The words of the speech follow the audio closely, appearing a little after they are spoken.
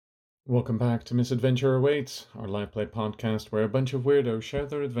Welcome back to Misadventure Awaits, our live play podcast where a bunch of weirdos share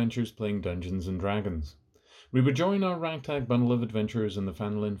their adventures playing Dungeons and Dragons. We would join our ragtag bundle of adventurers in the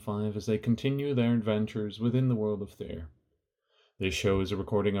Phandalin 5 as they continue their adventures within the world of Thayer. This show is a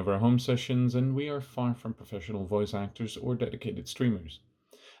recording of our home sessions, and we are far from professional voice actors or dedicated streamers.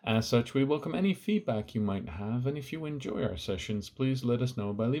 As such, we welcome any feedback you might have, and if you enjoy our sessions, please let us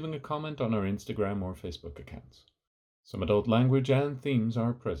know by leaving a comment on our Instagram or Facebook accounts. Some adult language and themes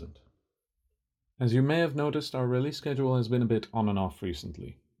are present. As you may have noticed, our release schedule has been a bit on and off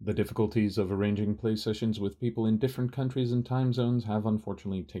recently. The difficulties of arranging play sessions with people in different countries and time zones have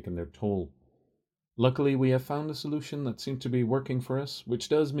unfortunately taken their toll. Luckily, we have found a solution that seems to be working for us, which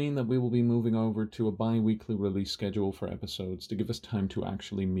does mean that we will be moving over to a bi-weekly release schedule for episodes to give us time to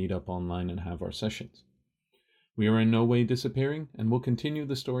actually meet up online and have our sessions. We are in no way disappearing, and will continue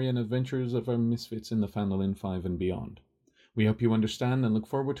the story and adventures of our misfits in the Phandalin 5 and beyond. We hope you understand and look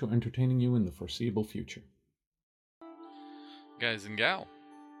forward to entertaining you in the foreseeable future. Guys and gal,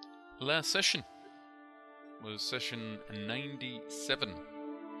 last session was session 97.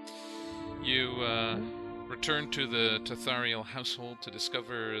 You returned to the Tathariel household to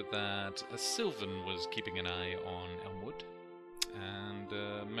discover that a Sylvan was keeping an eye on Elmwood,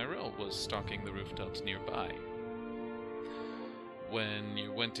 and Merrill was stalking the rooftops nearby. When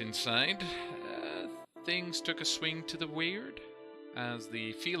you went inside, things took a swing to the weird, as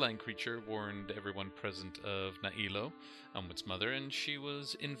the feline creature warned everyone present of Nailo, Elmwood's mother, and she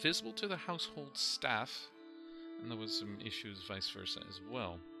was invisible to the household staff, and there was some issues vice versa as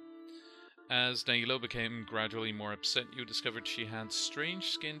well. As Nailo became gradually more upset, you discovered she had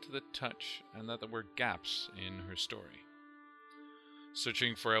strange skin to the touch, and that there were gaps in her story.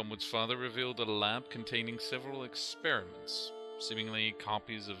 Searching for Elmwood's father revealed a lab containing several experiments, seemingly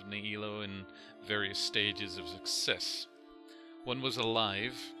copies of Nailo in various stages of success. One was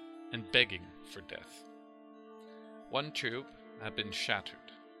alive and begging for death. One tube had been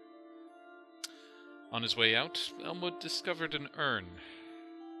shattered. On his way out, Elmwood discovered an urn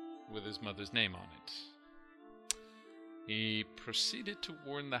with his mother's name on it. He proceeded to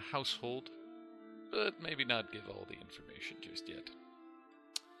warn the household, but maybe not give all the information just yet.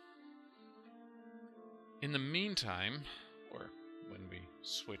 In the meantime, or when we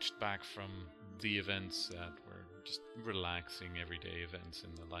switched back from the events that were just relaxing everyday events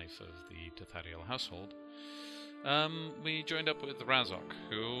in the life of the Tathariel household, we joined up with Razok,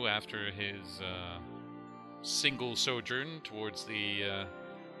 who, after his single sojourn towards the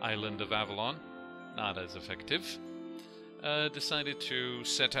island of Avalon, not as effective, decided to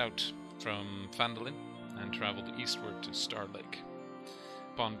set out from Phandalin and traveled eastward to Starlake.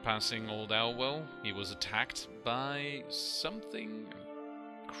 Upon passing Old Owlwell, he was attacked by something,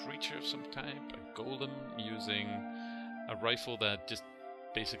 a creature of some type, a golem, using a rifle that just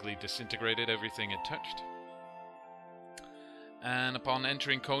basically disintegrated everything it touched. And upon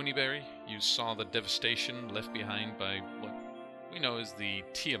entering Coneyberry, you saw the devastation left behind by what we know as the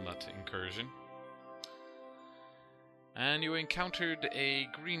Tiamat incursion. And you encountered a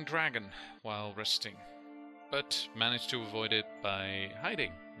green dragon while resting, but managed to avoid it by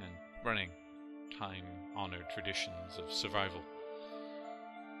hiding and running time-honored traditions of survival.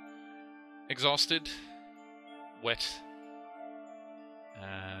 Exhausted, wet,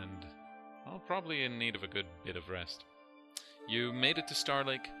 and probably in need of a good bit of rest, you made it to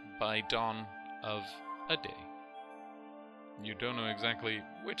Starlake by dawn of a day. You don't know exactly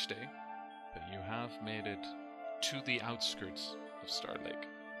which day, but you have made it to the outskirts of Starlake.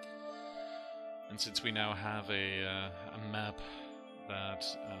 And since we now have a map that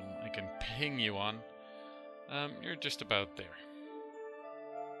I can ping you on, you're just about there.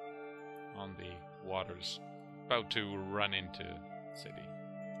 On the waters, about to run into the city.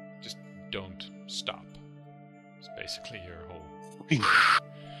 Just don't stop. It's basically your whole...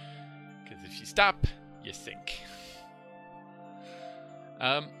 Because if you stop, you sink.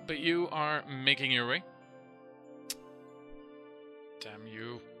 But you are making your way. Damn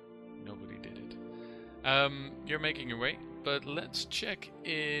you. Nobody did it. You're making your way, but let's check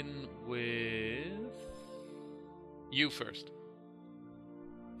in with you first.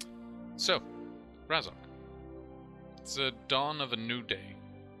 So, Razok. It's the dawn of a new day.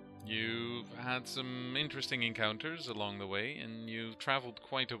 You've had some interesting encounters along the way, and you've traveled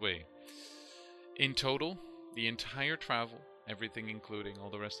quite a way. In total, the entire travel, everything including all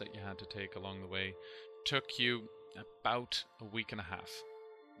the rest that you had to take along the way, took you about a week and a half.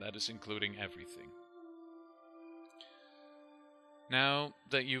 That is including everything. Now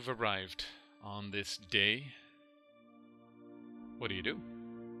that you've arrived on this day, what do you do?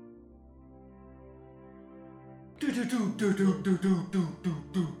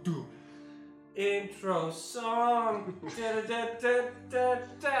 Intro song. Da da da da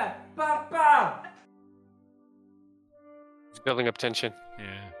da. Ba ba. It's building up tension.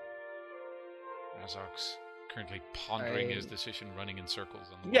 Yeah. Razok's currently pondering his decision, running in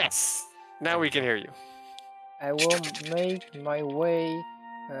circles on the wall. Yes! Now we can hear you. I will make my way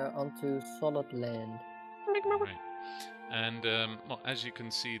onto solid land. Right. And, well, as you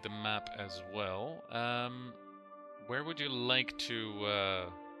can see the map as well, where would you like to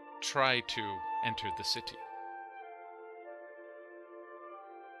try to enter the city?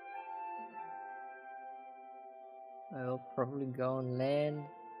 I will probably go on land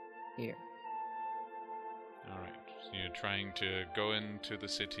here. Alright, so you're trying to go into the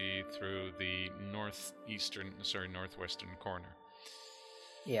city through the northwestern corner.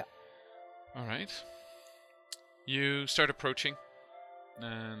 Yeah. Alright. You start approaching,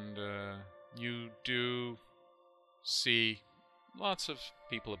 and you do see lots of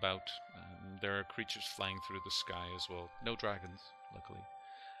people about. There are creatures flying through the sky as well. No dragons, luckily.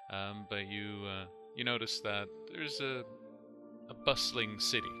 But you notice that there's a bustling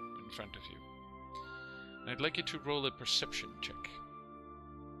city in front of you. And I'd like you to roll a perception check.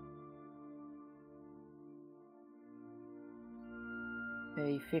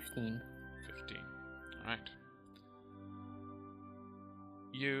 A 15. 15. Alright.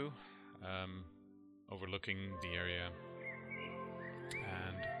 You, overlooking the area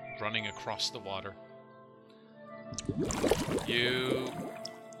and running across the water, you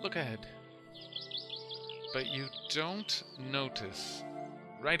look ahead, but you don't notice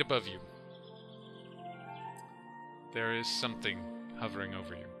right above you there is something hovering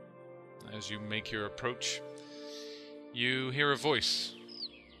over you. As you make your approach, you hear a voice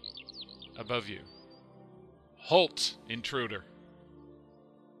above you. Halt, intruder!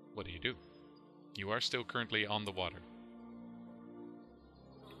 What do you do? You are still currently on the water.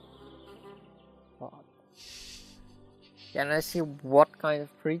 God. Can I see what kind of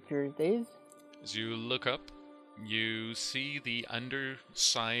creature it is? As you look up, you see the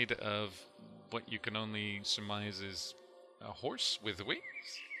underside of what you can only surmise is a horse with wings.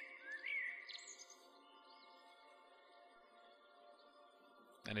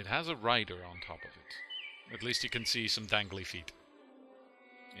 And it has a rider on top of it. At least you can see some dangly feet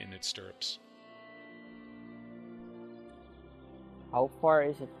in its stirrups. How far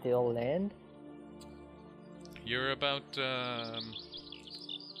is it till land? You're about, at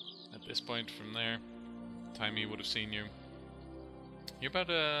this point from there, time he would have seen you, you're about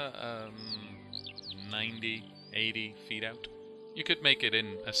 90, 80 feet out. You could make it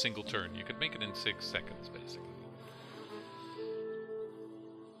in a single turn. You could make it in 6 seconds, basically.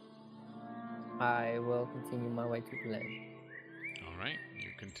 I will continue my way to the land. Alright,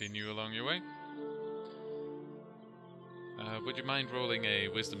 you continue along your way. Would you mind rolling a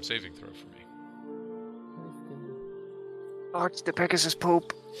wisdom saving throw for me? Arch the Pegasus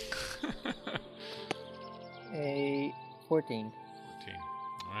Pope. A 14. 14.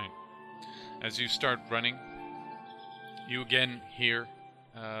 Alright. As you start running, you again hear,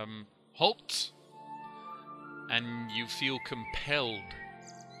 halt! And you feel compelled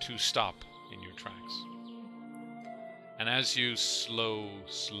to stop in your tracks. And as you slow,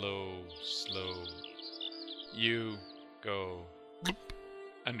 you go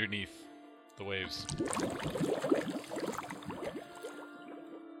underneath the waves.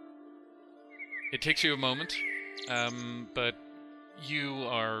 It takes you a moment, but you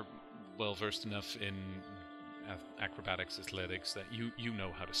are well versed enough in acrobatics, athletics, that you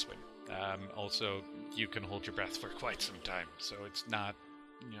know how to swim. Also, you can hold your breath for quite some time, so it's not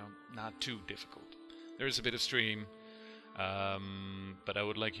too difficult. There is a bit of stream, but I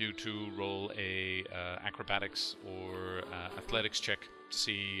would like you to roll a acrobatics or athletics check to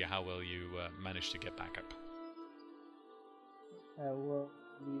see how well you manage to get back up. I will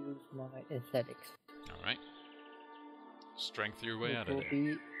use my athletics. All right. Strength your way It out of will there.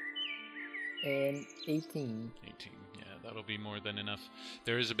 be an 18. 18. Yeah, that'll be more than enough.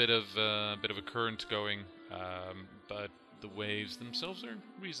 There is a bit of a current going, but the waves themselves are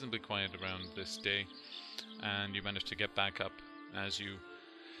reasonably quiet around this day, and you manage to get back up. As you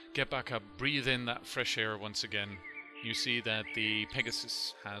get back up, breathe in that fresh air once again. You see that the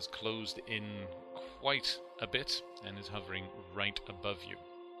Pegasus has closed in quite a bit and is hovering right above you.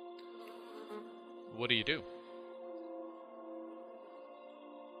 What do you do?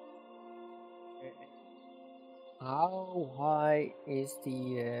 How high is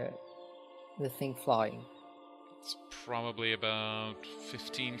the thing flying? It's probably about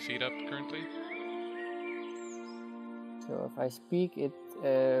 15 feet up currently. So if I speak, it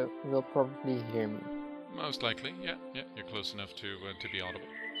will probably hear me. Most likely, yeah, you're close enough to be audible.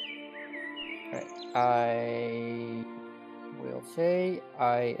 Right. I will say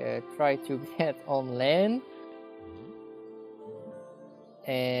I try to get on land,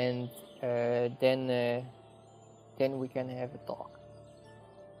 and then we can have a talk.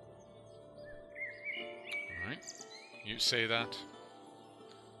 Alright. You say that.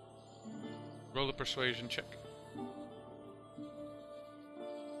 Roll a persuasion check.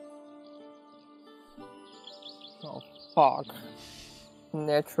 Oh fuck!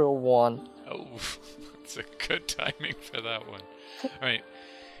 Natural 1. Oh, it's a good timing for that one. Alright.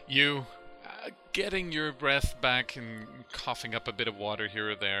 You, getting your breath back and coughing up a bit of water here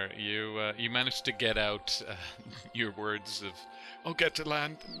or there, you managed to get out your words of, "Oh, get to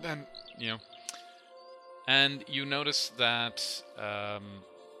land," and then, you know. And you notice that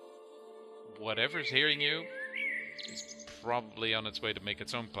whatever's hearing you is probably on its way to make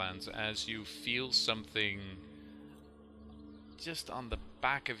its own plans, as you feel something just on the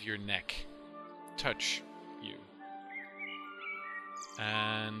back of your neck touch you.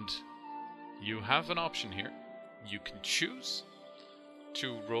 And you have an option here. You can choose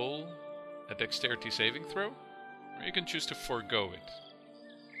to roll a dexterity saving throw, or you can choose to forego it.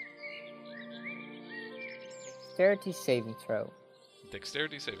 Dexterity saving throw.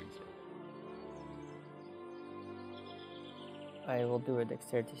 Dexterity saving throw. I will do a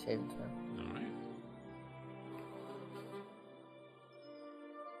dexterity saving throw. Alright.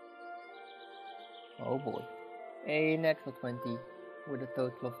 Oh boy. A natural 20 with a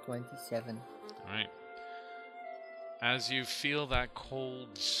total of 27. Alright. As you feel that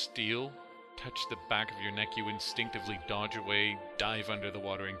cold steel touch the back of your neck, you instinctively dodge away, dive under the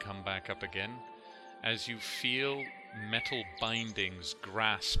water, and come back up again. As you feel metal bindings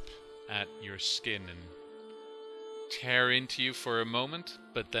grasp at your skin and tear into you for a moment,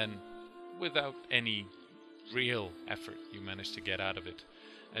 but then, without any real effort, you manage to get out of it.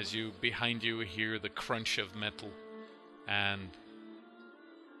 As you, behind you, hear the crunch of metal and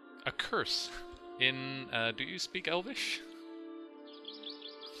a curse in, do you speak Elvish?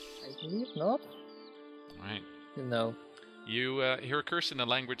 I believe not. Alright. No. You hear a curse in a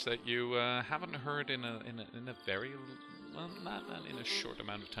language that you haven't heard in a very, well, not in a short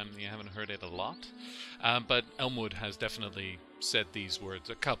amount of time. You haven't heard it a lot, but Elmwood has definitely said these words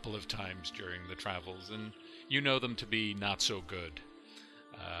a couple of times during the travels, and you know them to be not so good.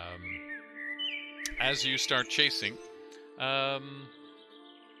 As you start chasing,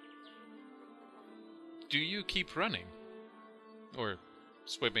 do you keep running, or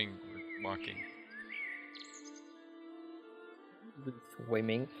swimming, or walking?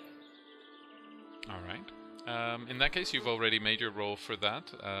 Swimming. Alright. In that case, you've already made your roll for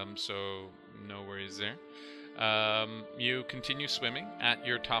that, so no worries there. You continue swimming at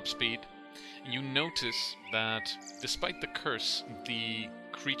your top speed. You notice that, despite the curse, the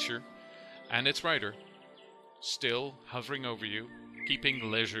creature and its rider still hovering over you, keeping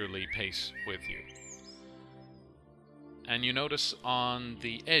leisurely pace with you. And you notice on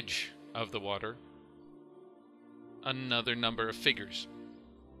the edge of the water another number of figures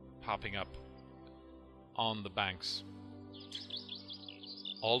popping up on the banks.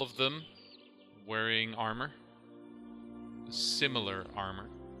 All of them wearing armor, similar armor,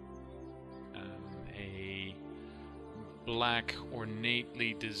 a black,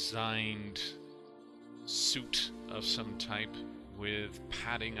 ornately designed suit of some type with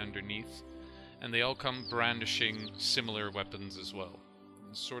padding underneath, and they all come brandishing similar weapons as well,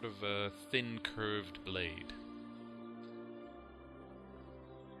 sort of a thin curved blade.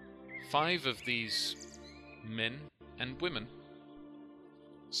 5 of these men and women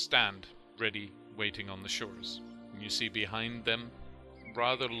stand ready, waiting on the shores. And you see behind them a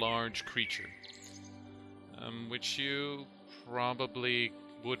rather large creature, which you probably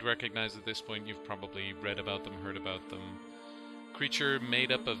would recognize at this point. You've probably read about them, heard about them. Creature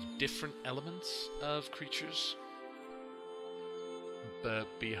made up of different elements of creatures, but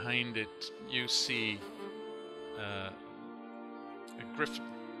behind it you see a griffin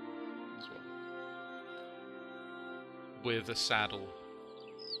as well, with a saddle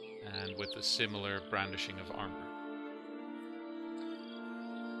and with a similar brandishing of armor.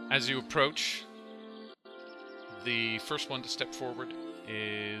 As you approach, the first one to step forward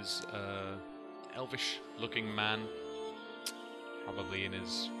is an elvish-looking man, probably in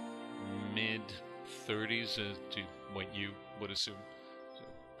his mid-30s, to what you would assume, so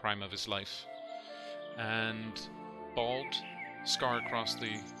prime of his life, and bald, scar across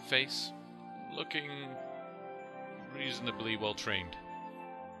the face, looking reasonably well-trained,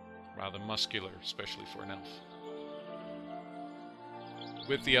 rather muscular, especially for an elf.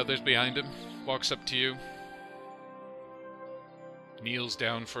 With the others behind him, walks up to you. kneels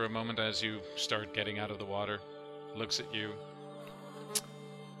down for a moment as you start getting out of the water, looks at you.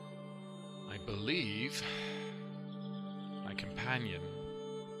 I believe my companion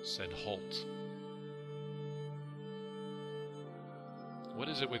said halt. What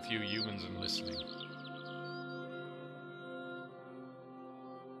is it with you humans and listening?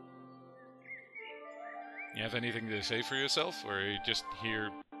 You have anything to say for yourself, or are you just here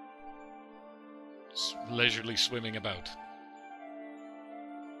leisurely swimming about?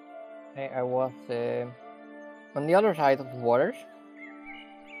 I was on the other side of the waters.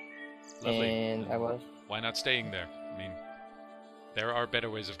 Lovely. And I was... Why not staying there? I mean, there are better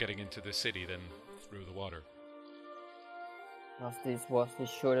ways of getting into the city than through the water. This was the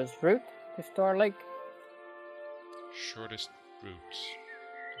shortest route to Star Lake. Shortest route.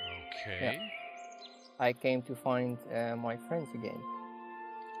 Okay. Yeah. I came to find my friends again.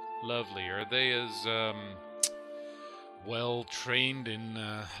 Lovely. Are they as well trained in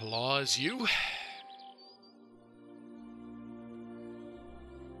law as you?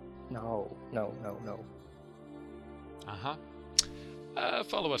 No. Uh-huh.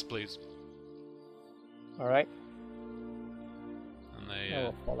 Follow us, please. Alright, And I they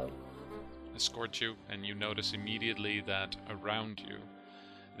will follow. escort you, and you notice immediately that around you,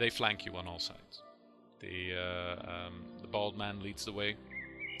 they flank you on all sides. The bald man leads the way.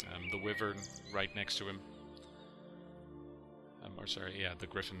 The wyvern right next to him. The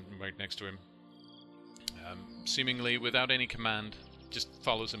griffin right next to him. Seemingly without any command, just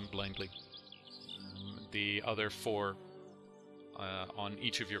follows him blindly. The other four on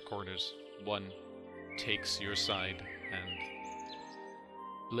each of your corners, one takes your side, and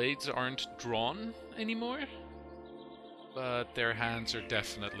blades aren't drawn anymore, but their hands are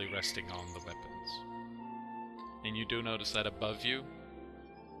definitely resting on the weapons. And you do notice that above you,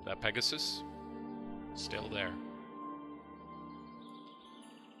 that Pegasus, still there.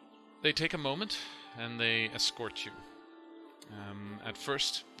 They take a moment and they escort you. At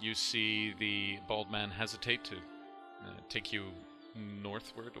first, you see the bald man hesitate to take you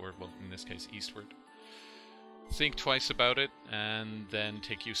northward, or well, in this case, eastward. Think twice about it, and then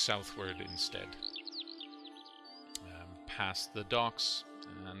take you southward instead. Past the docks,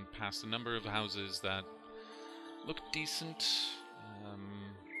 and past a number of houses that look decent.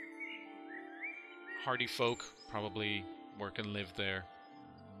 Hardy folk probably work and live there.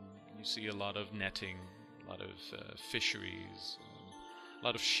 You see a lot of netting, a lot of fisheries, a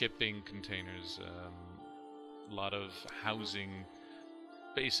lot of shipping containers, a lot of housing,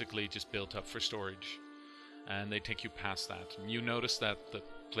 basically just built up for storage. And they take you past that. You notice that the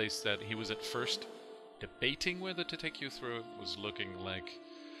place that he was at first debating whether to take you through was looking like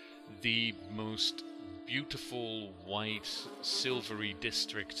the most beautiful white silvery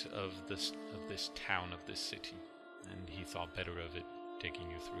district of this town, of this city, and he thought better of it taking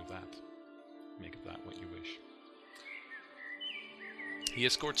you through that. Make of that what you wish. He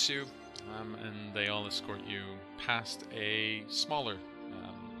escorts you, and they all escort you past a smaller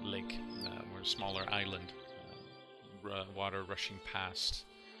lake, or smaller island, water rushing past,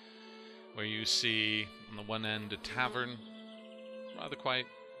 where you see on the one end a tavern, rather quiet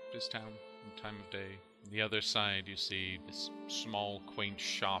this town, time of day. On the other side you see this small quaint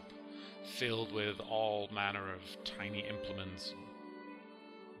shop filled with all manner of tiny implements,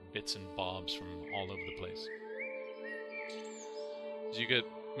 bits and bobs from all over the place. As you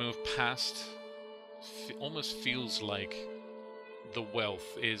move past, almost feels like the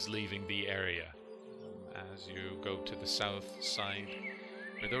wealth is leaving the area. As you go to the south side,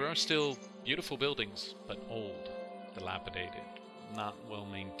 where there are still beautiful buildings, but old, dilapidated, not well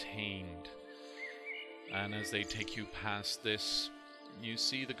maintained. And as they take you past this, you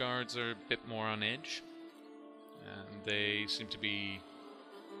see the guards are a bit more on edge, and they seem to be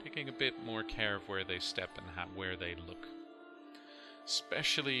taking a bit more care of where they step and where they look.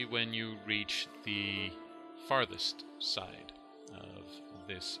 Especially when you reach the farthest side of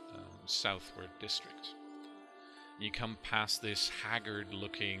this southward district. You come past this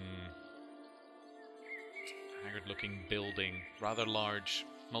haggard-looking building, rather large,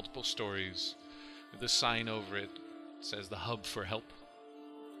 multiple stories, with a sign over it that says the Hub for Help,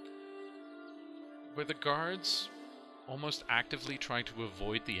 where the guards almost actively try to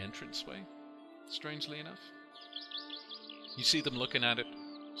avoid the entranceway, strangely enough. You see them looking at it,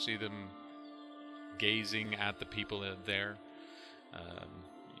 see them gazing at the people there.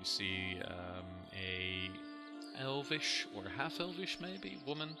 You see a elvish, or half-elvish maybe,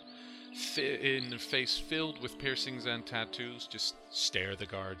 woman in a face filled with piercings and tattoos just stare the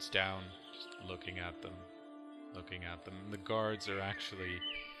guards down, just looking at them. The guards are actually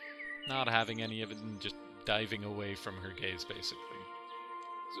not having any of it and just diving away from her gaze, basically.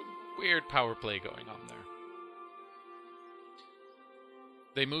 It's a weird power play going on there.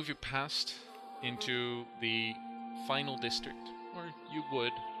 They move you past into the final district, or you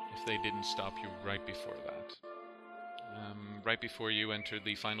would if they didn't stop you right before that. Right before you enter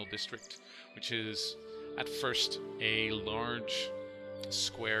the final district, which is at first a large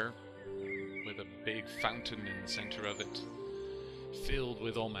square with a big fountain in the center of it, filled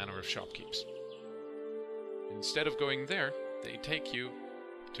with all manner of shopkeepers. Instead of going there, they take you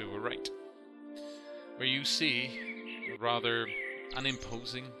to a right, where you see a rather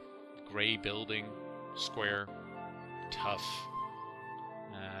unimposing grey building, square, tough.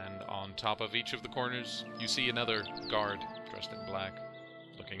 And on top of each of the corners, you see another guard dressed in black,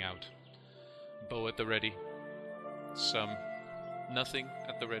 looking out. Bow at the ready. Nothing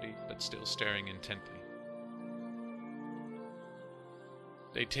at the ready, but still staring intently.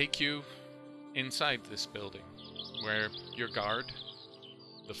 They take you inside this building, where your guard,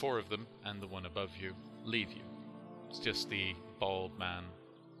 the four of them, and the one above you, leave you. It's just the bald man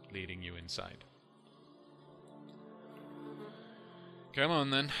leading you inside. Come on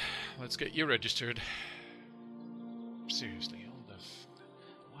then, let's get you registered. Seriously,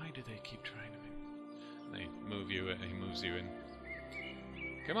 why do they keep trying to They move you, he moves you in.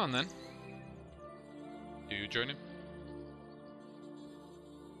 Come on then. Do you join him?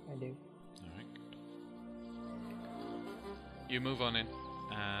 I do. Alright, good. You move on in,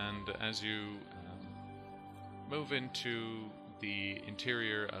 and as you move into the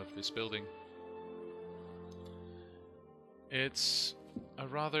interior of this building, it's a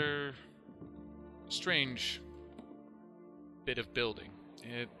rather strange bit of building.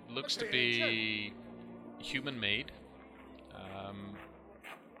 It looks to be human-made,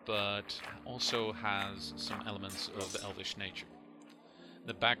 but also has some elements of the elvish nature. In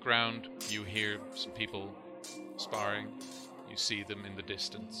the background, you hear some people sparring. You see them in the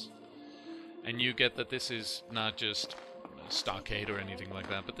distance. And you get that this is not just a stockade or anything like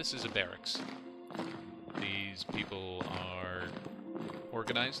that, but this is a barracks. These people are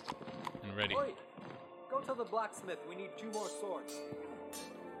organized and ready. Oi! Go tell the blacksmith we need 2 more swords.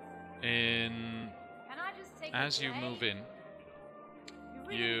 As you move in,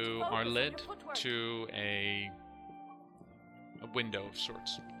 you are led to a window of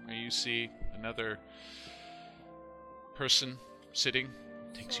sorts, where you see another person sitting.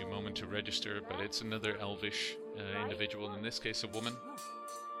 It takes you a moment to register, but it's another elvish individual, in this case a woman.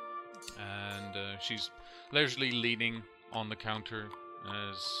 And she's leisurely leaning on the counter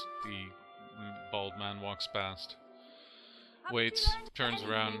as the bald man walks past. Waits, turns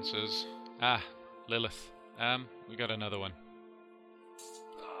around and says, "Ah, Lilith, we got another one.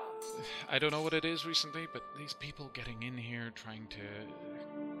 I don't know what it is recently, but these people getting in here, trying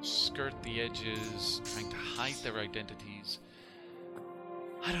to skirt the edges, trying to hide their identities.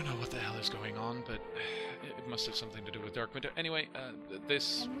 I don't know what the hell is going on, but it must have something to do with Darkwinter. Anyway,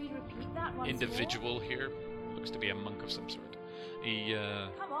 this individual here looks to be a monk of some sort. He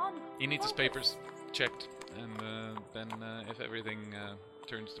needs his papers checked, and then if everything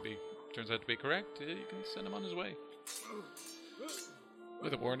turns out to be correct, you can send him on his way.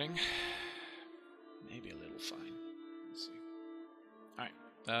 With a warning, maybe a little fine. Let's see. All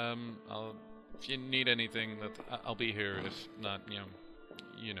right. If you need anything, I'll be here. If not,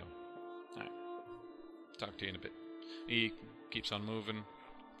 you know. All right. Talk to you in a bit. He keeps on moving,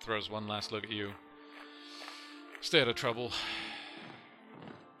 throws one last look at you. Stay out of trouble.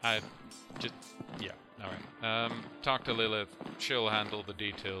 All right. Talk to Lilith. She'll handle the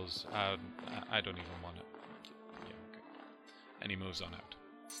details. I don't even want it. Yeah, okay. And he moves on out.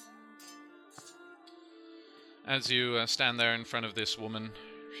 As you stand there in front of this woman,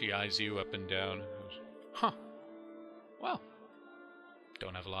 she eyes you up and down. Goes, "Huh. Well,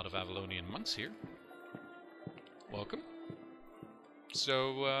 don't have a lot of Avalonian monks here. Welcome.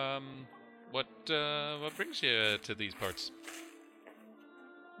 So, what brings you to these parts?"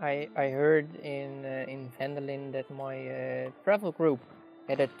 I heard in Vandalin that my travel group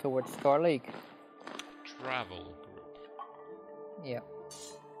headed towards Star Lake. Travel group. Yeah.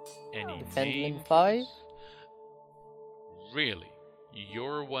 Any The Vandalin names? 5? Really?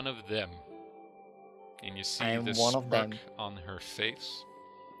 You're one of them? And you see I am the one of smirk them. on her face?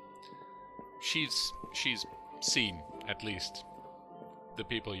 She's seen, at least, the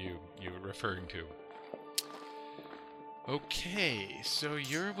people you're referring to. Okay, so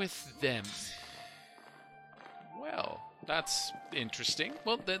you're with them. Well, that's interesting.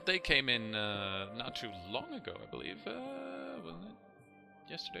 Well, they came in not too long ago, I believe. Wasn't it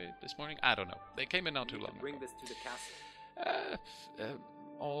yesterday, this morning? I don't know. They came in not too long Bring ago. this to the castle.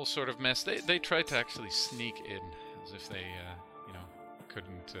 All sort of mess. They tried to actually sneak in, as if they,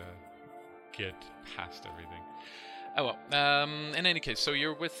 couldn't get past everything. Oh well. In any case, so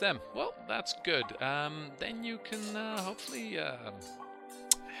you're with them. Well, that's good. Then you can hopefully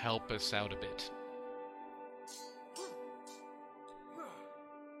help us out a bit.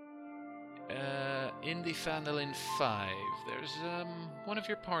 In the Phandalin 5, there's one of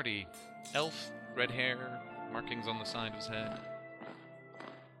your party. Elf, red hair, markings on the side of his head.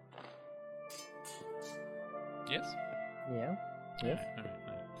 Yes? Yeah. Yes. Alright.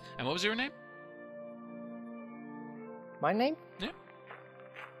 And what was your name? My name? Yeah.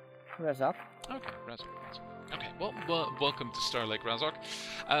 Razak. Okay, Razok. Okay, well, welcome to Starlake, Razok.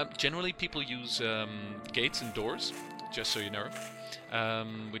 Generally, people use gates and doors, just so you know.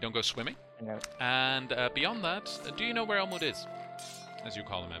 We don't go swimming. No. And beyond that, do you know where Elmwood is? As you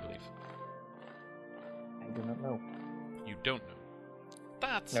call him, I believe. I do not know. You don't know.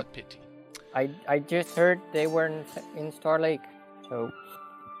 That's Nope. a pity. I just heard they were in Star Lake, so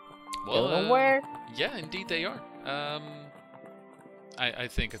Well, don't know where. Yeah, indeed they are. I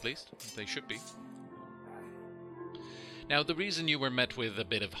think at least they should be. Now, the reason you were met with a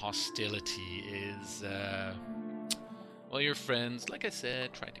bit of hostility is, well, your friends, like I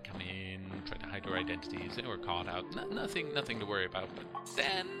said, tried to come in, tried to hide your identities. They were caught out. Nothing to worry about. But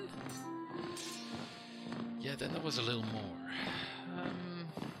then, then there was a little more.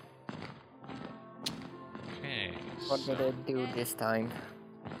 Okay. What did I do this time?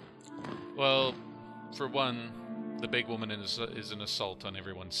 Well, for one, the big woman is an assault on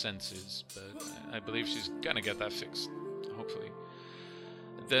everyone's senses, but I believe she's gonna get that fixed, hopefully.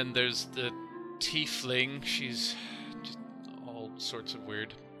 Then there's the tiefling. She's just all sorts of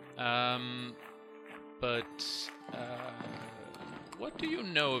weird. What do you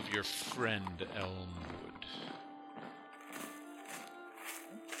know of your friend Elmwood?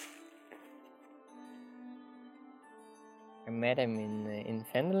 I met him in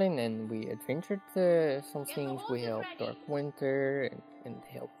Phandalin, and we adventured some things. We helped Darkwinter and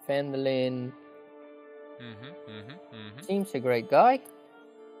helped Phandalin. Seems a great guy.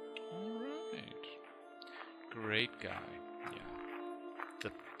 Alright. Great guy. Yeah.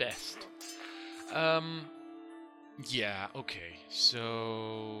 The best. Yeah, okay.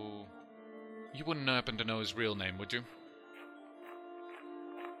 So... You wouldn't happen to know his real name, would you?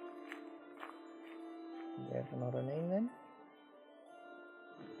 Do you have another name then?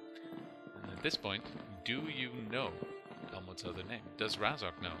 And at this point, do you know Elmwood's other name? Does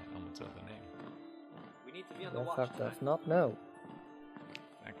Razok know Elmwood's other name? We need to be on the Razak watch. does not know.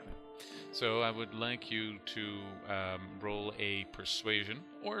 Exactly. So I would like you to roll a persuasion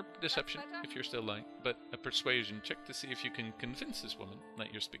or deception if you're still lying, but a persuasion check to see if you can convince this woman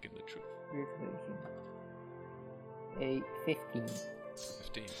that you're speaking the truth. Persuasion. A 15.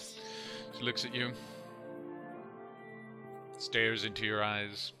 15. She looks at you, stares into your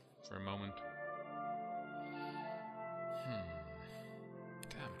eyes for a moment.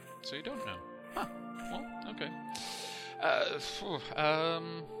 Damn. So you don't know. Huh. Well, okay.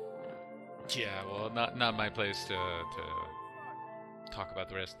 Yeah, well, not my place to talk about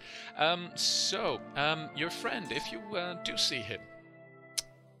the rest. Your friend, if you do see him,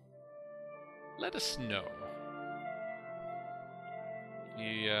 let us know.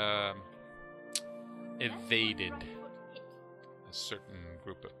 He evaded a certain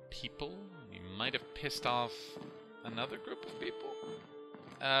group of people. He might have pissed off another group of people.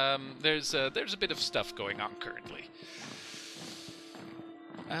 There's a bit of stuff going on currently.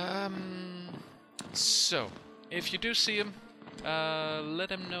 So, if you do see him, let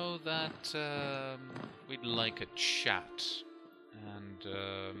him know that we'd like a chat. And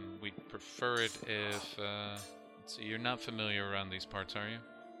we'd prefer it if... let's see, you're not familiar around these parts, are you?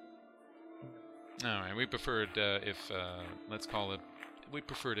 Alright, we prefer it if... let's call it... We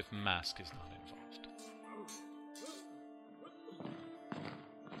prefer it if Mask is not involved.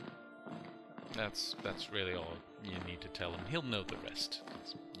 That's really all you need to tell him. He'll know the rest.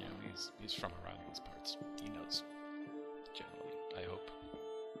 He's from around these parts. He knows. Generally, I hope.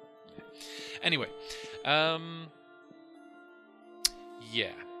 Yeah. Anyway,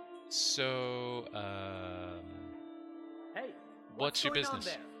 yeah. So, Hey, what's your going on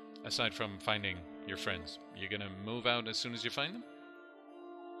business? there? Aside from finding your friends, you're gonna move out as soon as you find them?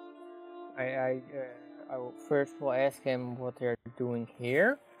 I first will ask him what they're doing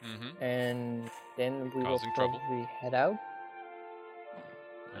here, Mm-hmm. and then we Causing will trouble? probably head out.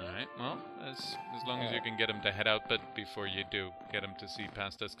 Alright, well, as long as you can get him to head out, but before you do, get him to see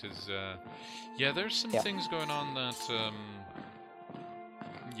past us, because, there's some things going on that,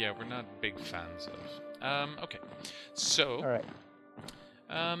 we're not big fans of. Okay, so, Alright.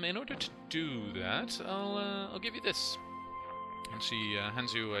 in order to do that, I'll give you this. And she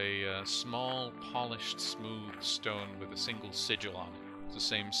hands you a small, polished, smooth stone with a single sigil on it. It's the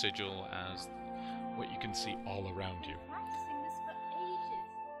same sigil as what you can see all around you.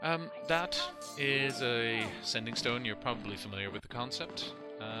 That is a sending stone. You're probably familiar with the concept.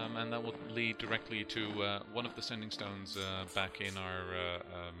 And that will lead directly to one of the sending stones back in our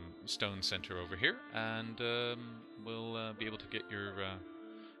stone center over here. And we'll be able to get your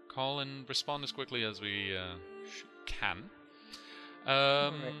call and respond as quickly as we can.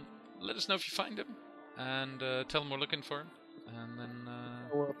 Let us know if you find him, and tell him we're looking for him, and then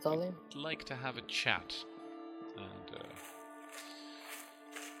We'll tell him. I'd like to have a chat. And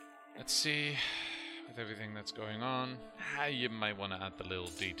let's see, with everything that's going on, you might want to add the little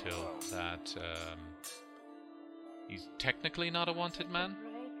detail that he's technically not a wanted man.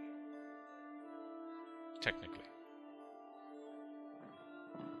 Technically.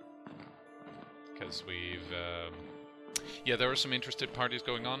 Because we've... there are some interested parties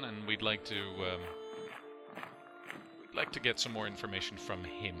going on, and we'd like to get some more information from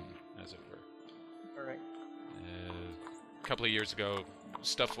him, as it were. Alright. A couple of years ago,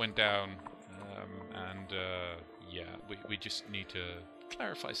 stuff went down, and we just need to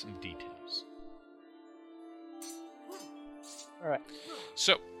clarify some details. Alright.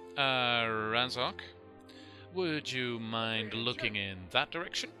 So, Razok, would you mind looking in that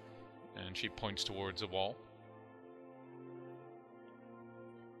direction? And she points towards a wall.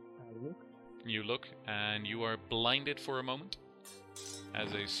 You look, and you are blinded for a moment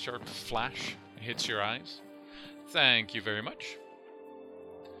as a sharp flash hits your eyes. Thank you very much.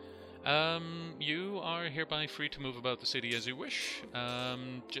 You are hereby free to move about the city as you wish.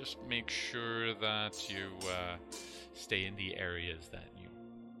 Just make sure that you stay in the areas that you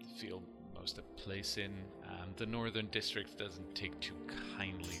feel most at place in. The Northern District doesn't take too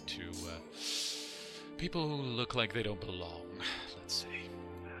kindly to people who look like they don't belong, let's say.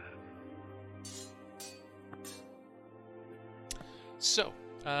 So,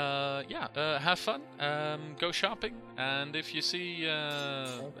 have fun, go shopping, and if you see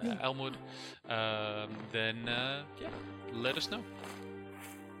Elmwood, then let us know.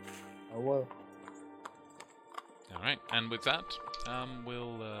 I will. Alright, and with that,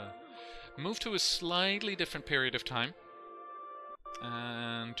 we'll move to a slightly different period of time,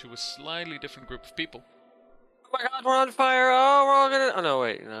 and to a slightly different group of people. Oh my god, we're on fire! Oh, we're all gonna... Oh, no,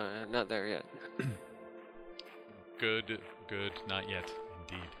 wait. No, not there yet. Good, not yet,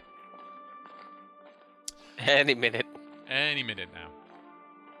 indeed. Any minute. Any minute now.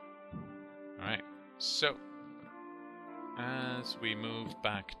 Alright, so, as we move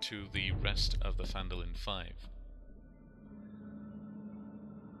back to the rest of the Phandalin 5.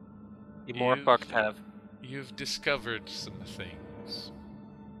 More fuck have. You've discovered some things.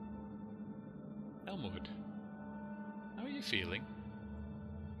 Elmwood, how are you feeling?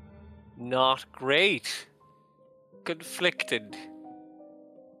 Not great. Conflicted.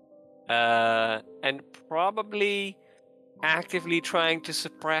 And probably actively trying to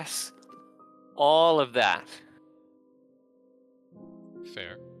suppress all of that.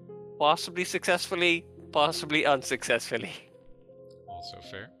 Fair. Possibly successfully, possibly unsuccessfully. Also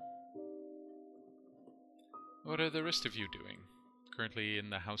fair. What are the rest of you doing? Currently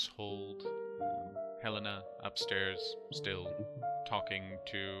in the household? Helena upstairs, still talking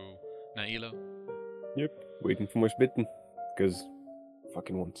to Nailo? Yep, waiting for my spitting, because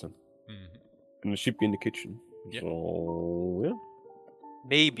fucking want some. Mm-hmm. And it should be in the kitchen. Yep. So, yeah.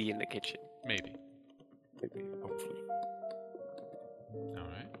 Maybe in the kitchen. Maybe. Maybe, hopefully.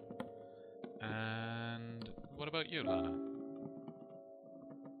 Alright. And what about you, Lana?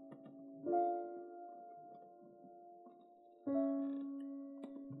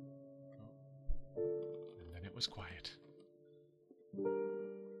 And then it was quiet.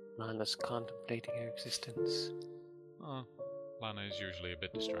 Lana's contemplating her existence. Oh, Lana is usually a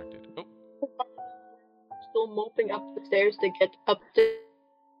bit distracted. Oh, Still moping up the stairs to get up the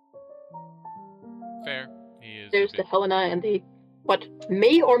fair. He is stairs a to bit... Helena and the what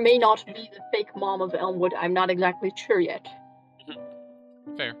may or may not be the fake mom of Elmwood. I'm not exactly sure yet.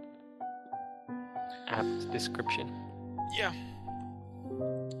 Fair. Apt description. Yeah.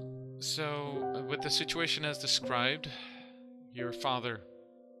 So, with the situation as described, your father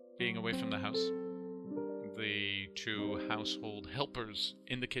being away from the house, the two household helpers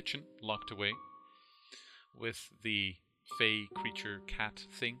in the kitchen locked away, with the fey creature cat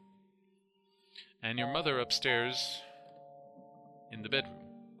thing, and your mother upstairs in the bedroom.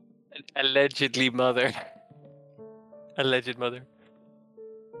 Allegedly mother. Alleged mother.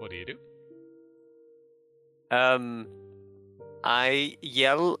 What do you do? I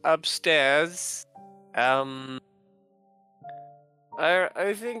yell upstairs.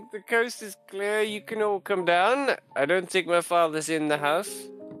 I think the coast is clear. You can all come down. I don't think my father's in the house.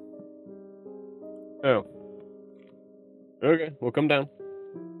 Oh. Okay, we'll come down.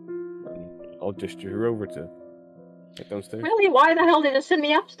 And I'll gesture her over to get downstairs. Really? Why the hell did you send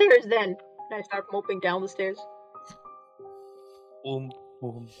me upstairs then? And I start moping down the stairs.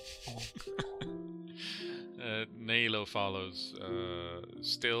 Nalo follows,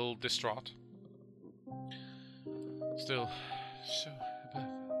 still distraught. Still, so,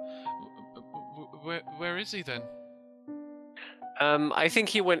 where is he then? I think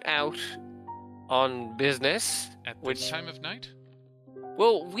he went out on business. At this time of night?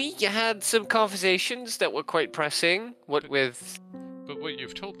 Well, we had some conversations that were quite pressing. What with? But what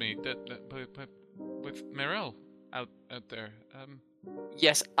you've told me but with Mirel out there.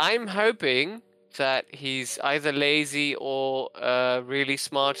 Yes, I'm hoping that he's either lazy or really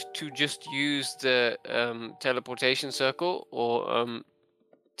smart to just use the teleportation circle or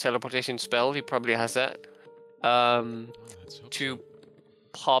teleportation spell. He probably has that. To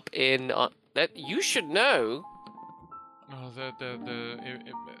pop in on that. You should know. Oh,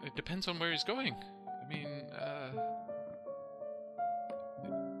 it depends on where he's going. I mean,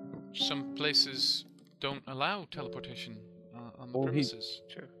 some places don't allow teleportation on the premises.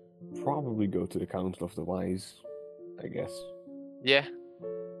 Sure. Probably go to the Council of the Wise, I guess. Yeah.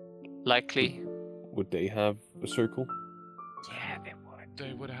 Likely. Would they have a circle? Yeah, they would.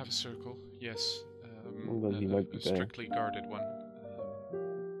 They would have a circle, yes. Well, then he might be a strictly guarded one.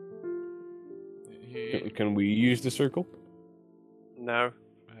 Can we use the circle? No.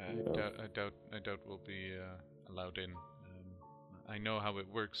 I doubt we'll be allowed in. I know how it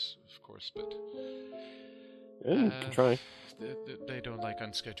works, of course, but yeah, we can try. They don't like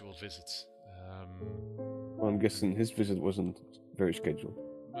unscheduled visits. Well, I'm guessing his visit wasn't very scheduled.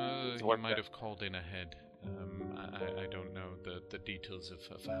 He might have called in ahead. I don't know the details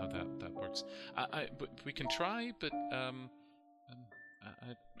of how that works. But we can try, but I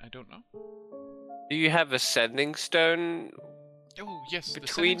don't know. Do you have a sending stone? Oh yes,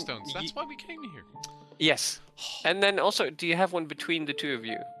 between the sending stones. That's why we came here. Yes. And then also, do you have one between the two of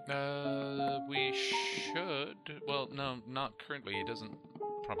you? We should. Well, no, not currently. He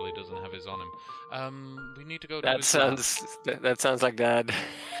probably doesn't have his on him. We need to go to his lab. That sounds like Dad.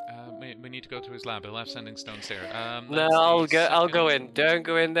 We need to go to his lab. He'll have sending stones there. No, I'll go in. Don't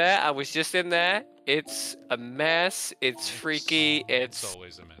go in there. I was just in there. It's a mess. It's freaky. It's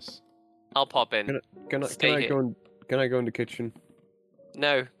always a mess. I'll pop in. Can I go in the kitchen?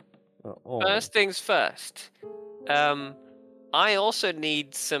 No. Oh. First things first. I also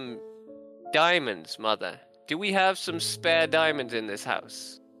need some diamonds, Mother. Do we have some spare diamonds in this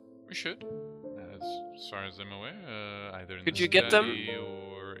house? We should. As far as I'm aware, either in Could the you get them?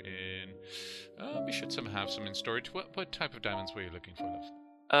 or in... we should have some in storage. What type of diamonds were you looking for,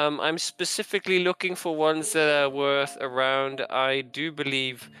 love? I'm specifically looking for ones that are worth around, I do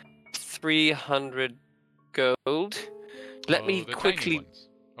believe, 300 gold. Let me quickly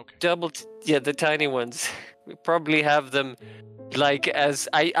double... the tiny ones. We probably have them like as...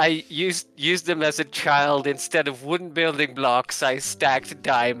 I used them as a child. Instead of wooden building blocks, I stacked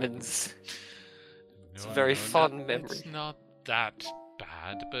diamonds. It's a very fond memory. It's not that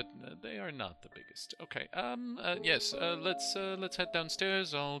bad, but they are not the biggest. Okay. Yes. Let's head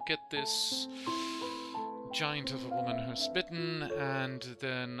downstairs. I'll get this giant of a woman who's bitten, and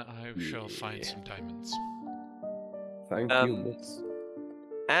then I shall find some diamonds. Thank you, Miss.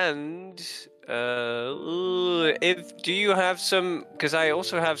 And do you have some? Because I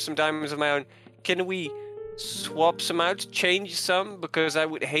also have some diamonds of my own. Can we swap some out, change some? Because I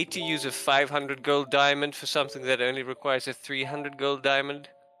would hate to use a 500 gold diamond for something that only requires a 300 gold diamond.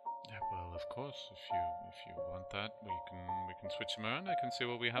 Yeah, well, of course. If you want that, we can switch them around. I can see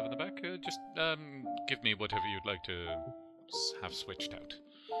what we have in the back. Just give me whatever you'd like to have switched out.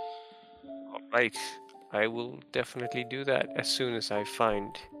 All right. I will definitely do that as soon as I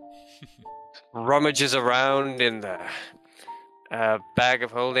find rummages around in the bag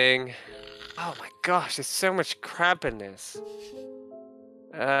of holding. Oh my gosh, there's so much crap in this.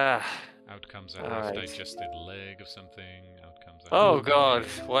 Out comes a half-digested leg of something. Out comes a oh god,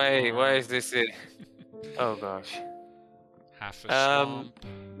 why is this it? Oh gosh. Half a swamp.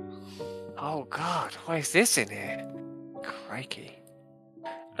 Oh god, why is this in here? Crikey.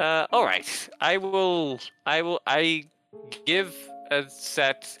 Alright. I give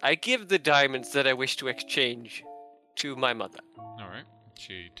the diamonds that I wish to exchange to my mother. Alright.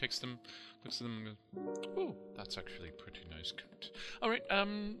 She takes them, looks at them and goes, oh, that's actually a pretty nice coat. Alright,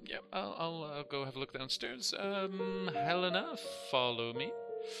 yeah, I'll go have a look downstairs. Helena, follow me.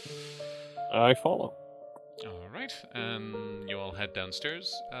 I follow. All right, and you all head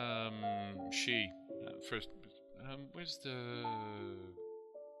downstairs. First, where's the...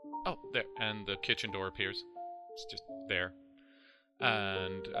 Oh, there, and the kitchen door appears. It's just there.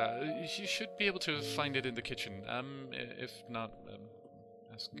 And you should be able to find it in the kitchen. If not,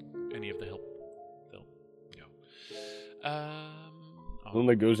 ask any of the help. They'll go. One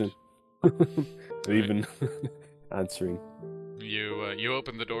that goes in. Even answering. You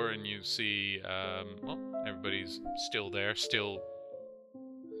open the door and you see everybody's still there,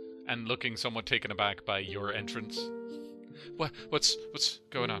 and looking somewhat taken aback by your entrance. What's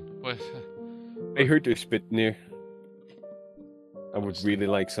going on? What? I heard they're spitting here. I would really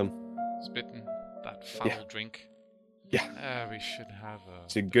like some. Spitting? That foul drink? Yeah. We should have a...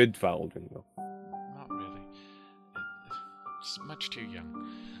 It's a good foul drink, though. Not really. It's much too young.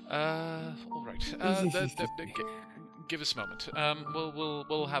 All right. Give us a moment.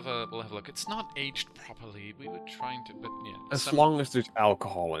 We'll have a look. It's not aged properly. We were trying to, but yeah. As long as there's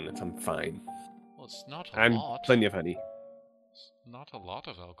alcohol in it, I'm fine. Well, it's not a lot. And plenty of honey. It's not a lot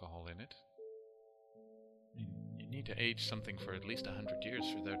of alcohol in it. You need to age something for at least 100 years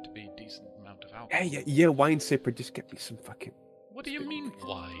for there to be a decent amount of alcohol. Yeah, wine sipper. Just get me some fucking... What do you mean,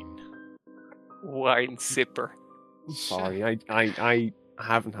 wine? Wine sipper. Sorry, I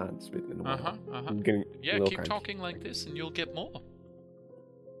haven't had spit in a while. I'm getting keep talking like this and you'll get more.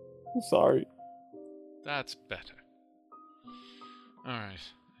 I'm sorry. That's better. Alright.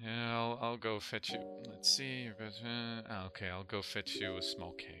 Yeah, I'll go fetch you. Let's see. Okay, I'll go fetch you a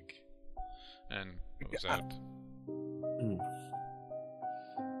small keg. And goes out.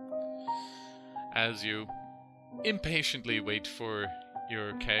 As you impatiently wait for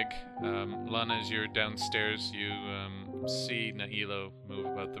your keg, Lana, as you're downstairs, you see Nahilo move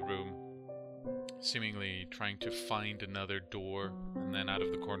about the room, seemingly trying to find another door, and then out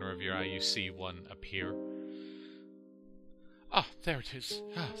of the corner of your eye you see one appear. Ah, there it is.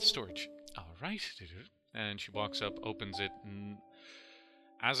 Storage. Alright. And she walks up, opens it, and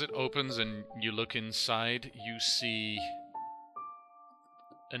as it opens and you look inside, you see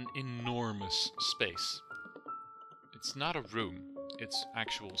an enormous space. It's not a room, it's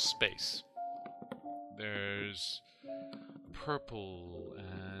actual space. There's purple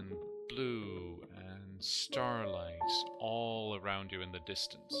and blue and starlight all around you in the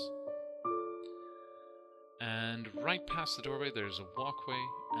distance. And right past the doorway there's a walkway,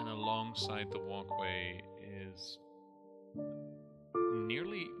 and alongside the walkway is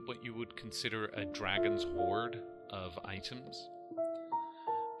nearly what you would consider a dragon's hoard of items.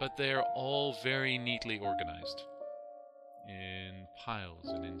 But they're all very neatly organized in piles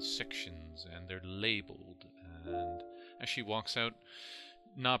and in sections, and they're labeled. And as she walks out,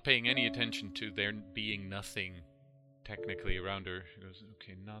 not paying any attention to there being nothing technically around her, she goes,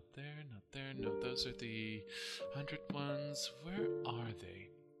 okay, not there, no, those are the 100 ones. Where are they?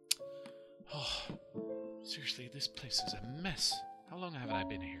 Oh, seriously, this place is a mess. How long haven't I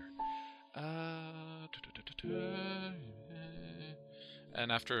been here?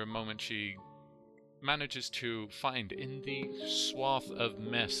 And after a moment she manages to find in the swath of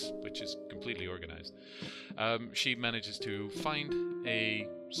mess, which is completely organized, she manages to find a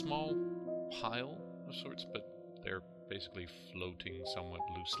small pile of sorts, but they're basically floating somewhat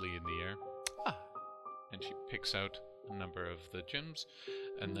loosely in the air. And she picks out a number of the gems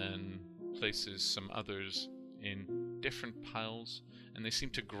and then places some others in different piles, and they seem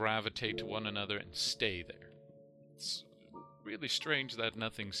to gravitate to one another and stay there. It's really strange that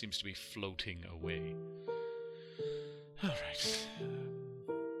nothing seems to be floating away. Alright.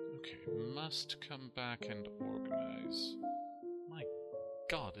 Okay, must come back and organize. My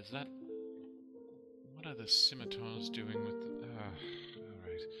god, is that... What are the scimitars doing with the...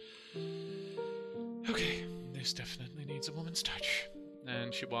 alright. Okay, this definitely needs a woman's touch.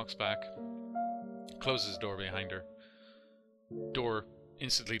 And she walks back, closes the door behind her. Door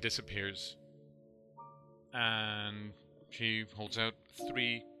instantly disappears. And she holds out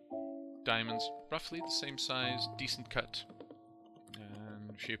 3 diamonds, roughly the same size, decent cut.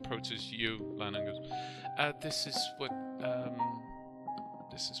 And she approaches you, Lana, and goes, this is what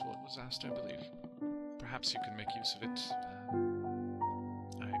was asked, I believe. Perhaps you can make use of it.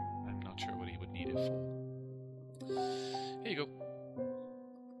 I'm not sure what he would need it for. Here you go.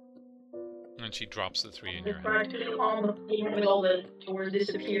 And she drops the 3 in your hand. Practically on the thing with all the doors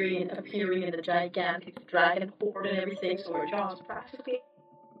disappearing and appearing in the gigantic dragon horde and everything, so we're just practically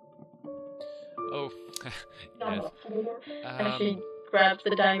on the floor. And she grabs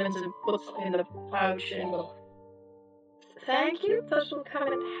the diamonds and puts them in the pouch and goes, thank you, those will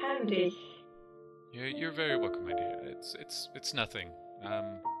come in handy. You're very welcome, my dear. It's nothing.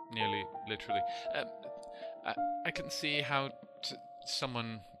 Nearly, literally. I can see how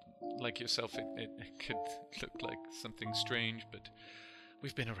someone like yourself, it could look like something strange, but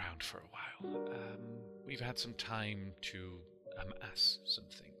we've been around for a while. We've had some time to amass some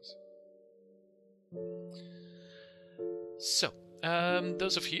things. So,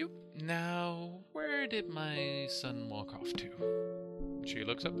 those of you, now, where did my son walk off to? She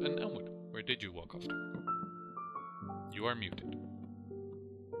looks up, and Elmwood, where did you walk off to? You are muted.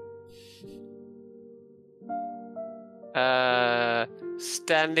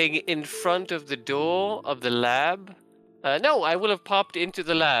 Standing in front of the door of the lab. No, I will have popped into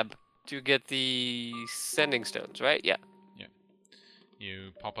the lab to get the sending stones, right? Yeah. Yeah.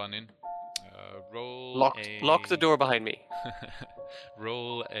 You pop on in. Lock the door behind me.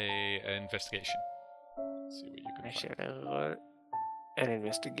 Roll a investigation. See what you can find. Roll an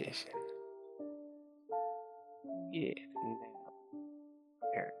investigation. Yeah.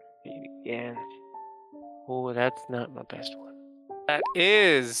 There. Again. Oh, that's not my best one. That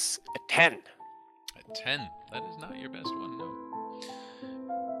is a 10. A 10. That is not your best one, no.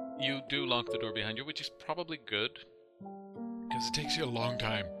 You do lock the door behind you, which is probably good. Because it takes you a long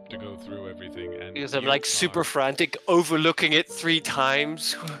time to go through everything. And because I'm like super frantic, overlooking it 3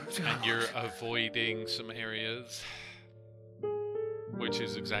 times. And you're avoiding some areas, which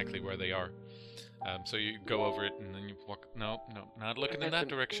is exactly where they are. So you go over it and then you walk. No, not looking in that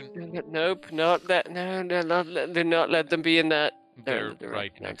direction. Nope, not that. No, do not let them be in that. They're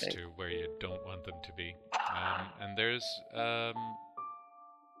right next to where you don't want them to be. And there's not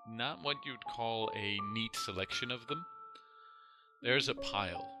what you'd call a neat selection of them. There's a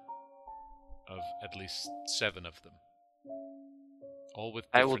pile of at least 7 of them, all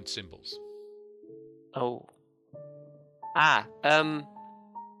with different symbols. Oh. Are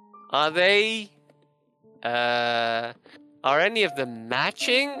they? Are any of them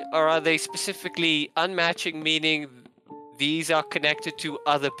matching, or are they specifically unmatching, meaning these are connected to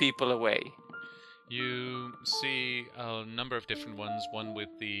other people away? You see a number of different ones, one with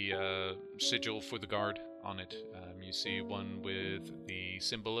the sigil for the guard on it. You see one with the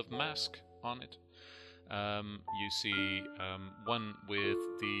symbol of mask on it. You see one with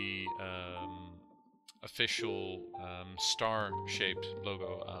the official star-shaped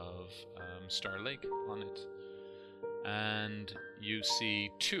logo of Star Lake on it. And you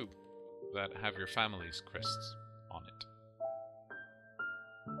see 2 that have your family's crests on it.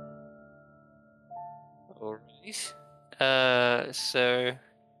 Alright. So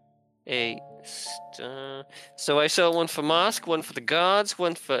a star. So I saw one for mask, one for the guards,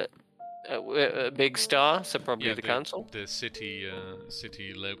 one for a big star, so probably the council. The city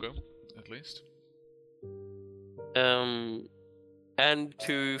logo, at least. And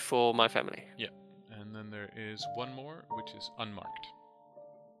 2 for my family. Yeah, and then there is one more, which is unmarked.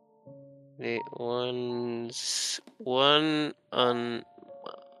 The one unmarked.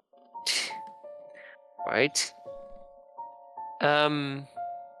 Right.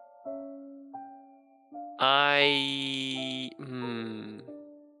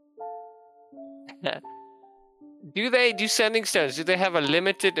 Do sending stones? Do they have a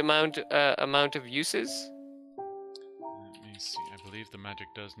limited amount of uses? Let me see. I believe the magic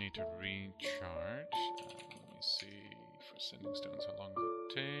does need to recharge. Let me see for sending stones how long does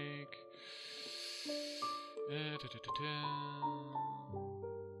it take.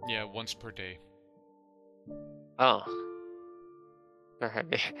 Yeah, once per day. Oh.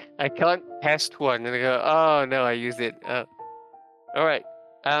 I can't test one and I go, oh no, I used it. Alright.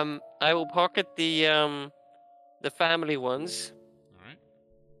 I will pocket the family ones. Alright.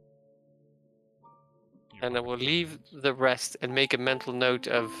 And I will leave the rest and make a mental note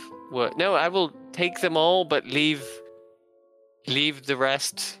of what. No, I will take them all, but leave the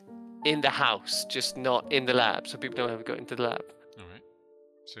rest in the house, just not in the lab, so people don't have to go into the lab. Alright.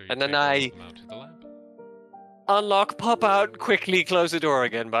 So you and then I them out to the lab. Unlock, pop out, quickly close the door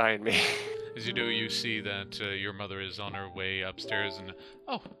again behind me. As you do, you see that your mother is on her way upstairs, and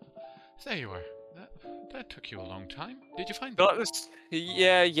oh, there you are. That took you a long time. Did you find them?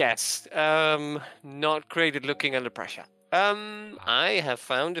 Yes. Not great at looking under pressure. I have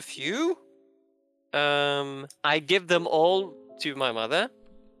found a few. I give them all to my mother.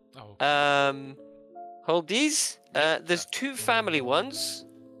 Oh. Okay. Hold these. There's 2 family ones.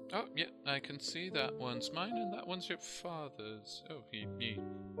 Oh, yeah, I can see that one's mine and that one's your father's. Oh, he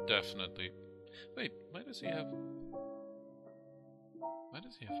definitely... Wait, why does he have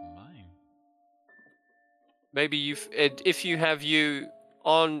mine? Maybe if you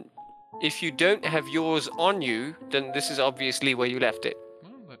don't have yours on you, then this is obviously where you left it.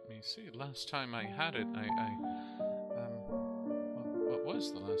 Well, let me see. Last time I had it, what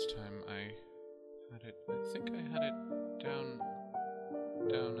was the last time I had it. I think I had it down,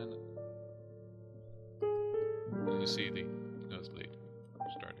 and you see the nosebleed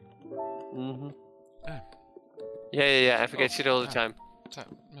starting. Mm-hmm. Ah. Yeah. I forget shit all the time.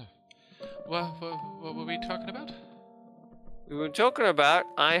 What were we talking about? We were talking about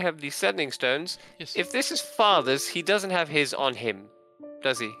I have these sending stones. Yes. If this is father's, he doesn't have his on him,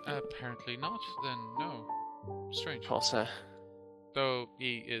 does he? Apparently not. Then no. Strange. Also. Though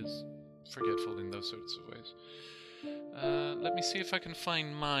he is forgetful in those sorts of ways. Let me see if I can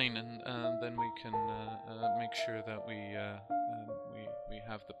find mine, and then we can make sure that we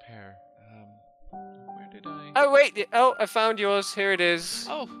have the pair. Where did I? Oh wait! Oh, I found yours. Here it is.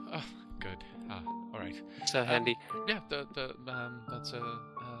 Oh, good. All right. So handy. Yeah, that's a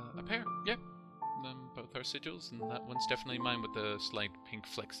pair. Yep. Both are sigils, and that one's definitely mine with the slight pink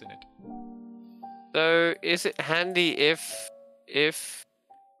flecks in it. So is it handy if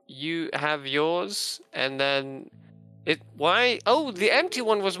you have yours and then it? Why? Oh, the empty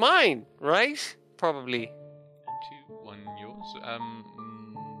one was mine, right? Probably. Empty one yours? I'm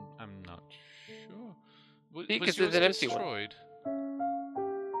not sure. Because was there's yours an empty destroyed?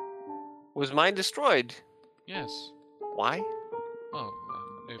 Was mine destroyed? Yes. Why? Well,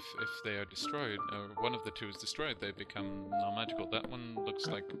 if they are destroyed, or one of the two is destroyed, they become non-magical. That one looks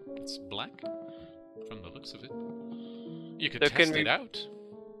like it's black, from the looks of it. You could test it out.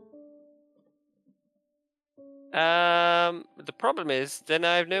 The problem is, then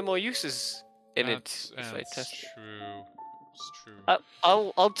I have no more uses in That's it if I test it. True. It's true.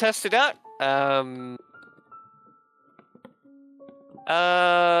 I'll test it out.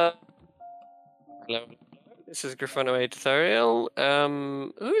 Hello. This is Griffono tutorial.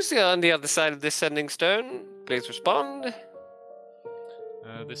 Who's on the other side of this sending stone? Please respond.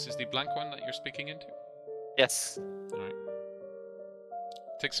 This is the blank one that you're speaking into? Yes. Alright.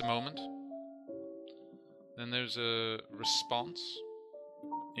 Takes a moment. Then there's a response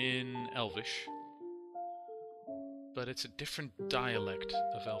in Elvish. But it's a different dialect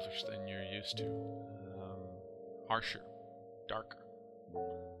of Elvish than you're used to. Harsher. Darker.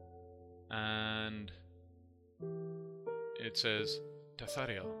 And it says,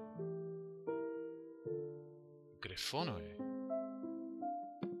 Tathariel. Griffonoe.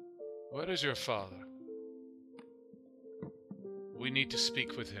 Where is your father? We need to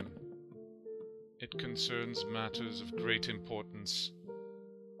speak with him. It concerns matters of great importance.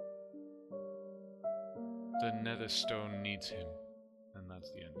 The Netherstone needs him. And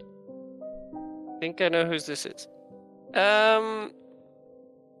that's the end. I think I know whose this is.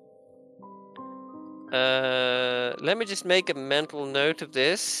 Let me just make a mental note of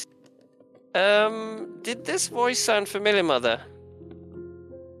this. Did this voice sound familiar, Mother?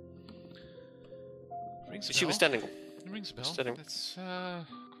 Rings a She was bell. standing. It rings a bell. Standing. It's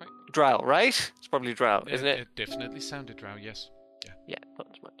quite... Drow, right? It's probably Drow, isn't it? It definitely sounded Drow, yes. Yeah. Yeah, not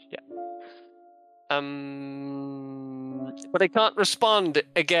as much. Yeah. But I can't respond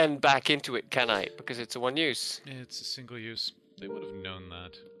again back into it, can I? Because it's a one use. It's a single use. They would have known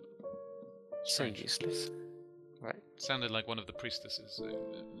that. So Strange. useless. Right. Sounded like one of the priestesses.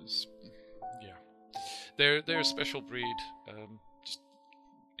 Yeah. They're a special breed. Just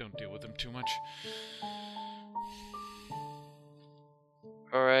don't deal with them too much.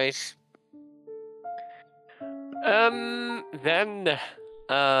 Alright. Then,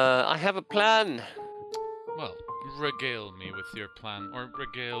 I have a plan. Well, regale me with your plan, or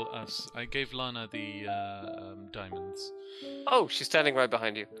regale us. I gave Lana the diamonds. Oh, she's standing right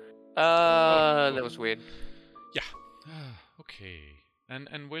behind you. Oh. That was weird. Yeah. Okay.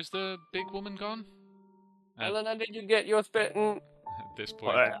 And where's the big woman gone? Elena, did you get your spitting? At this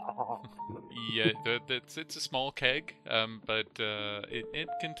point. Yeah, it's a small keg, but it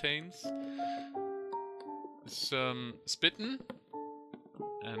contains some spittin',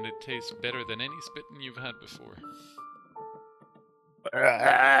 and it tastes better than any spittin' you've had before.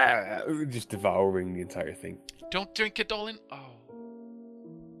 Just devouring the entire thing. Don't drink it all in. Oh.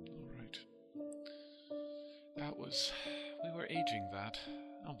 Alright. That was... We were aging that.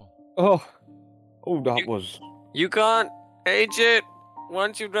 Oh, well. That was... You can't age it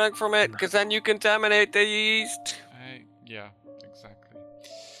once you drank from it, because then you contaminate the yeast. Yeah, exactly.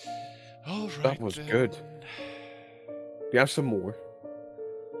 Alright. That was then. good. Do you have some more?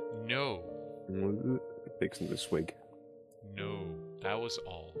 No. Fixing the swig. No. That was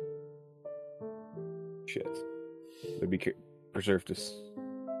all. Shit. Let me preserve this.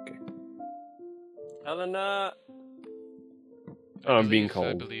 Okay. Elena. I'm being I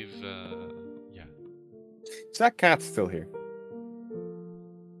called. believe, yeah. Is that cat still here?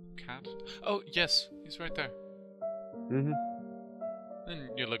 Cat? Oh, yes. He's right there. Mm-hmm.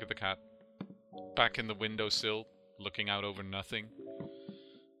 And you look at the cat. back in the windowsill, looking out over nothing.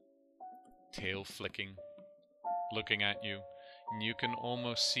 Tail flicking, looking at you. And you can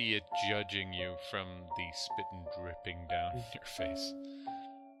almost see it judging you from the spitting dripping down your face.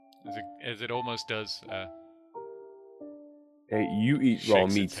 As it almost does. Hey, you eat raw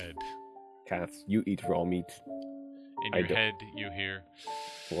Shakes meat. its head. Cats, you eat raw meat. In I your don't. head, you hear,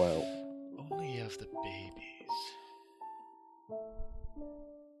 Well, only of the babies.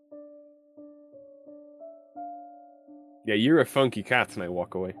 yeah, you're a funky cat, and I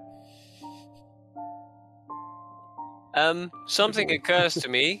walk away. Something occurs to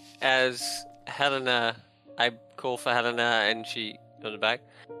me as Helena, I call for Helena and she goes back.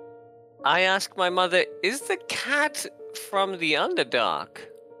 I ask my mother, is the cat from the Underdark?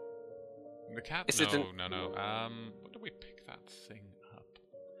 The cat? Is it No. When did we pick that thing up?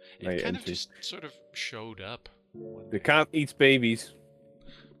 It Right, kind of empty. just sort of showed up. one The day. cat eats babies.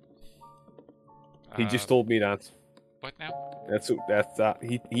 He just told me that. What now? That's that.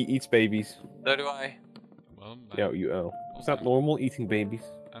 He eats babies. So do I. Well, Yeah, you. Is that normal, eating babies?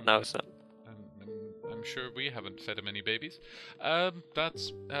 No, it's not. I'm sure we haven't fed him any babies.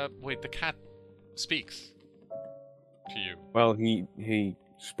 Wait, the cat speaks to you. Well, he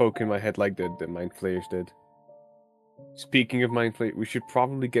spoke in my head like the mind flayers did. Speaking of mind flayers, we should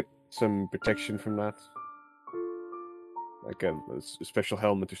probably get some protection from that. Like a special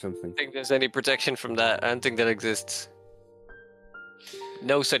helmet or something. I think there's any protection from that. I don't think that exists.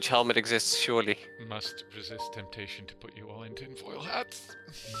 No such helmet exists, surely. Must resist temptation to put you all in tinfoil hats.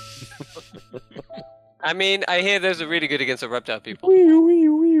 I mean, I hear those are really good against the reptile people.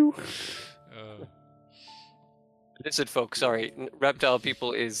 Lizard folk, sorry. Reptile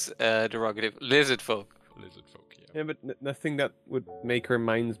people is derogative. Lizard folk. Lizard folk, yeah. Yeah, but nothing that would make our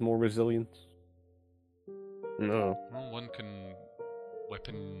minds more resilient. No. Well, one can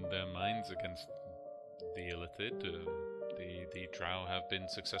weapon their minds against the illithid. The drow have been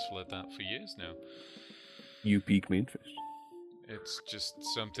successful at that for years now. You pique my interest. It's just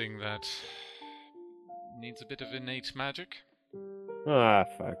something that needs a bit of innate magic. Ah,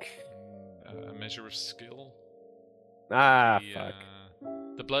 fuck. A measure of skill. Ah, The, fuck.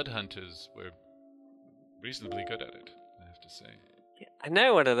 The blood hunters were reasonably good at it, I have to say. I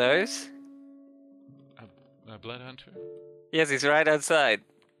know one of those. A blood hunter? Yes, he's right outside.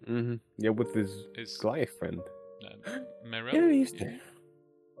 Mm-hmm. Yeah, with his Is Goliath friend. Merrill? Yeah, he's there.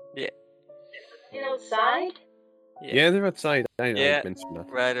 You outside? Yeah, they're outside. I know. Yeah. I mentioned that.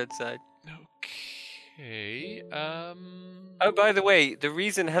 Right outside. Okay. Oh, by the way, the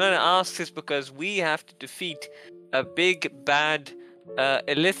reason Helena asks is because we have to defeat a big bad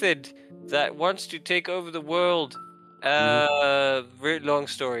illithid that wants to take over the world. Very long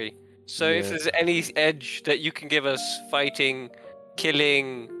story. So if Yeah. there's any edge that you can give us fighting,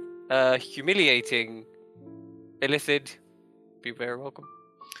 killing, humiliating illithid, be very welcome.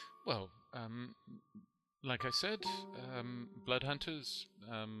 Well, like I said, blood hunters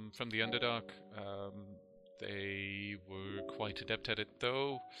from the Underdark, they were quite adept at it,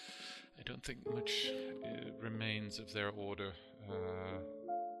 though I don't think much remains of their order.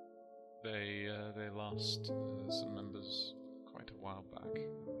 They lost some members quite a while back,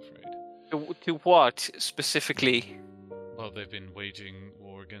 I'm afraid. To what specifically? Well, they've been waging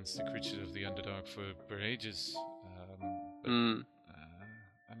war against the creatures of the Underdark for ages. But, Mm.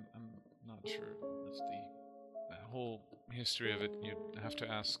 I'm not sure of the whole history of it. You'd have to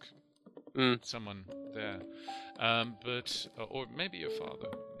ask someone there. Or maybe your father.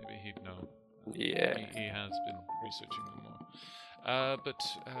 Maybe he'd know. Yeah. He has been researching them more.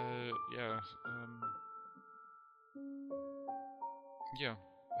 Yeah.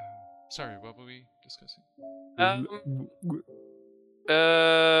 Sorry, what were we discussing?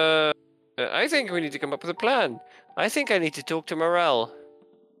 I think we need to come up with a plan. I think I need to talk to Morel.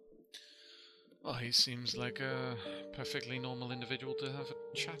 Well, he seems like a perfectly normal individual to have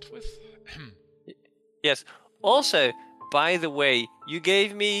a chat with. Yes. Also, by the way, you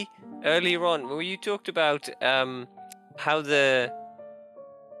gave me earlier on when you talked about how the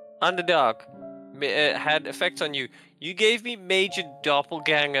Underdark had effects on you. You gave me major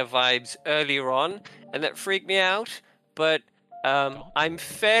doppelganger vibes earlier on, and that freaked me out. But I'm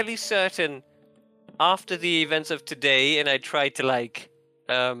fairly certain after the events of today, and I tried to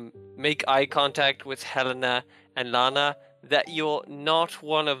make eye contact with Helena and Lana, that you're not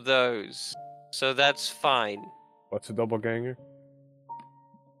one of those. So that's fine. What's a doppelganger?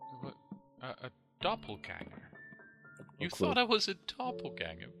 What? A doppelganger? You cool. thought I was a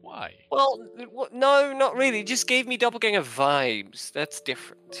doppelganger? Why? Well, no, not really. It just gave me doppelganger vibes. That's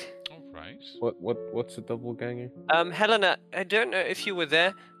different. All right. What's a doppelganger? Helena, I don't know if you were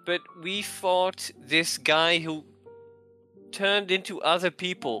there, but we fought this guy who turned into other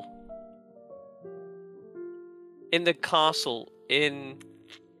people in the castle in...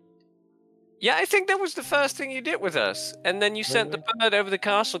 Yeah, I think that was the first thing you did with us. And then you sent the bird over the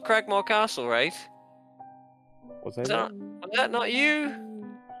castle, Cragmore Castle, right? Was Was that not you?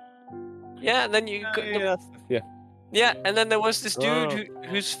 Yeah, and then you... Yeah, and then there was this dude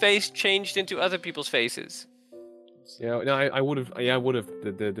whose face changed into other people's faces. Yeah, no, I would have. Yeah, I would have.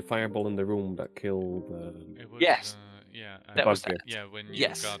 The fireball in the room that killed. It was, yes. That was that. Yeah, when you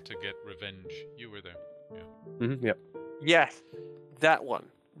got to get revenge, you were there. Yeah. Yep. Yes, that one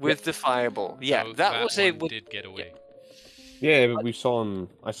with the fireball. Yeah, so that was one did get away. Yeah, but we saw him.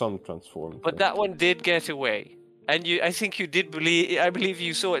 I saw him transform. But that one did get away, and I think you did believe. I believe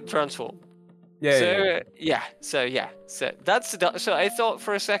you saw it transform. Yeah. So that's the. So I thought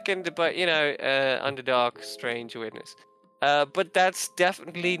for a second about Underdark, Strange Witness, but that's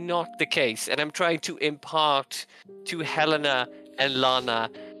definitely not the case. And I'm trying to impart to Helena and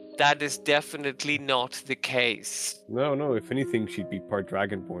Lana that is definitely not the case. No. If anything, she'd be part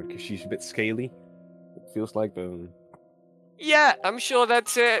Dragonborn because she's a bit scaly. It feels like the. Yeah, I'm sure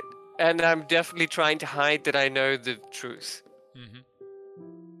that's it. And I'm definitely trying to hide that I know the truth. Mm-hmm.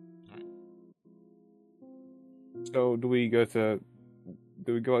 So do we go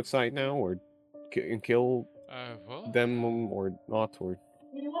outside now, or kill them, or not, or?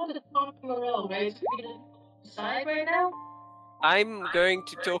 You want to talk to Morel, right? So we can decide right now. I'm going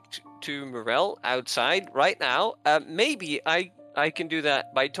to talk to Morel outside right now. Maybe I can do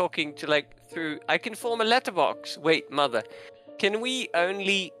that by talking to through. I can form a letterbox. Wait, Mother, can we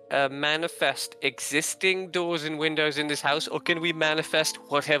only manifest existing doors and windows in this house, or can we manifest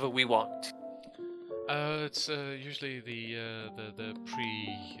whatever we want? It's usually the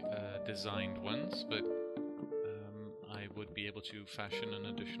pre-designed ones, but I would be able to fashion an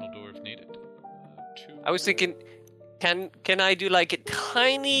additional door if needed. I was thinking, can I do a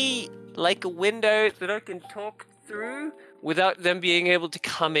tiny a window that I can talk through without them being able to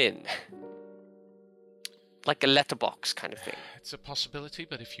come in, like a letterbox kind of thing? It's a possibility,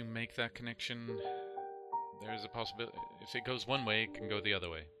 but if you make that connection, there's a possibility. If it goes one way, it can go the other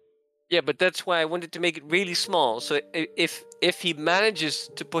way. Yeah, but that's why I wanted to make it really small. So if he manages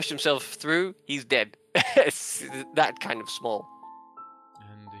to push himself through, he's dead. It's that kind of small.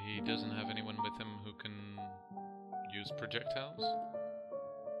 And he doesn't have anyone with him who can use projectiles?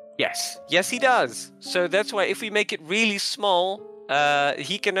 Yes, he does. So that's why if we make it really small,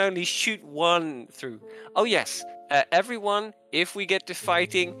 he can only shoot one through. Oh yes, everyone, if we get to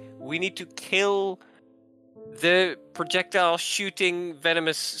fighting, we need to kill the projectile shooting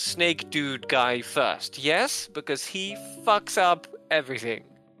venomous snake dude guy first, yes? Because he fucks up everything.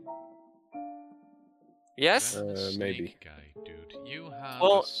 Yes? Maybe. Guy, dude. You have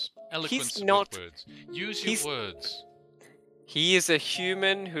he's not. Words. Use your words. He is a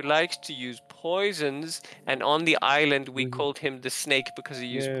human who likes to use poisons, and on the island we called him the snake because he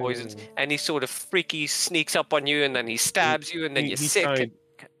used poisons. And he sort of freaky sneaks up on you, and then he stabs you, and then you're sick. He tried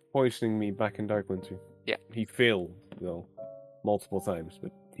poisoning me back in Darkwinter. Yeah. He failed, though, multiple times,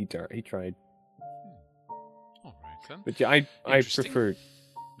 but he tried. All right then. But yeah, I prefer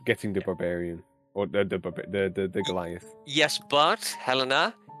getting the barbarian or the Goliath. Yes, but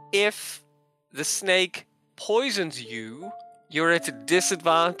Helena, if the snake poisons you, you're at a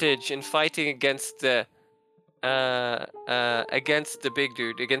disadvantage in fighting against the big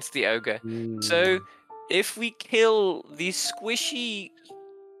dude, against the ogre. So if we kill the squishy,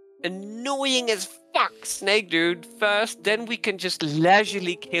 annoying as fuck snake dude first, then we can just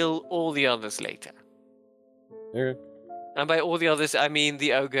leisurely kill all the others later. Okay. And by all the others, I mean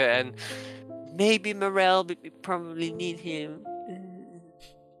the ogre and maybe Morel, but we probably need him.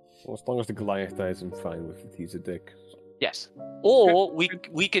 Well, as long as the Goliath dies, I'm fine with it. He's a dick. Yes. Or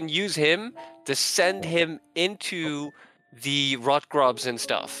we can use him to send him into the rot grubs and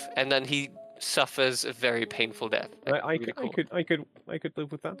stuff, and then he suffers a very painful death. I could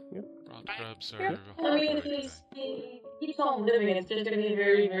live with that. Yeah. Rot grubs are. I mean, if he keeps on living, it's just going to be a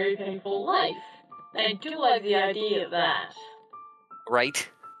very, very painful life. I do like the idea of that. Right.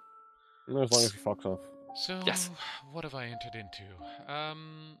 No, as long as he fucks off. So, yes. What have I entered into?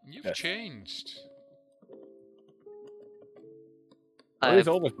 You've changed. It's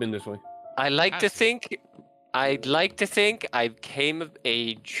always been this way. I'd like to think I came of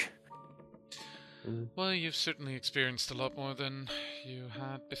age. Well, you've certainly experienced a lot more than you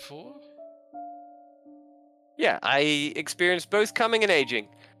had before. Yeah, I experienced both coming and aging.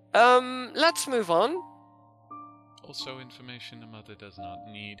 Let's move on. Also information a mother does not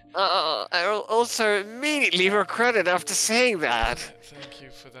need. I also immediately regret it after saying that. Thank you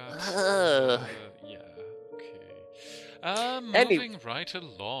for that. Yeah, okay. Moving right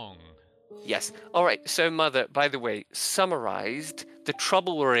along. Yes. All right. So, Mother, by the way, summarized, the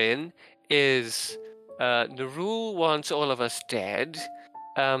trouble we're in is Nerul wants all of us dead.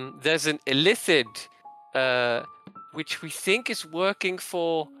 There's an Illithid, which we think is working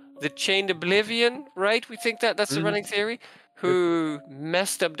for the Chained Oblivion, right? We think that's the running theory. Who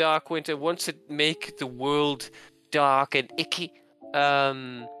messed up Dark Winter, wants to make the world dark and icky.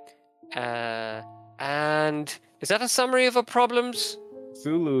 And is that a summary of our problems?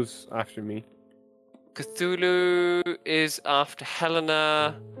 Zulu's after me. Cthulhu is after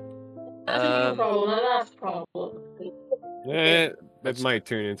Helena. That's a new problem, not an us problem. That might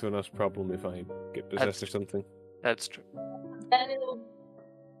turn into an us problem if I get possessed or something. That's true. Then it'll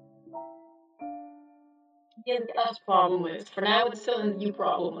be an us problem with. For now, it's still a you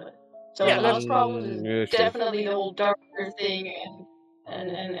problem with. So the us problem is definitely the whole darker thing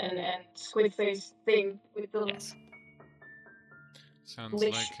and squid face thing with the sounds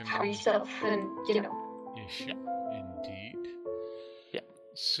like an stuff and issue indeed. Yeah.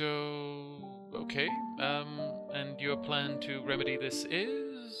 So okay, and your plan to remedy this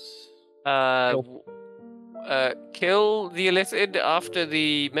is kill the Illithid after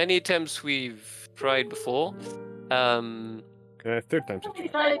the many attempts we've tried before. Third time's a charm. We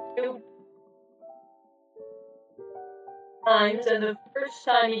tried 2 times, and the first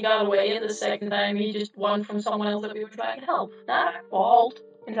time he got away, and the second time he just won from someone else that we were trying to help. Not our fault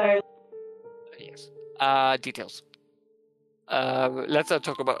entirely. Yes. Details. Let's not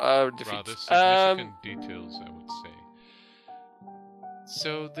talk about defeats. Rather significant details, I would say.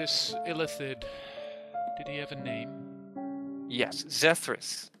 So this Illithid, did he have a name? Yes,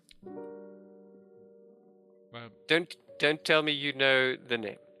 Zethris. Well, don't tell me you know the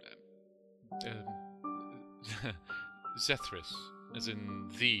name. Zethris, as in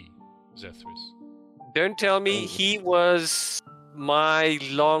the Zethris. Don't tell me he was my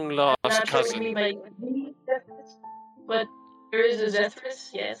long lost Not sure cousin. what you mean by the Zethris, but there is a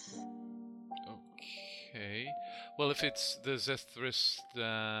Zethris, yes. Okay. Well, if it's the Zethris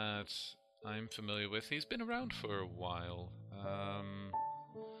that I'm familiar with, he's been around for a while.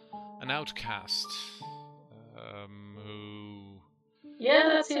 An outcast who... Yeah,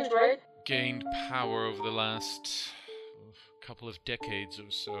 that seems right. Gained power over the last couple of decades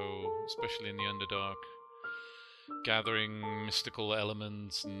or so, especially in the Underdark, gathering mystical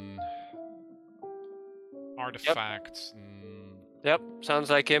elements and artifacts Yep, sounds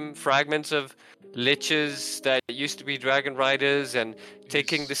like him. Fragments of liches that used to be dragon riders, and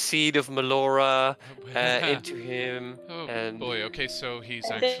taking the seed of Melora into him. Oh and... boy! Okay, so he's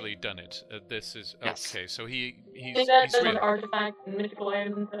actually done it. This is Yes. okay. So he's An real. artifact and mythical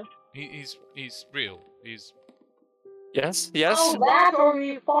items and stuff. He's real. He's Yes. Oh, that or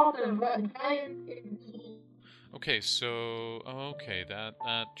we fought a giant. okay. So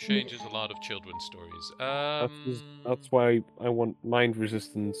that changes a lot of children's stories. That's why I want mind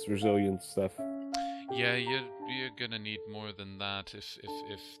resistance, resilience stuff. Yeah, you're gonna need more than that if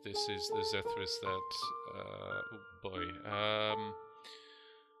this is the Zethris that. Oh boy.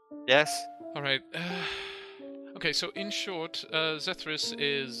 Yes. All right. Okay, so in short, Zethris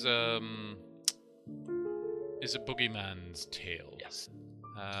is a boogeyman's tale. Yes.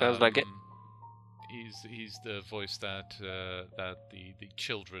 Sounds like it. He's the voice that the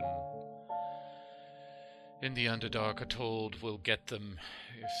children in the Underdark are told will get them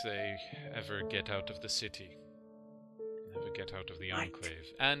if they ever get out of the city, ever get out of the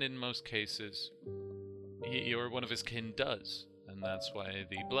Enclave. And in most cases, he or one of his kin does, and that's why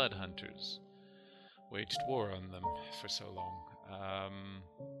the Blood Hunters waged war on them for so long.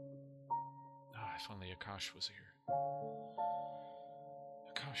 If only Akash was here.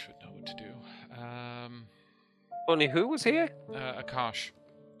 Akash would know what to do. Only who was here? Akash.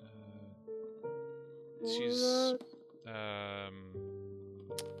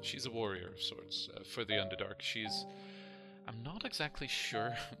 She's a warrior of sorts for the Underdark. I'm not exactly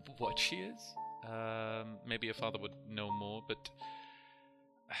sure what she is. Maybe a father would know more, but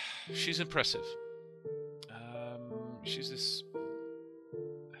she's impressive. She's this.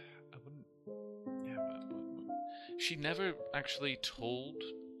 She never actually told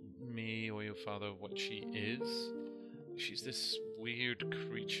me or your father what she is. She's this weird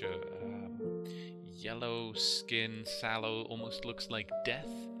creature. Yellow skin, sallow, almost looks like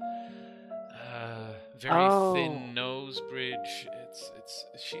death. Very thin nose bridge.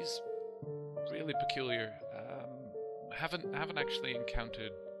 She's really peculiar. Haven't actually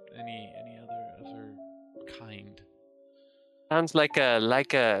encountered any other of her kind Sounds like a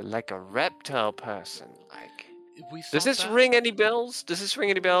reptile person. Like, does this that. ring any bells? Does this ring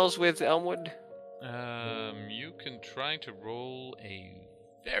any bells with Elmwood? You can try to roll a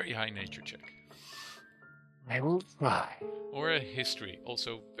very high nature check. I will try. Or a history,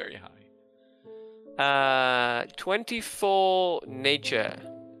 also very high. 24 nature.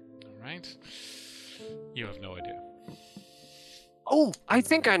 All right. You have no idea. Oh, I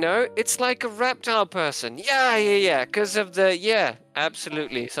think I know. It's like a reptile person. Yeah. Because of the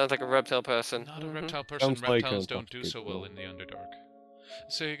absolutely. Sounds like a reptile person. Not a reptile person. Sounds like Reptiles an don't do so well intoxicated in the Underdark.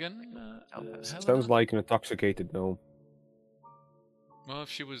 Say again. Sounds Helena? like an intoxicated gnome. Well, if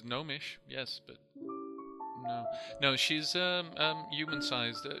she was gnomish, yes, but no, she's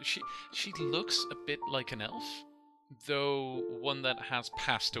human-sized. She looks a bit like an elf, though one that has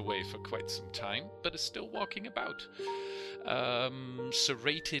passed away for quite some time, but is still walking about.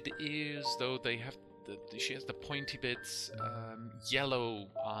 Serrated ears, though they have she has the pointy bits, yellow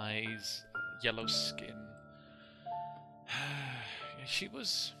eyes, yellow skin. She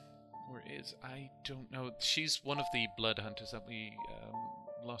was, or is, I don't know. She's one of the blood hunters that we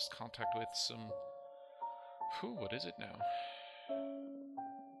lost contact with some... what is it now?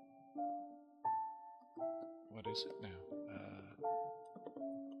 What is it now?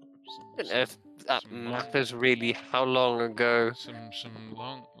 I don't know if that matters really. How long ago? Some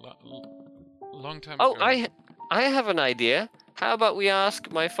long time Oh, ago. I have an idea. How about we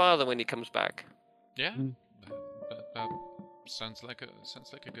ask my father when he comes back? Yeah, that sounds like a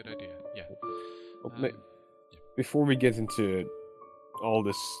good idea. Yeah. Before we get into all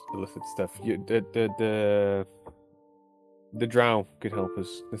this illicit stuff, the drow could help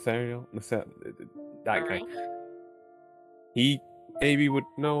us. Nathaniel, that guy. He maybe would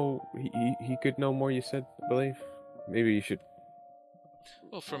know. He could know more. You said, I believe. Maybe you should.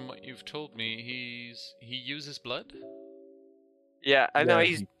 Well, from what you've told me, he uses blood. Yeah, I know.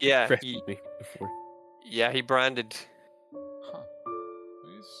 He me before. Yeah, he branded. Huh.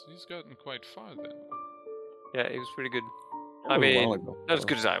 He's gotten quite far then. Yeah, he was pretty good. A I while mean, ago. not as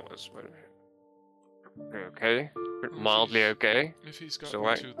good as I was, but okay, mildly okay. If he's So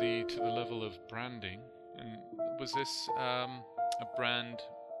gotten to the level of branding, and was this a brand?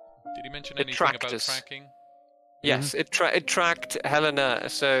 Did he mention It anything tracked about us. tracking? Yes, it tracked Helena.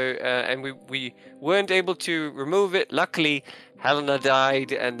 So and we weren't able to remove it. Luckily, Helena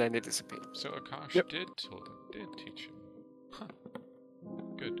died, and then it disappeared. So Akash did teach him. Huh.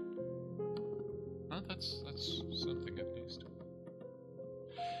 Good. Well, that's something at least.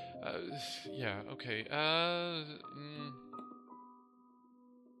 Yeah. Okay.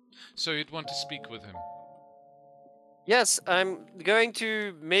 So you'd want to speak with him. Yes, I'm going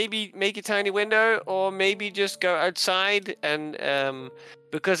to maybe make a tiny window, or maybe just go outside, and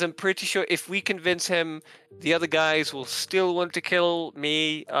because I'm pretty sure if we convince him, the other guys will still want to kill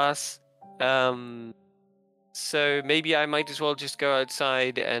us. So maybe I might as well just go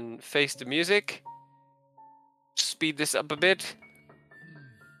outside and face the music. Speed this up a bit.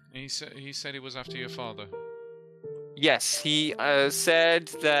 He said he was after your father. Yes, he said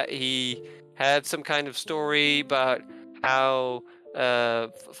that he had some kind of story about how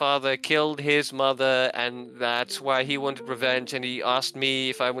father killed his mother, and that's why he wanted revenge, and he asked me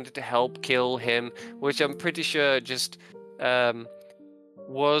if I wanted to help kill him, which I'm pretty sure just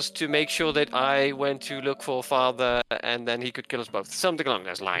was to make sure that I went to look for father, and then he could kill us both. Something along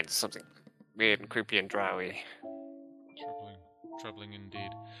those lines. Something weird and creepy and drowy. Troubling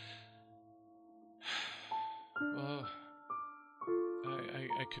indeed. Well,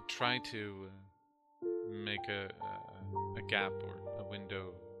 I could try to make a gap or a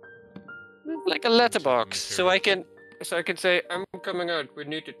window, like a letterbox, so I can say, I'm coming out. We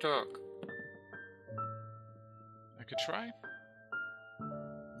need to talk. I could try.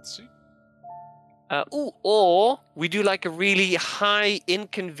 Let's see. Or we do like a really high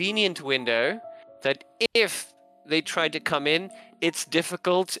inconvenient window that if they try to come in, it's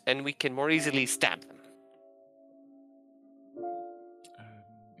difficult and we can more easily stab them.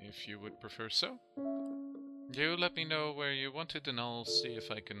 If you would prefer so. You let me know where you want it and I'll see if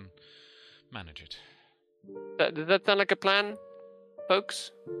I can manage it. Does that sound like a plan,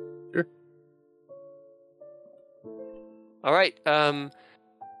 folks? Sure. Alright,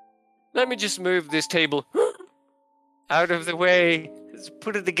 let me just move this table out of the way,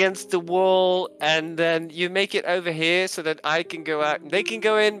 put it against the wall, and then you make it over here so that I can go out and they can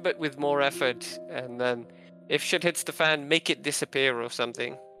go in, but with more effort. And then if shit hits the fan, make it disappear or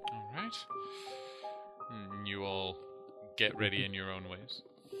something. Alright. You all get ready in your own ways.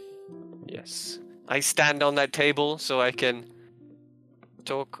 Yes. I stand on that table so I can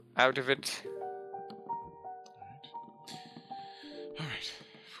talk out of it.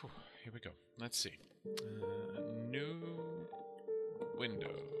 let's see. New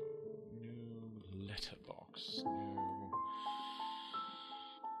window. New letterbox.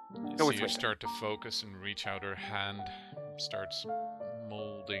 So you start to focus and reach out her hand. Starts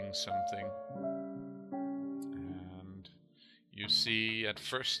molding something. And you see at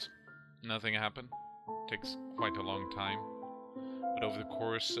first nothing happen. Takes quite a long time. But over the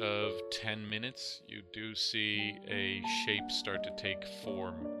course of 10 minutes, you do see a shape start to take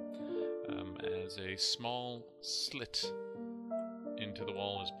form as a small slit into the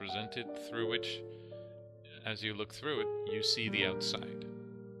wall is presented, through which, as you look through it, you see the outside.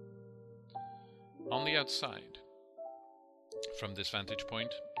 On the outside, from this vantage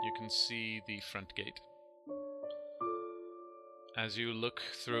point, you can see the front gate. As you look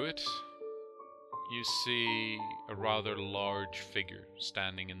through it, you see a rather large figure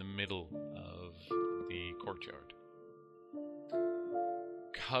standing in the middle of the courtyard,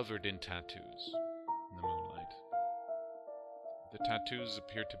 covered in tattoos in the moonlight. The tattoos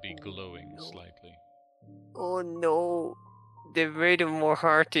appear to be glowing slightly. Oh no, they made him more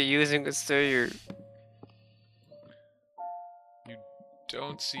hearty using a stayer. You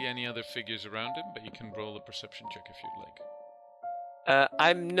don't see any other figures around him, but you can roll a perception check if you'd like.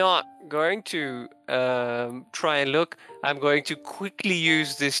 I'm not going to try and look. I'm going to quickly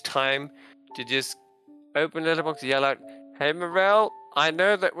use this time to just open the letterbox, yell out, "Hey Morel, I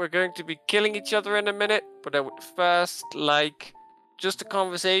know that we're going to be killing each other in a minute, but I would first like just a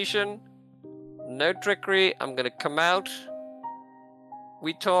conversation. No trickery. I'm going to come out.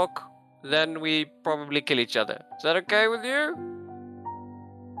 We talk, then we probably kill each other. Is that okay with you?"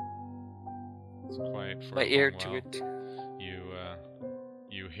 It's quiet for my a ear long to while. it.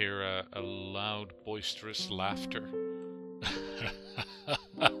 You hear a loud, boisterous laughter.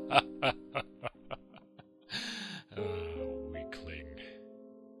 Weakling.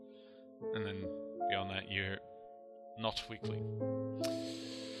 And then beyond that, you hear, "Not weakling."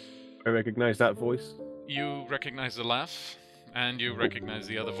 I recognize that voice. You recognize the laugh, and you recognize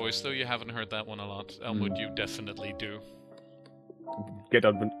the other voice, though you haven't heard that one a lot. Elmwood, you definitely do. Get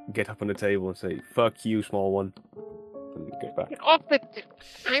up on the table and say, "Fuck you, small one." And get back. Get off it!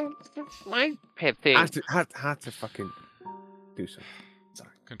 It's my pet thing. Had to fucking do something. Sorry.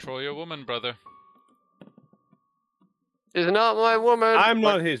 Control your woman, brother. She's not my woman. I'm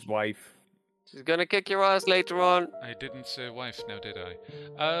not his wife. She's gonna kick your ass later on. I didn't say wife, now did I?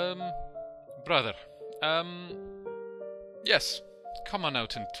 Brother. Yes. Come on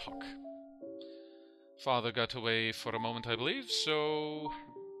out and talk. Father got away for a moment, I believe, so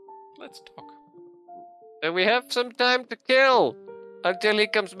let's talk. And we have some time to kill until he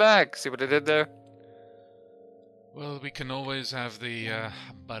comes back. See what I did there? Well, we can always have the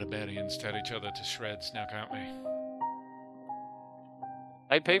barbarians tear each other to shreds now, can't we?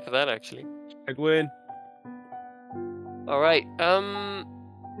 I pay for that, actually. I'd win. Alright,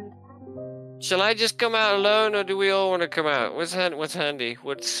 shall I just come out alone, or do we all want to come out? What's handy?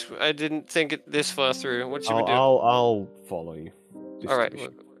 I didn't think it this far through. What should we do? I'll follow you.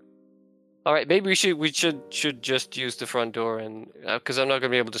 Alright, maybe we should just use the front door, and because I'm not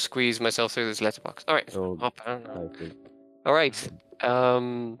going to be able to squeeze myself through this letterbox. Alright, Alright,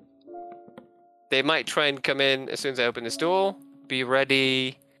 they might try and come in as soon as I open this door. Be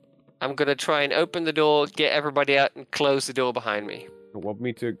ready. I'm going to try and open the door, get everybody out, and close the door behind me. You want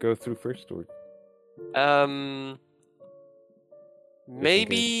me to go through first, or?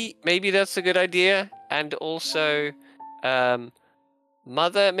 Maybe that's a good idea. And also,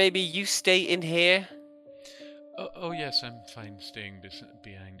 Mother, maybe you stay in here. Oh yes, I'm fine staying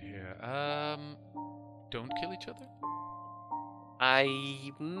behind here. Don't kill each other?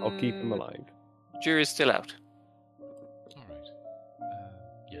 I'll keep him alive. Jury's still out. Alright.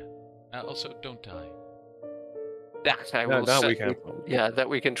 Yeah. Also, don't die. That I will that say. we can. Yeah, that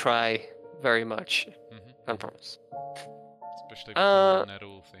we can try very much. I promise. Especially with that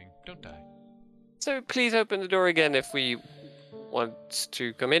old thing. Don't die. So please open the door again if we want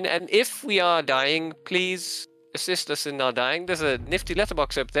to come in. And if we are dying, please assist us in our dying. There's a nifty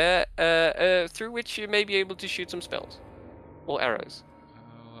letterbox up there through which you may be able to shoot some spells. Or arrows.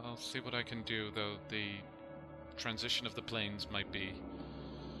 I'll see what I can do, though the transition of the planes might be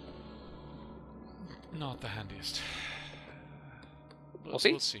not the handiest. We'll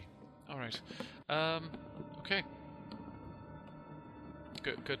see. We'll see. Alright. Okay.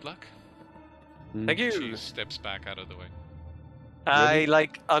 Good luck. Thank you. She steps back out of the way. I,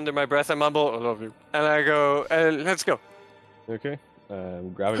 under my breath, I mumble, "I love you." And I go, let's go. Okay.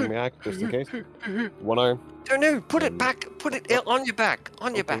 Grabbing my axe, just in case. One arm. No, put it back. Put it on your back.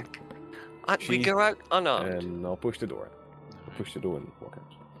 On your back. We go out unarmed. And I'll push the door. I'll push the door and walk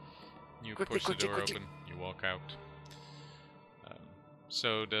out. You push the door open, you walk out.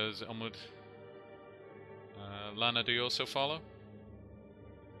 So does Elmwood. Lana, do you also follow?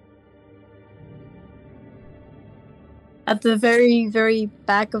 At the very, very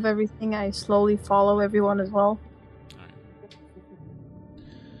back of everything, I slowly follow everyone as well. Alright.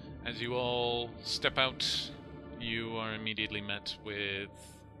 As you all step out, you are immediately met with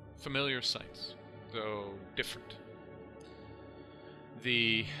familiar sights, though different.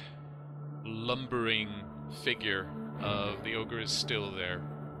 The lumbering figure of the ogre is still there.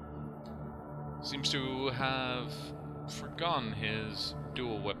 Seems to have forgone his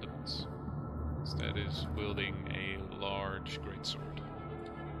dual weapons. Instead is wielding a large greatsword,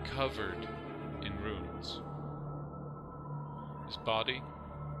 covered in runes. His body,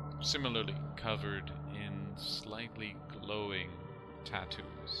 similarly covered in slightly glowing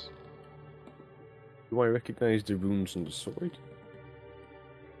tattoos. Do I recognize the runes on the sword?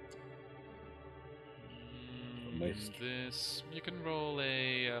 This, you can roll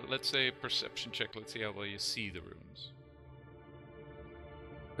a, let's say a perception check. Let's see how well you see the runes.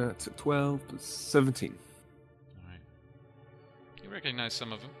 That's a 12 plus 17. Alright. You recognize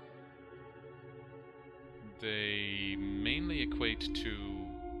some of them. They mainly equate to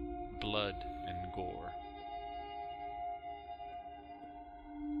blood and gore.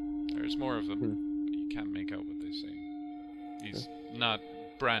 There's more of them, but you can't make out what they say. He's not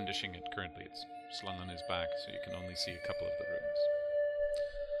brandishing it currently. It's slung on his back, so you can only see a couple of the runes.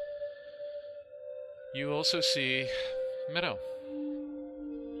 You also see Meadow,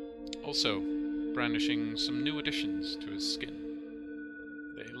 also brandishing some new additions to his skin.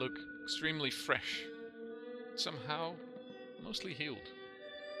 They look extremely fresh, somehow mostly healed.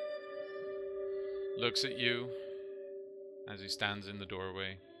 Looks at you as he stands in the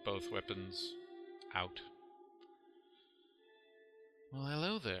doorway, both weapons out. Well,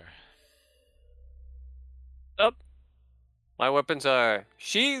 hello there. Up. My weapons are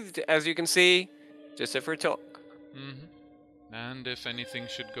sheathed, as you can see, just if we talk. Mm-hmm. And if anything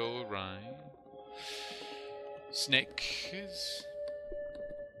should go awry, Snake is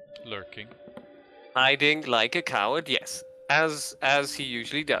lurking. Hiding like a coward, yes. As he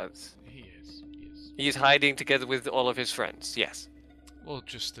usually does. He is. He's hiding together with all of his friends, yes. Well,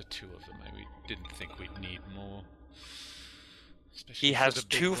 just the two of them. We didn't think we'd need more. Especially he has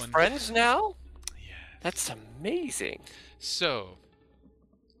two friends now? Yeah. That's amazing. So,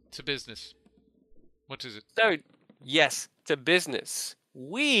 to business. What is it? So, yes, to business.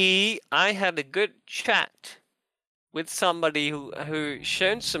 I had a good chat with somebody who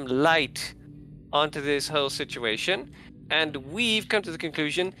shone some light onto this whole situation, and we've come to the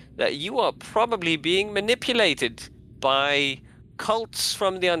conclusion that you are probably being manipulated by cults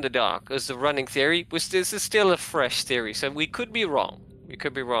from the Underdark as the running theory. This is still a fresh theory, so we could be wrong.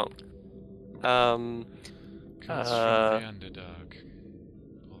 Cults from the Underdark.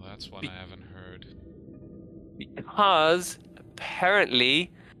 Well, that's one I haven't heard. Because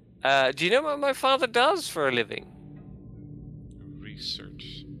apparently, do you know what my father does for a living?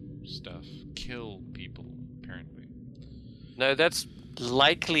 Research stuff. Kill people, apparently. No, that's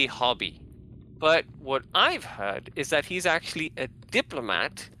likely hobby. But what I've heard is that he's actually a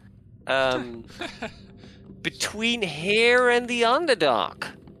diplomat between here and the Underdark.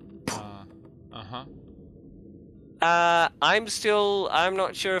 I'm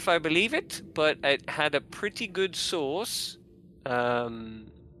not sure if I believe it, but it had a pretty good source.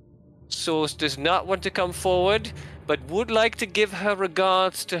 Source does not want to come forward, but would like to give her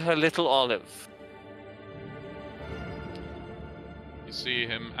regards to her little Olive. You see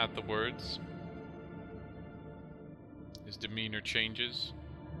him at the words. His demeanor changes.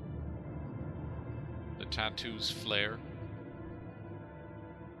 The tattoos flare.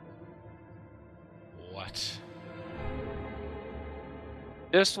 What?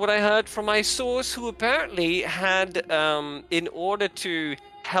 Just what I heard from my source, who apparently had, in order to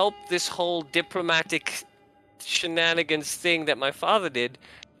help this whole diplomatic shenanigans thing that my father did,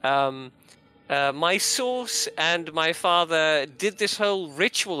 my source and my father did this whole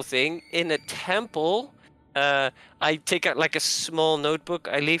ritual thing in a temple. I take out like a small notebook,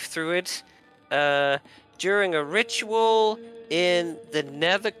 I leaf through it, during a ritual in the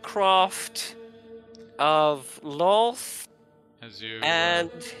Nethercroft of Loth. As you and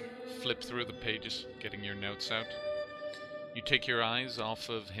flip through the pages, getting your notes out, you take your eyes off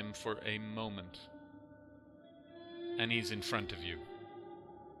of him for a moment, and he's in front of you.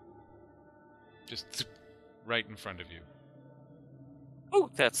 Just right in front of you.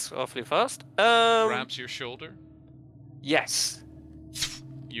 Oh, that's awfully fast. Grabs your shoulder. Yes.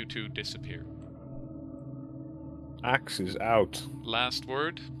 You two disappear. Axe is out. Last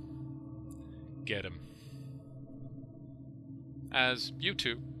word. get him. As you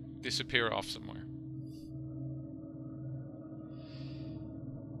two disappear off somewhere.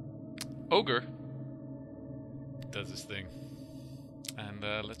 Ogre does his thing. And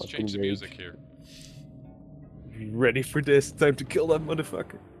let's change the music here. Ready for this? Time to kill that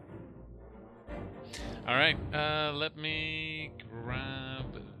motherfucker. Alright, let me grab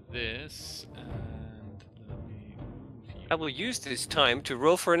this and let me move you. I will use this time to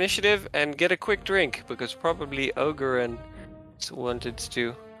roll for initiative and get a quick drink, because probably Ogre and wanted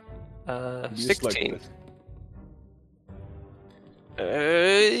to. 16.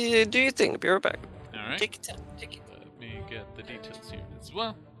 Do you think? Be right back. Alright. Take it down. Take it. Let me get the details here as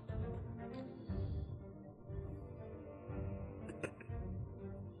well.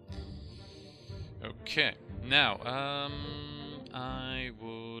 Okay, now, I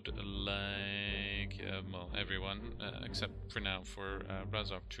would like, well, everyone, except for now, for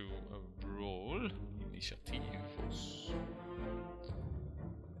Razok to roll initiative.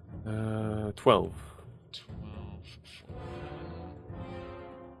 12. 12 for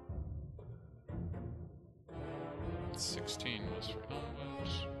 16 was for Elwood.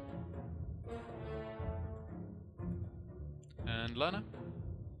 And Lana?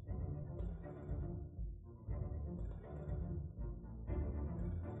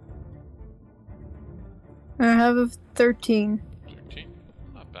 I have a 13. 13?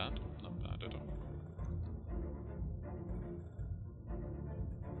 Not bad. Not bad at all.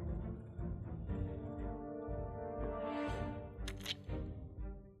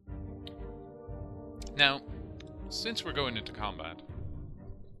 Now, since we're going into combat,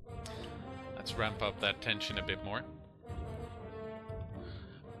 let's ramp up that tension a bit more.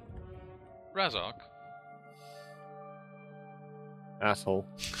 Razok. Asshole.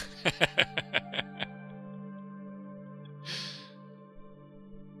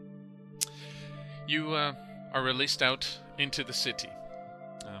 You are released out into the city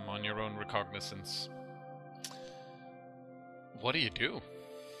on your own recognizance. What do you do?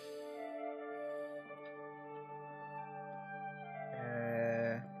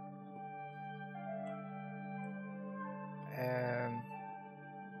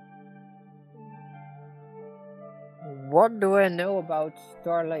 What do I know about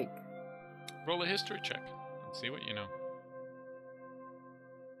Star Lake? Roll a history check and see what you know.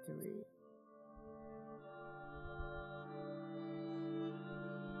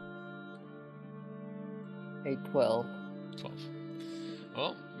 12. 12.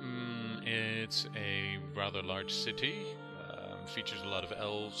 Well, it's a rather large city. Features a lot of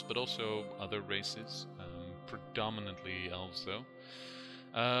elves, but also other races. Predominantly elves, though.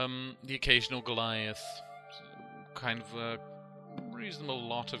 The occasional Goliath. Kind of a reasonable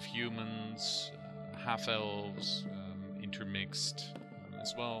lot of humans, half-elves, intermixed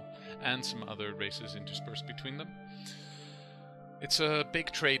as well, and some other races interspersed between them. It's a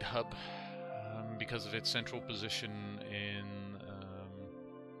big trade hub because of its central position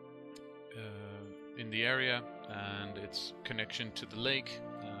in the area and its connection to the lake.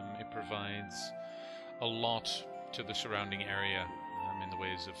 It provides a lot to the surrounding area in the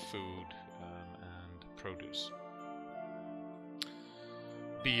ways of food and produce.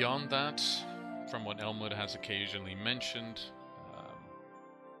 Beyond that, from what Elmwood has occasionally mentioned,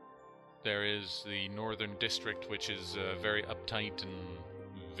 there is the Northern District, which is very uptight and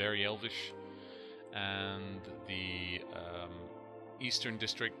very elvish, and the Eastern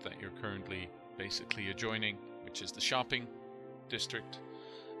District that you're currently basically adjoining, which is the Shopping District.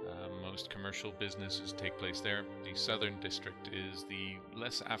 Most commercial businesses take place there. The Southern District is the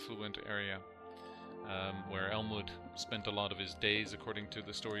less affluent area, where Elmwood spent a lot of his days, according to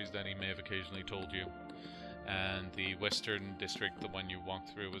the stories that he may have occasionally told you. And the Western District, the one you walk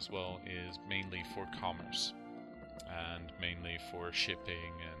through as well, is mainly for commerce, and mainly for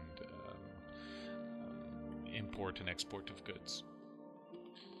shipping and import and export of goods.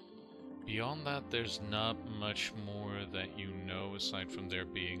 Beyond that, there's not much more that you know, aside from there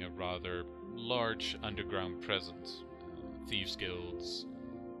being a rather large underground presence. Thieves' guilds,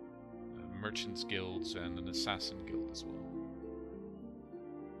 merchants' guilds, and an assassin guild as well.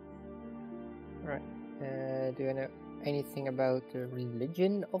 Right. Do you know anything about the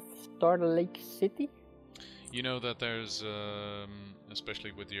religion of Star Lake City? You know that there's,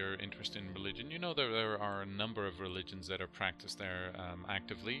 especially with your interest in religion, you know there are a number of religions that are practiced there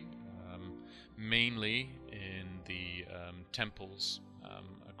actively, mainly in the temples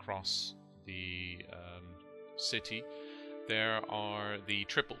across the city. There are the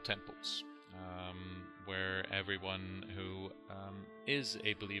triple temples, where everyone who is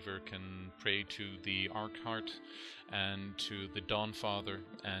a believer can pray to the Arkheart and to the Dawnfather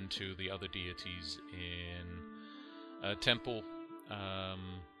and to the other deities in a temple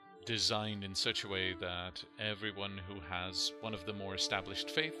designed in such a way that everyone who has one of the more established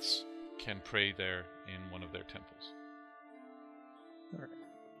faiths can pray there in one of their temples. All right.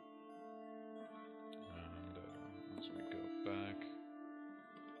 And as we go back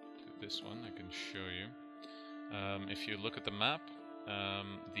to this one, I can show you. If you look at the map,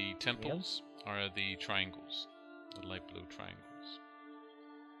 the temples are the triangles, the light blue triangles.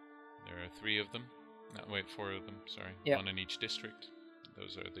 There are 3 of them. No, wait, 4 of them, sorry. Yep. 1 in each district.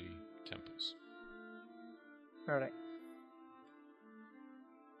 Those are the temples. Alright.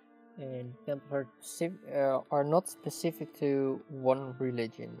 And temples are not specific to one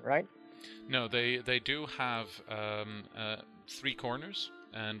religion, right? No, they do have 3 corners,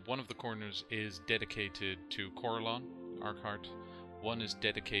 and one of the corners is dedicated to Corellon, Arkheart. One is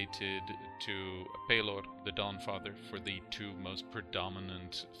dedicated to Pelor, the Dawnfather, for the 2 most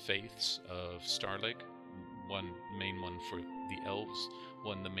predominant faiths of Starlake. One main one for the elves,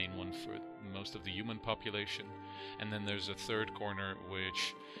 one the main one for most of the human population, and then there's a 3rd corner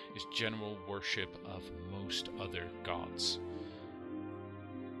which is general worship of most other gods.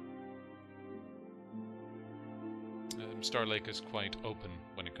 Starlake is quite open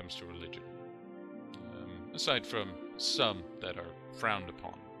when it comes to religion, aside from some that are frowned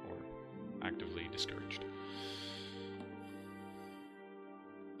upon or actively discouraged.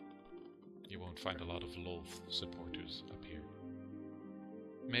 You won't find a lot of Lolth supporters up here.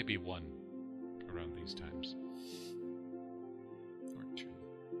 Maybe 1 around these times. Or 2.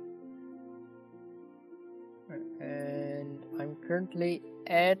 And I'm currently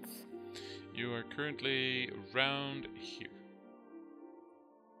at... You are currently around here.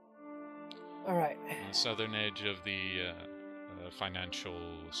 Alright. On the southern edge of the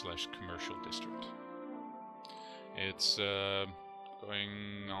financial/commercial district. It's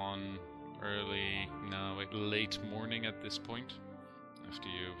going on late morning at this point, after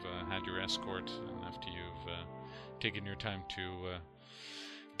you've had your escort and after you've taken your time to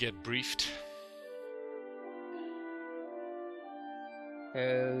get briefed.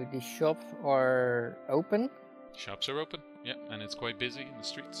 The shops are open? Shops are open, yeah, and it's quite busy in the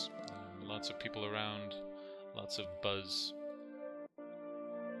streets. Lots of people around, lots of buzz.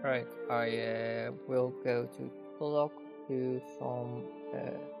 Right, I will go to talk to some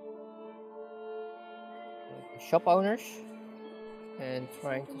shop owners and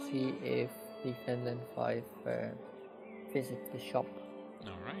trying to see if the Fenland 5 visit the shop.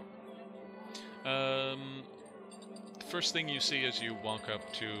 Alright. The first thing you see as you walk up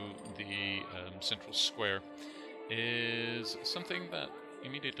to the central square is something that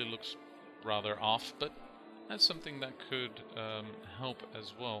immediately looks rather off, but that's something that could help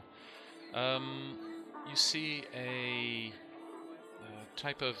as well. You see a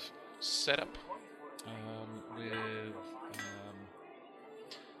type of setup with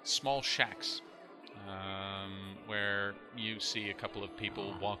small shacks where you see a couple of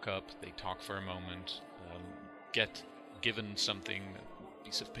people walk up, they talk for a moment, get given something, a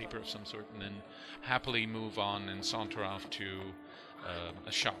piece of paper of some sort, and then happily move on and saunter off to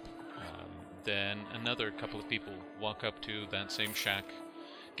a shop. Then another couple of people walk up to that same shack,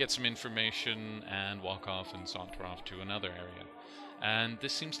 get some information, and walk off and saunter off to another area. And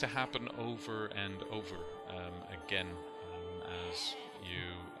this seems to happen over and over again as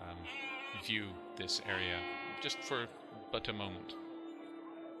you view this area, just for but a moment.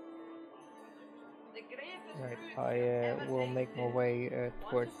 Right, I will make my way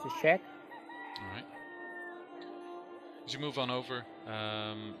towards the shack. Alright. As you move on over,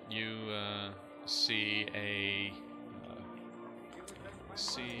 you see a...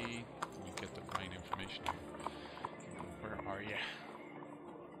 let me get the right information here. Where are you?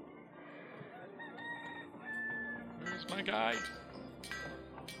 Where's my guide?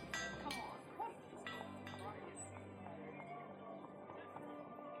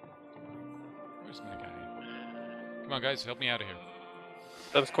 Where's my guide? Come on, guys, help me out of here.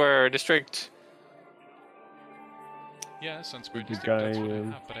 Sun Square District. Yeah, Sun Square The District, guy, that's what I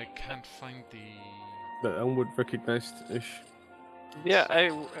have, but I can't find the... that Elmwood recognized-ish. Yeah, I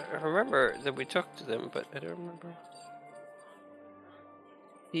remember that we talked to them, but I don't remember.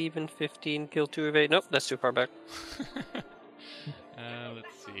 Even 15, kill 2 evade. Nope, that's too far back.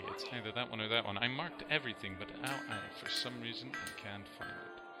 Let's see, it's either that one or that one. I marked everything, but for some reason I can't find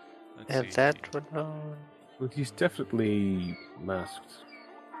it. Let's see. That one on. Well, he's definitely masked.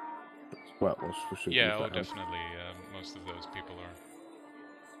 Well, for sure. Yeah, oh, definitely. Most of those people are.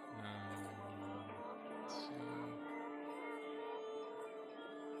 Let's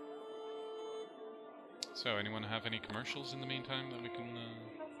see. So, anyone have any commercials in the meantime that we can...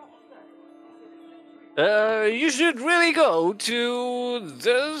 You should really go to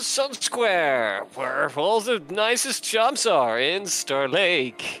the Sun Square, where all the nicest shops are in Star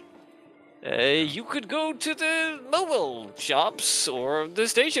Lake. You could go to the mobile shops or the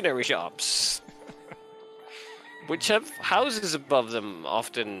stationary shops, which have houses above them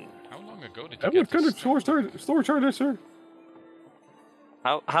often. How long ago did you And get what kind of stores are there, sir?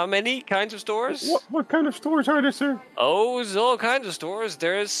 How many kinds of stores? What kind of stores are there, sir? Oh, there's all kinds of stores.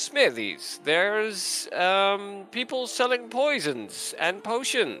 There's smithies. There's people selling poisons and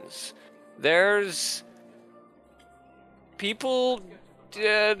potions. There's people,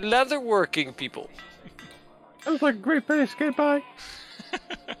 leatherworking people. Sounds like a great place. Get by.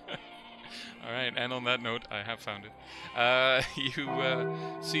 All right, and on that note, I have found it. You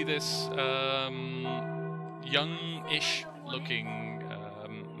see this young-ish looking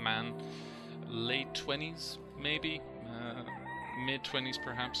man, late 20s maybe, mid 20s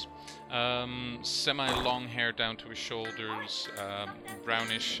perhaps, semi-long hair down to his shoulders,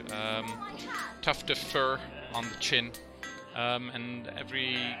 brownish, tuft of fur on the chin, and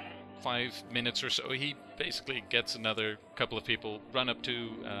every 5 minutes or so he basically gets another couple of people run up to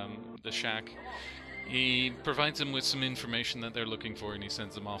the shack. He provides them with some information that they're looking for, and he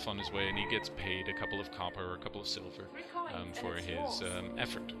sends them off on his way, and he gets paid a couple of copper or a couple of silver for his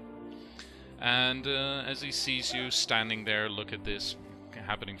effort. And as he sees you standing there, look at this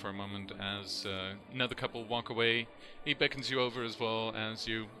happening for a moment, as another couple walk away, he beckons you over as well, as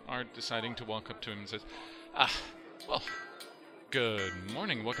you are deciding to walk up to him and says, well, good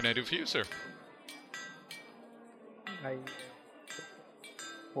morning, what can I do for you, sir?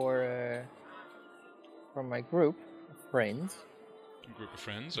 For my group of friends. Group of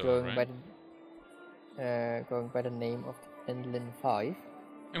friends, going by the name of the Fenlin 5.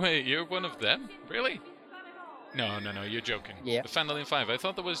 Wait, you're one of them? Really? No, you're joking. Yeah. The Fenlin 5. I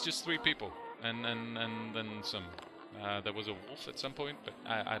thought there was just 3 people, and then some. There was a wolf at some point, but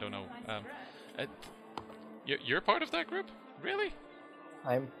I don't know. You're part of that group? Really?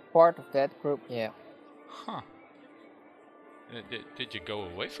 I'm part of that group. Yeah. Huh. Did you go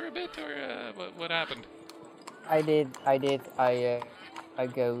away for a bit, or what happened? I did. I did go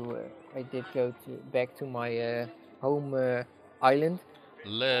back to my home island.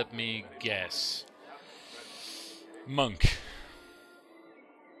 Let me guess. Monk.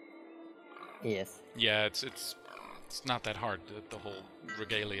 Yes. Yeah, it's not that hard. The whole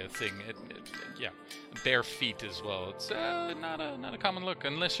regalia thing. Yeah, bare feet as well. It's not a common look,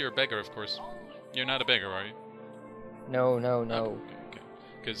 unless you're a beggar, of course. You're not a beggar, are you? No. Okay.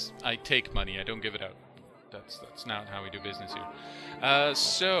 Because I take money, I don't give it out. That's not how we do business here.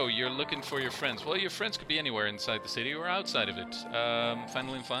 So, you're looking for your friends. Well, your friends could be anywhere inside the city or outside of it.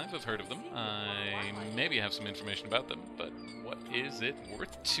 Fenlin 5, I've heard of them. I maybe have some information about them, but what is it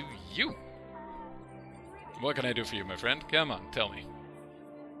worth to you? What can I do for you, my friend? Come on, tell me.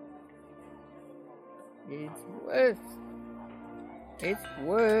 It's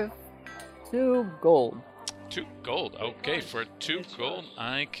worth 2 gold. 2 gold. Okay, for 2 gold,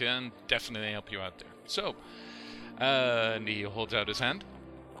 I can definitely help you out there. So, and he holds out his hand.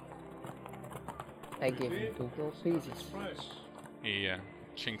 I give him 2 gold pieces. He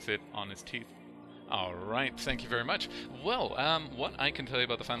chinks it on his teeth. All right, thank you very much. Well, what I can tell you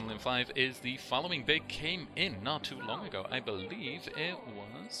about the Fenlin 5 is the following. They came in not too long ago. I believe it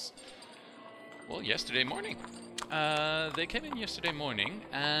was, well, yesterday morning. They came in yesterday morning,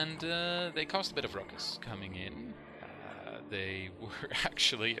 and they caused a bit of ruckus coming in. They were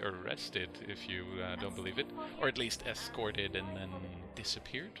actually arrested, if you don't believe it, or at least escorted and then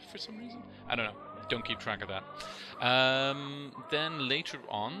disappeared for some reason. I don't know. Don't keep track of that. Then later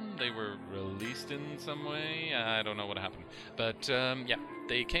on, they were released in some way. I don't know what happened. But yeah,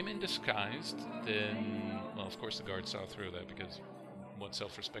 they came in disguised. Then, well, of course the guard saw through that, because what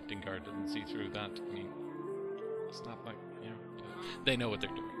self-respecting guard didn't see through that? I mean, it's not like, you know, they know what they're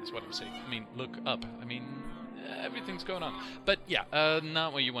doing, is what I'm saying. I mean, look up. I mean, everything's going on. But yeah,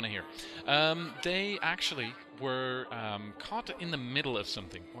 not what you want to hear. They actually were caught in the middle of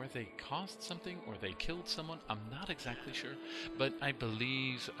something. Or they caused something, or they killed someone. I'm not exactly sure. But I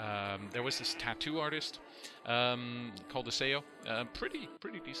believe there was this tattoo artist called Aseo. Pretty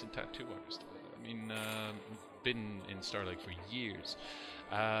decent tattoo artist. I mean, been in Star Lake for years.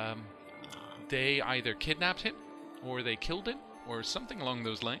 They either kidnapped him, or they killed him, or something along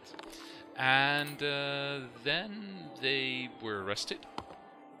those lines. And then they were arrested,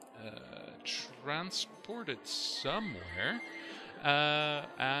 transported somewhere,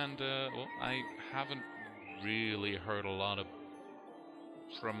 and well, I haven't really heard a lot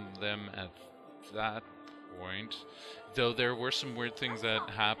from them at that point. Though there were some weird things that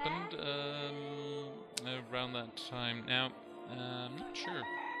happened around that time. Now, I'm not sure.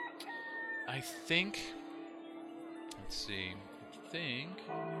 I think... Let's see. I think...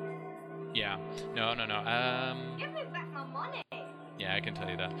 Yeah. No. Give me back my money. Yeah, I can tell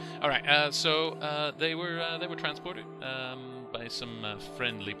you that. All right. So they were transported by some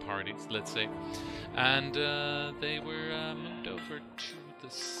friendly parties, let's say, and they were moved over to the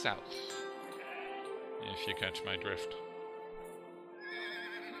south. If you catch my drift.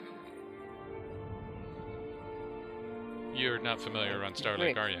 You're not familiar on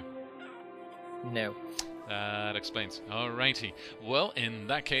Starlake, are you? No. That explains. Alrighty. Well, in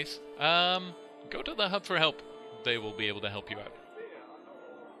that case, go to the hub for help. They will be able to help you out.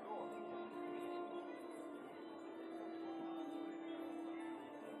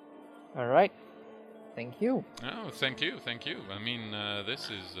 All right. Thank you. Oh, thank you. I mean, this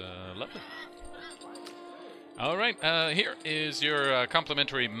is lovely. All right, here is your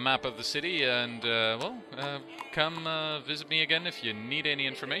complimentary map of the city, and, come visit me again if you need any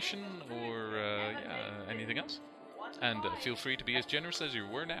information or, anything else. And feel free to be as generous as you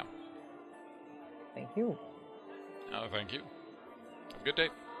were now. Thank you. Oh, thank you. Have a good day.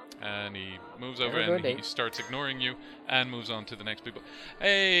 And he moves over and he starts ignoring you and moves on to the next people.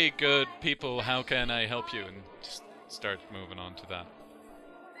 Hey, good people, how can I help you? And just start moving on to that.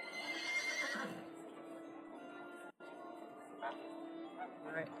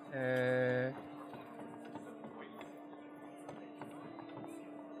 Alright,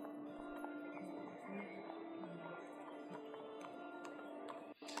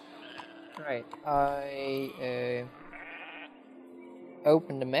 Right, I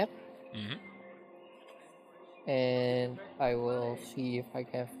open the map, and I will see if I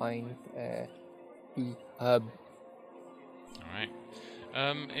can find the hub. Alright.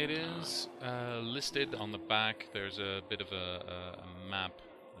 It is listed on the back. There's a bit of a map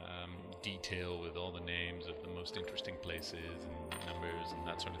detail with all the names of the most interesting places and numbers and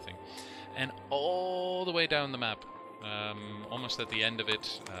that sort of thing. And all the way down the map, almost at the end of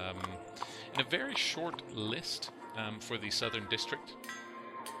it, in a very short list for the Southern District,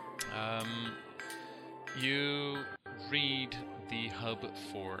 you read the hub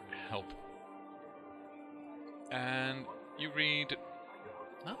for help. And you read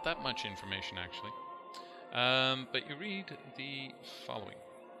not that much information, actually, but you read the following.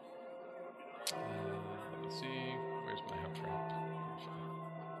 Let's see, where's my hub for help?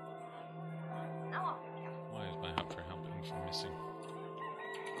 Why is my hub for help info missing?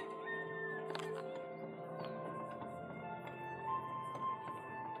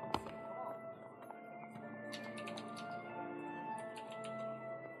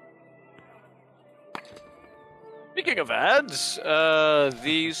 Speaking of ads,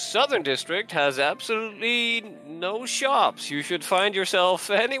 the Southern District has absolutely no shops you should find yourself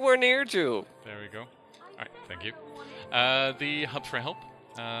anywhere near to. There we go. Alright, thank you. The hub for help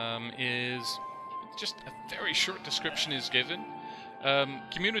is just a very short description is given.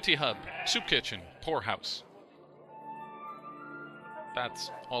 Community hub, soup kitchen, poorhouse.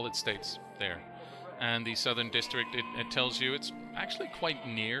 That's all it states there. And the Southern District, it tells you it's actually quite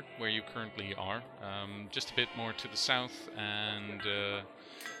near where you currently are. Just a bit more to the south and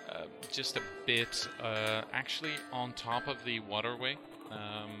just a bit actually on top of the waterway.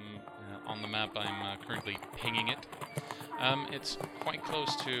 On the map I'm currently pinging it. It's quite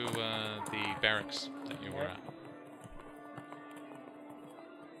close to the barracks that you were at.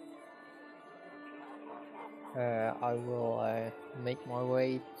 I will make my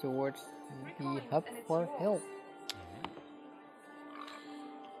way towards the hub for help.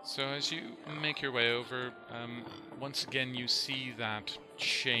 So as you make your way over, once again you see that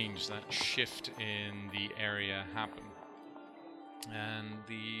change, that shift in the area happen. And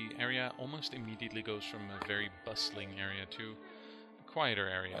the area almost immediately goes from a very bustling area to a quieter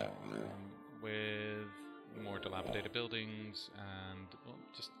area with more dilapidated buildings and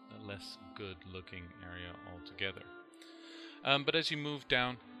just a less good looking area altogether. But as you move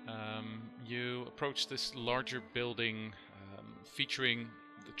down, you approach this larger building featuring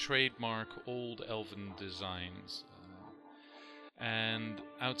the trademark Old Elven designs. And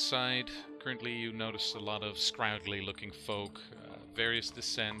outside, currently you notice a lot of scraggly looking folk, various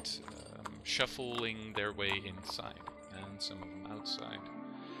descent, shuffling their way inside, and some of them outside.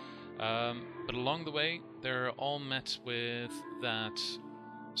 But along the way, they're all met with that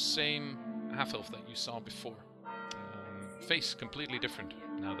same half-elf that you saw before. Face completely different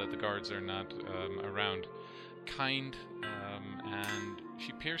now that the guards are not around. Kind, and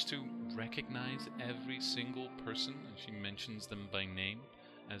she appears to recognize every single person, and she mentions them by name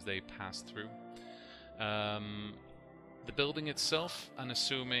as they pass through. The building itself,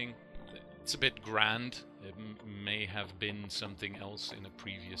 unassuming, it's a bit grand. It may have been something else in a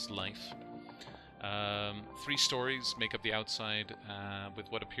previous life. 3 stories make up the outside, with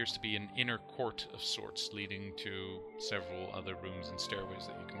what appears to be an inner court of sorts leading to several other rooms and stairways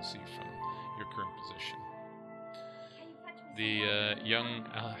that you can see from your current position. The young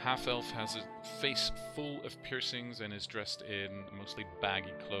half-elf has a face full of piercings and is dressed in mostly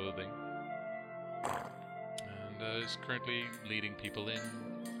baggy clothing. And is currently leading people in.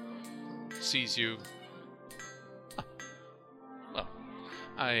 Sees you. Ah. Well,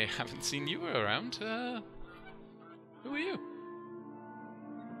 I haven't seen you around. Who are you?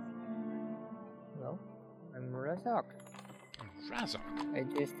 Well, I'm Razak. Razak?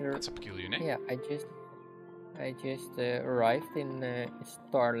 That's a peculiar name. Yeah, I just arrived in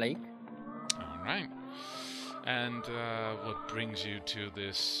Star Lake. Alright. And what brings you to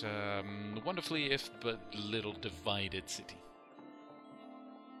this wonderfully, if but little, divided city?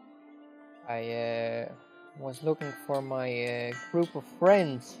 I was looking for my group of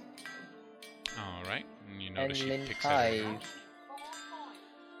friends. Alright. And you notice she Fandolin picks that 5. out.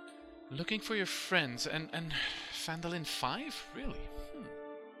 Looking for your friends and Fandolin 5? Really?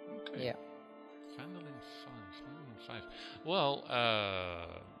 Okay. Yeah. Fandolin 5. Well,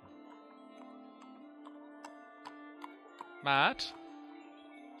 Matt?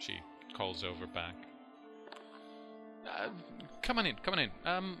 She calls over back. Come on in.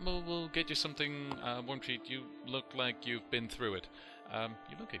 We'll get you something warm treat. You look like you've been through it.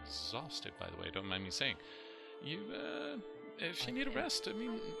 You look exhausted, by the way, don't mind me saying. You, if you need a rest, I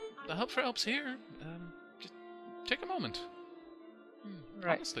mean, the Help for Help's here. Just take a moment.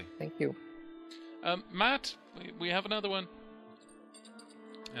 Right. Honestly. Thank you. Matt, we have another one.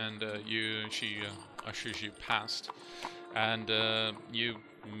 And she ushers you past, and you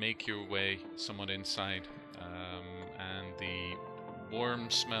make your way somewhat inside, and the warm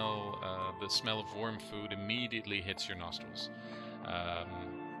smell, the smell of warm food immediately hits your nostrils.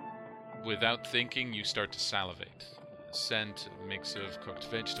 Without thinking, you start to salivate. Scent, a mix of cooked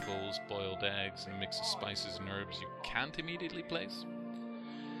vegetables, boiled eggs, and a mix of spices and herbs you can't immediately place.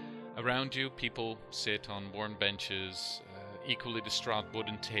 Around you, people sit on worn benches, equally distraught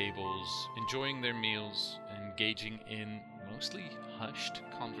wooden tables, enjoying their meals, engaging in mostly hushed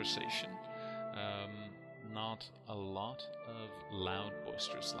conversation. Not a lot of loud,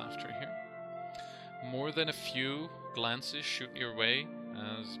 boisterous laughter here. More than a few glances shoot your way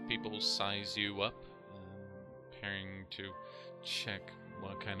as people size you up, preparing to check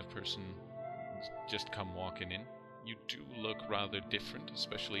what kind of person has just come walking in. You do look rather different,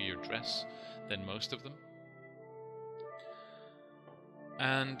 especially your dress, than most of them.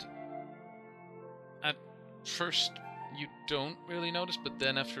 And at first you don't really notice, but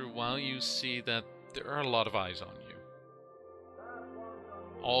then after a while you see that there are a lot of eyes on you.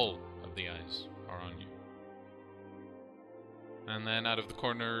 All of the eyes are on you. And then out of the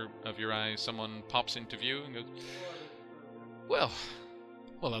corner of your eye, someone pops into view and goes, Well,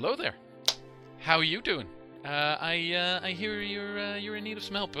 hello there. How are you doing? I hear you're in need of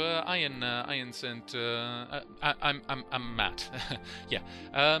some help. Ian sent. I'm Matt. Yeah.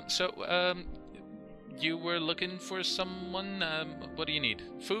 So you were looking for someone. What do you need?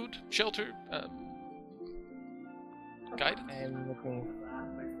 Food, shelter, guidance. I'm looking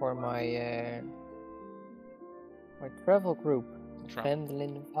for my travel group,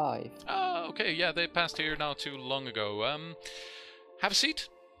 Fandolin 5. Oh, okay. Yeah, they passed here not too long ago. Have a seat.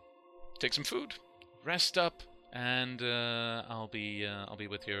 Take some food. Rest up, and I'll be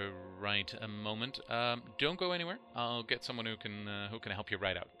with you right a moment. Don't go anywhere. I'll get someone who can help you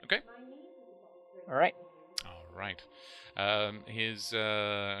right out. Okay? All right. All right. His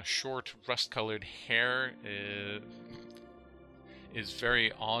short, rust-colored hair is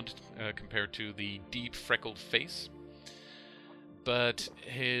very odd compared to the deep, freckled face, but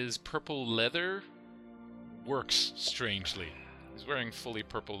his purple leather works strangely. He's wearing fully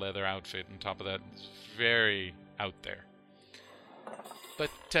purple leather outfit. On top of that, it's very out there. But,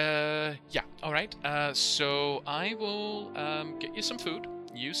 yeah, alright. So I will get you some food.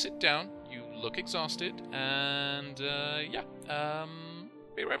 You sit down. You look exhausted. And, yeah,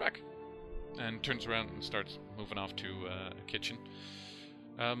 be right back. And turns around and starts moving off to a kitchen.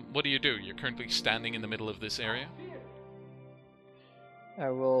 What do? You're currently standing in the middle of this area? I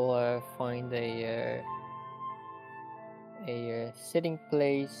will find a sitting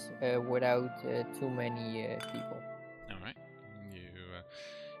place without too many people. All right.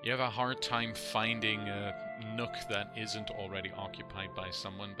 You have a hard time finding a nook that isn't already occupied by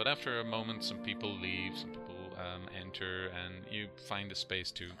someone, but after a moment some people leave, some people enter, and you find a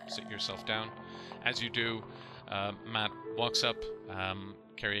space to sit yourself down. As you do, Matt walks up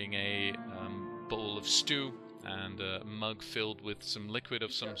carrying a bowl of stew and a mug filled with some liquid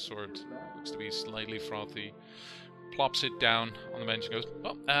of some sort, looks to be slightly frothy, plops it down on the bench and goes,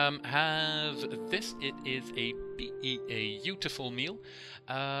 have this. It is a beautiful meal.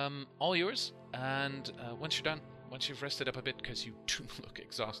 All yours. And once you're done, once you've rested up a bit, because you do look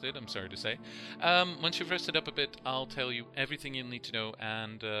exhausted, I'm sorry to say. Once you've rested up a bit, I'll tell you everything you'll need to know,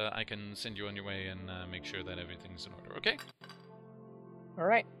 and I can send you on your way and make sure that everything's in order, okay?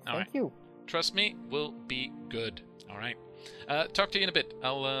 Alright, thank you. Trust me, we'll be good. Alright. Talk to you in a bit.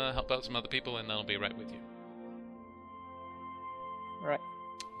 I'll help out some other people, and I'll be right with you. Alright.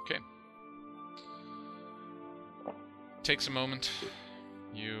 Okay. Takes a moment.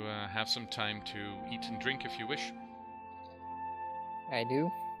 You have some time to eat and drink if you wish. I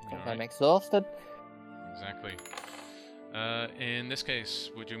do, because I'm exhausted. Exactly. In this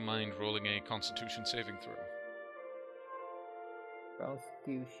case, would you mind rolling a Constitution saving throw?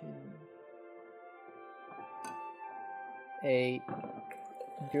 Constitution. A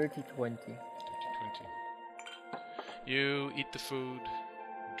dirty 20. Dirty 20. You eat the food,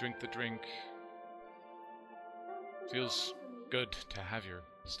 drink the drink. Feels good to have your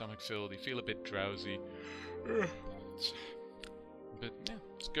stomach filled. You feel a bit drowsy. But yeah,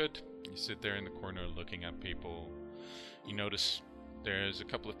 it's good. You sit there in the corner looking at people. You notice there's a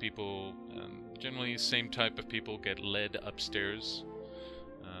couple of people, generally the same type of people, get led upstairs.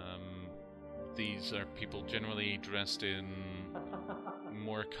 These are people generally dressed in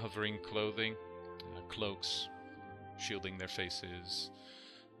more covering clothing, cloaks shielding their faces,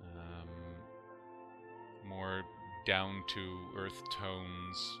 more down-to-earth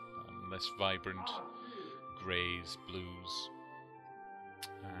tones, less vibrant grays, blues.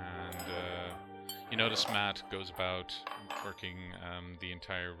 And you notice Matt goes about working the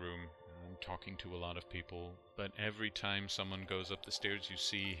entire room, talking to a lot of people, but every time someone goes up the stairs, you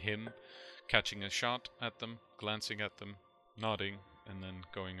see him catching a shot at them, glancing at them, nodding, and then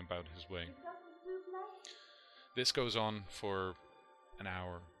going about his way. This goes on for an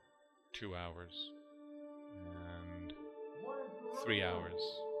hour, 2 hours, and 3 hours.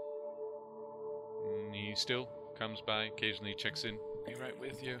 And he still comes by, occasionally checks in. Be right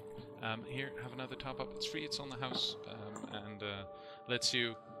with you. Here, have another top up. It's free, it's on the house, and lets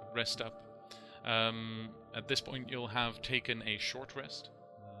you rest up. At this point, you'll have taken a short rest.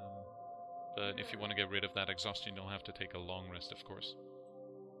 But if you want to get rid of that exhaustion, you'll have to take a long rest, of course.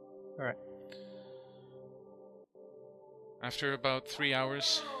 Alright. After about 3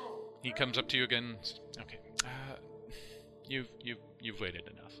 hours, he comes up to you again. Okay, you've waited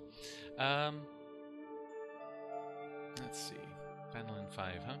enough. Let's see, Phandalin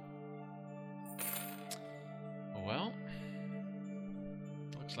 5, huh? Well,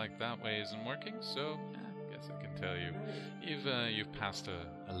 looks like that way isn't working. So, I guess I can tell you, you've passed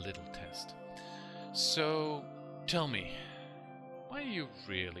a little test. So, tell me, why are you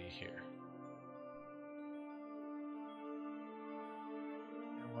really here?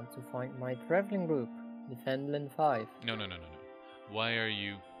 I want to find my traveling group, the Phandalin 5. No. Why are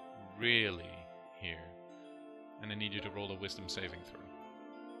you really here? And I need you to roll a wisdom saving throw.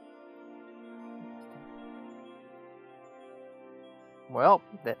 Well,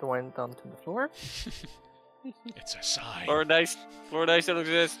 that went onto the floor. It's a sign. Floor dice don't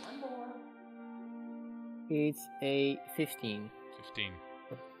exist. It's a 15. 15.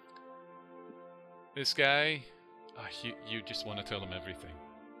 This guy, you just want to tell him everything.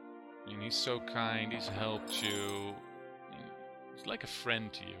 I mean, he's so kind, he's helped you. He's like a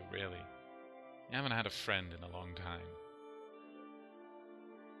friend to you, really. You haven't had a friend in a long time.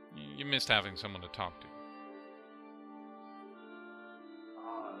 You missed having someone to talk to.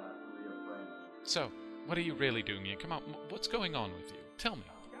 So, what are you really doing here? Come on, what's going on with you? Tell me.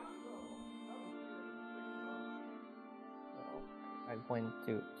 I went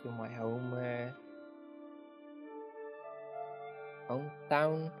to my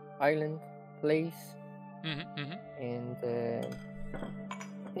hometown island place, and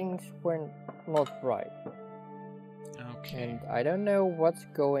things were not right. Okay. And I don't know what's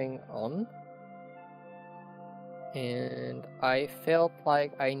going on. And I felt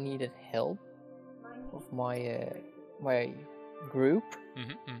like I needed help of my my group,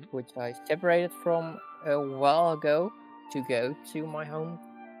 which I separated from a while ago to go to my home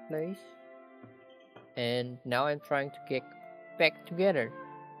place. And now I'm trying to get back together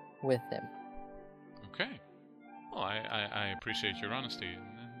with them. Okay. Well, I appreciate your honesty. And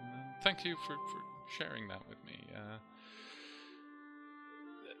thank you for sharing that with me.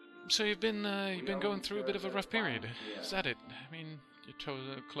 So you've been going through a bit of a rough period. Is that it? I mean, your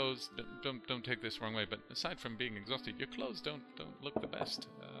clothes. Don't take this the wrong way, but aside from being exhausted, your clothes don't look the best.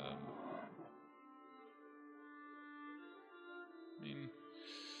 I mean,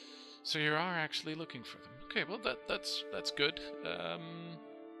 so you are actually looking for them. Okay, well that's good.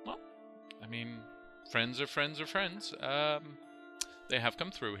 Well, I mean, friends are friends are friends. They have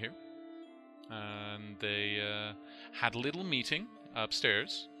come through here, and they had a little meeting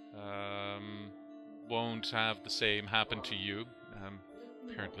upstairs. Won't have the same happen to you.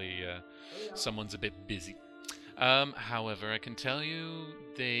 Apparently, someone's a bit busy. However, I can tell you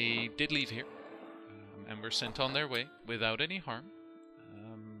they did leave here, and were sent on their way without any harm.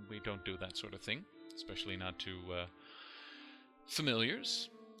 We don't do that sort of thing, especially not to familiars,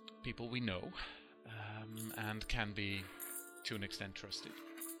 people we know, and can be, to an extent, trusted.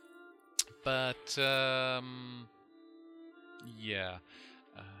 But, yeah,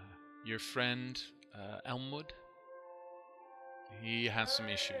 your friend, Elmwood, he has some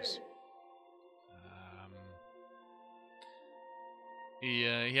issues.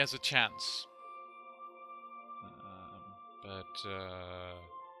 He has a chance. But,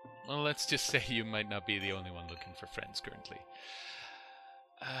 well, let's just say you might not be the only one looking for friends currently.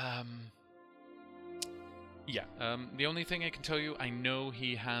 Yeah, the only thing I can tell you, I know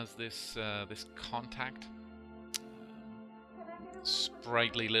he has this contact.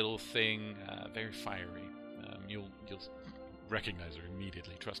 Sprightly little thing, very fiery. You'll recognize her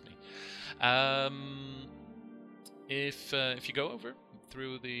immediately, trust me. If you go over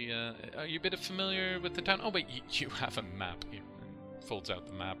through the... are you a bit familiar with the town? Oh wait, you have a map here. Folds out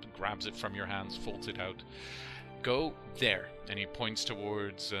the map, grabs it from your hands, folds it out. Go there, and he points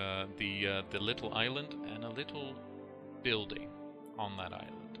towards the little island and a little building on that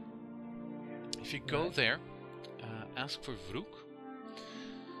island. If you go there, ask for Vrook.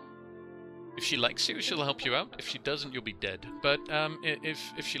 If she likes you, she'll help you out. If she doesn't, you'll be dead. But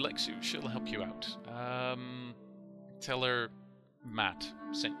if she likes you, she'll help you out. Tell her Matt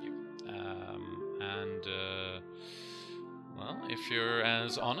sent you. Well, if you're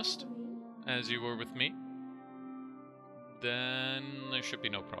as honest as you were with me, then there should be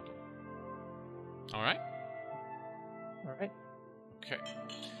no problem. Alright? Alright. Okay.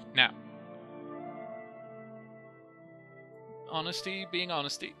 Now, honesty being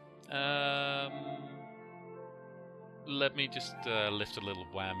honesty, let me just lift a little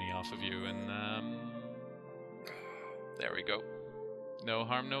whammy off of you, and there we go. No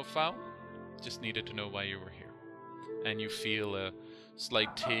harm, no foul. Just needed to know why you were here. And you feel a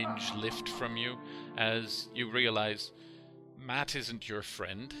slight tinge lift from you as you realize Matt isn't your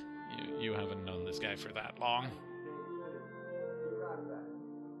friend. You haven't known this guy for that long.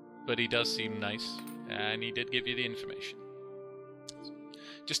 But he does seem nice, and he did give you the information.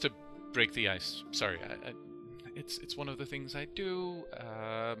 Just to break the ice, sorry, it's one of the things I do.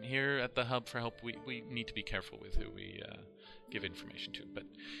 Here at the Hub for Help, we need to be careful with who we give information to. But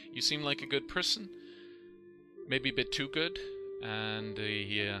you seem like a good person, maybe a bit too good, and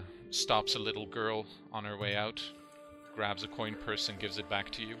he stops a little girl on her way out, grabs a coin purse and gives it back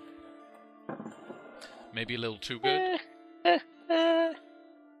to you. Maybe a little too good.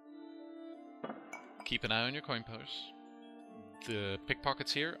 Keep an eye on your coin purse. The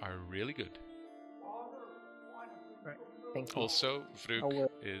pickpockets here are really good. Right. Thank you. Also, Vrook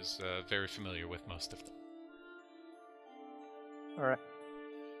is very familiar with most of them. Alright.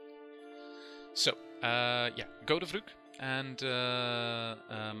 So, yeah, go to Vrook, and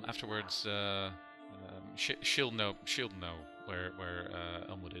afterwards, she'll know where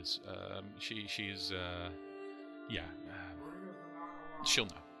Elmwood is. She's yeah, she'll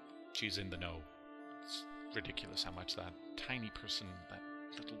know. She's in the know. It's ridiculous how much that tiny person, that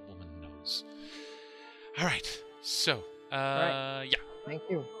little woman knows. All right, so yeah. Thank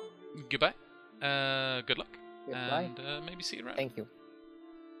you. Goodbye. Good luck. Goodbye. And maybe see you around. Thank you.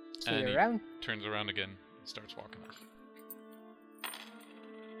 See and you he around. Turns around again and starts walking off.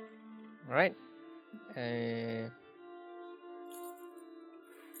 Alright.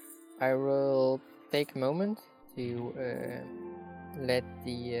 I will take a moment to let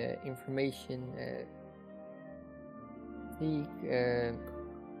the information Think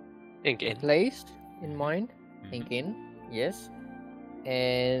in. place in mind. Think in, yes.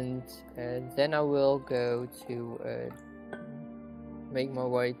 And then I will go to make my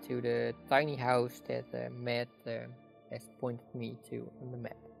way to the tiny house that Matt has pointed me to on the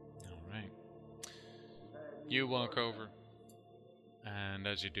map. Alright. You walk over, and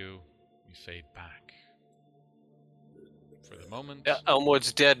as you do, you fade back. for the moment.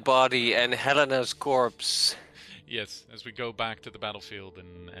 Elmwood's dead body and Helena's corpse. Yes, as we go back to the battlefield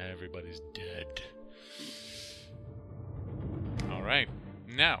and everybody's dead. Alright,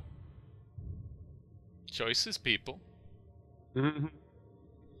 now. Choices, people.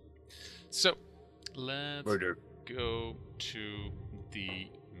 So, let's go to the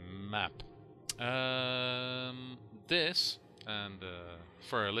map. This, and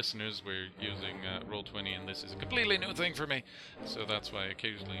for our listeners, we're using Roll20, and this is a completely new thing for me, so that's why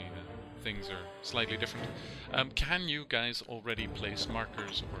occasionally things are slightly different. Can you guys already place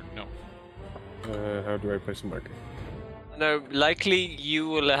markers or no? How do I place a marker? No, likely you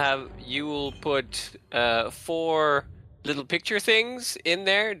will put 4 little picture things in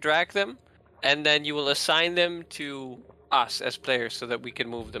there, drag them, and then you will assign them to us as players so that we can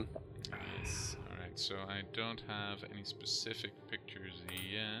move them. Yes. Alright, so I don't have any specific pictures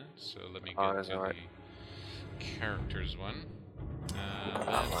yet, so let me get to the characters one.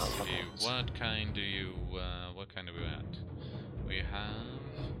 Let's see, what kind do we want? We have...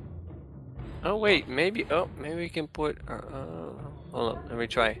 Oh wait, maybe we can put hold on, let me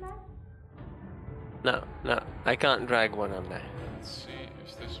try. No, I can't drag one on there. Let's see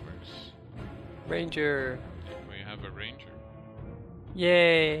if this works. Ranger. We have a ranger.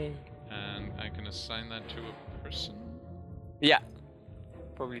 Yay! And I can assign that to a person? Yeah.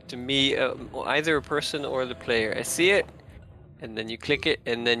 Probably to me, either a person or the player. I see it, and then you click it,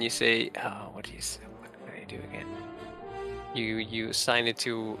 and then you say, what do you do again? You assign it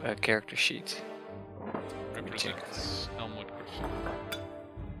to a character sheet. Represents Elmwood Griffin.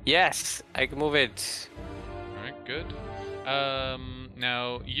 Yes, I can move it. Alright, good.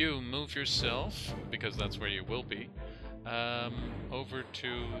 Now you move yourself, because that's where you will be, over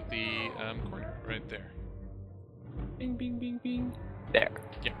to the corner, right there. Bing, bing, bing, bing. There.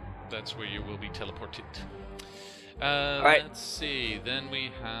 Yeah, that's where you will be teleported. Alright. Let's see, then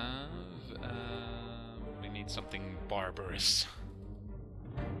we have... we need something barbarous.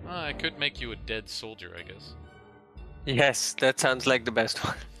 I could make you a dead soldier, I guess. Yes, that sounds like the best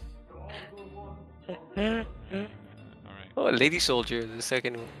one. Alright. Oh, a lady soldier, the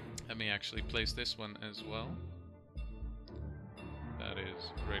second one. Let me actually place this one as well. That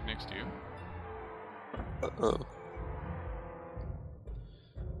is right next to you.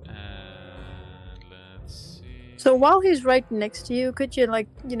 And let's see... So while he's right next to you, could you,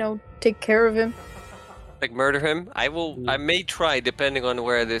 take care of him? Like murder him? I may try, depending on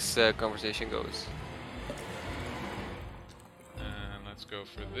where this conversation goes. And let's go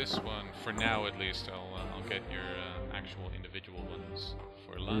for this one. For now, at least, I'll get your actual individual ones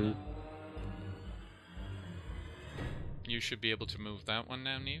for Lana. You should be able to move that one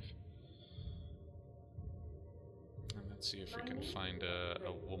now, Neve. And let's see if we can find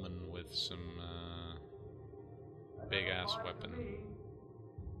a woman with some big-ass weapon.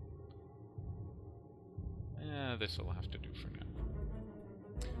 Yeah, this will have to do for now.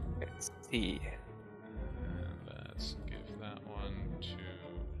 Let's see. Let's give that one to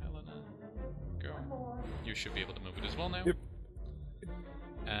Helena. Go. You should be able to move it as well now. Yep.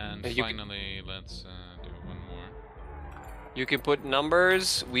 And finally, let's do one more. You can put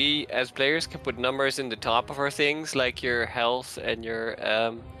numbers. We, as players, can put numbers in the top of our things, like your health and your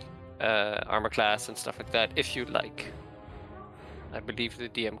armor class and stuff like that, if you like. I believe the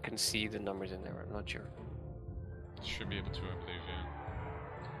DM can see the numbers in there. I'm not sure. Should be able to, I believe, yeah.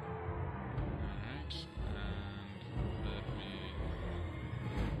 Alright, and let me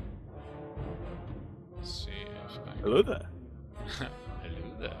see if I can... Hello there. Hello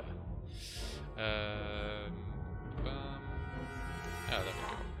there. Oh, there we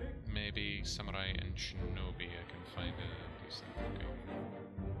go. Maybe Samurai and Shinobi I can find a decent looking.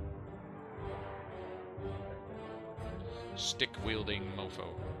 Stick-wielding mofo.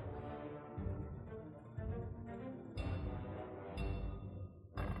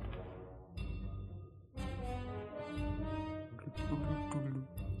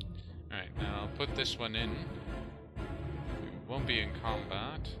 Alright, now I'll put this one in. You won't be in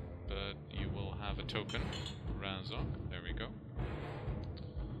combat, but you will have a token. Razok, there we go.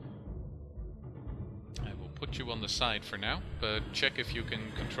 I will put you on the side for now, but check if you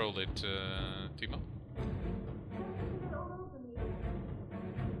can control it, Timo.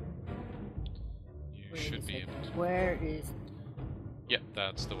 You should be able to. Where is... Yep,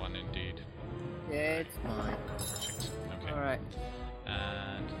 that's the one indeed. Yeah, it's mine. Perfect. Okay. Alright.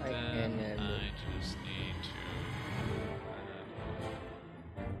 And then I just need to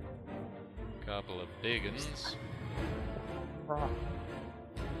a couple of big uns.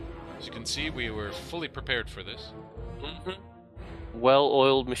 As you can see, we were fully prepared for this.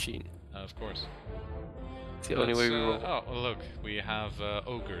 Well-oiled machine. Of course. It's the only way we roll. Oh, look, we have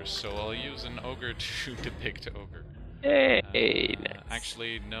ogres, so I'll use an ogre to depict ogre. Hey, nice.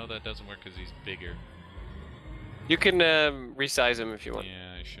 Actually, no, that doesn't work because he's bigger. You can resize him if you want.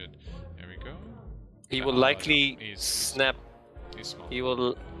 Yeah, I should. There we go. He will likely he's snap. He's small. He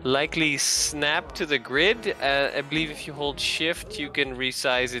will likely snap to the grid. I believe if you hold shift, you can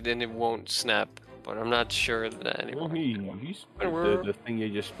resize it and it won't snap. But I'm not sure of that anymore. Well, the thing you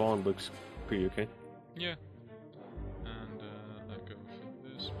just spawned looks pretty okay. Yeah. And let go for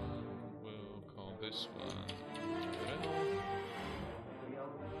this one. We'll call this one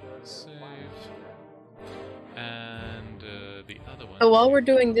save. And the other one. So while we're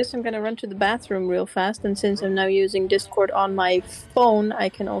doing this, I'm gonna run to the bathroom real fast, and since I'm now using Discord on my phone, I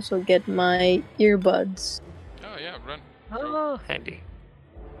can also get my earbuds. Oh yeah, run. Oh, handy.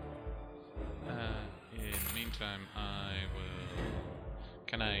 In the meantime, I will.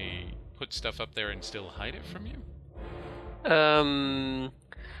 Can I put stuff up there and still hide it from you?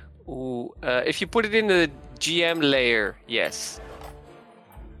 If you put it in the GM layer, yes.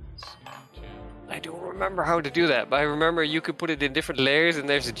 I don't remember how to do that, but I remember you could put it in different layers, and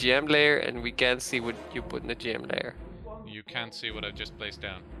there's a GM layer, and we can't see what you put in the GM layer. You can't see what I just placed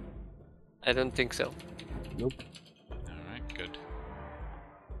down. I don't think so. Nope. Alright, good.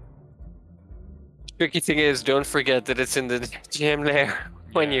 Tricky thing is, don't forget that it's in the GM layer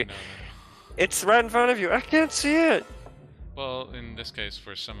when you. No. It's right in front of you. I can't see it. Well, in this case,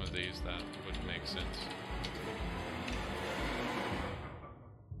 for some of these, that would make sense.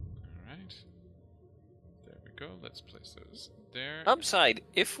 Alright. There we go. Let's place those there. Upside,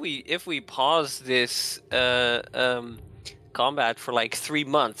 if we pause this combat for like 3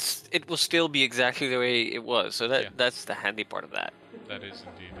 months, it will still be exactly the way it was. So that's the handy part of that. That is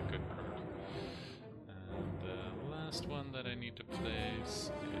indeed a good part. And the last one that I need to place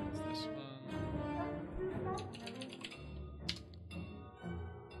is this one.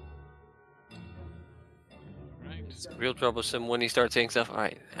 Alright. It's real troublesome when you start saying stuff.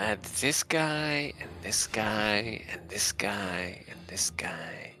 Alright, add this guy, and this guy, and this guy, and this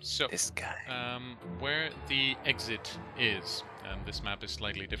guy, So, this guy. where the exit is, and this map is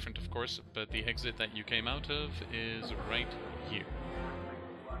slightly different, of course, but the exit that you came out of is right here.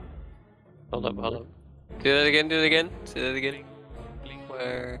 Hold up. Do that again, Say that again.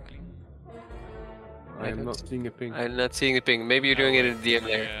 Where? I am not seeing a ping. I'm not seeing the ping. Maybe you're doing it in the DM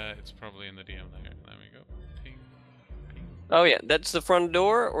layer. Yeah, it's probably in the DM layer. There we go. Ping. Oh yeah, that's the front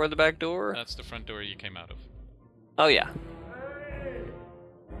door or the back door? That's the front door you came out of. Oh yeah.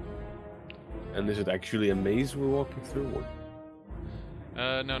 And is it actually a maze we're walking through? Or?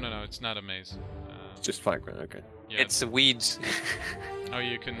 No, it's not a maze. It's just background, okay. Yeah. It's the weeds. Oh,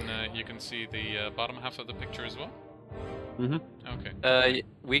 you can see the bottom half of the picture as well? Mm-hmm. Okay.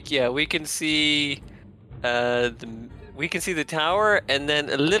 We can see we can see the tower and then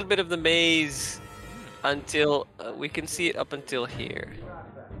a little bit of the maze until we can see it up until here.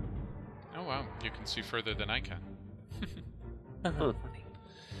 Oh wow, you can see further than I can. Uh-huh.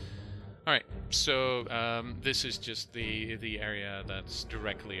 Alright, so this is just the area that's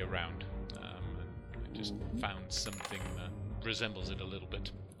directly around. I just found something that resembles it a little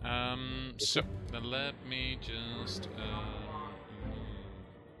bit. So, now let me just...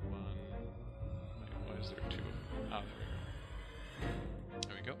 why is there two of them? Ah,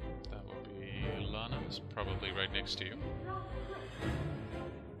 there we go. That would be Lana's, probably right next to you.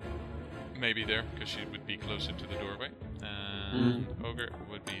 Maybe there, because she would be closer to the doorway. And Ogre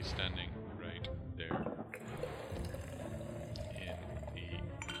would be standing right there. In the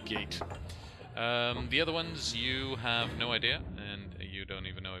gate. The other ones, you have no idea, and you don't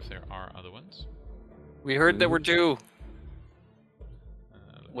even know if there are other ones. We heard there were two.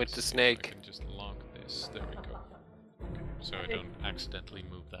 With the See if snake. I can just lock this. There we go. Okay, so I don't accidentally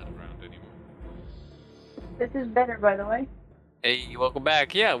move that around anymore. This is better, by the way. Hey, welcome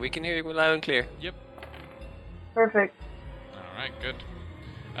back. Yeah, we can hear you loud and clear. Yep. Perfect. Alright, good.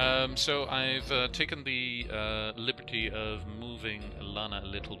 So I've taken the liberty of moving Lana a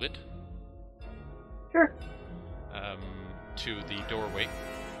little bit. Sure. To the doorway.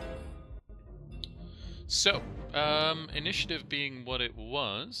 So, initiative being what it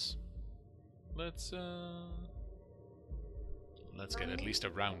was, let's get at least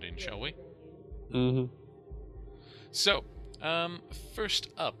a round in, shall we? Mm-hmm. So, first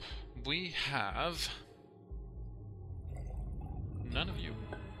up, we have none of you.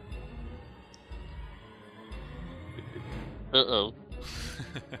 Uh-oh.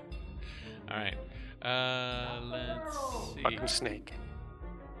 Alright. Let's see. Fucking snake.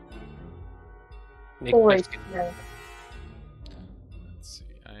 Always. Let's see.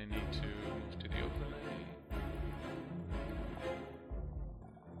 I need to move to the overlay.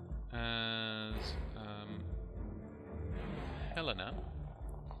 Helena,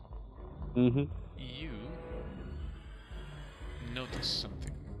 Mm-hmm. you notice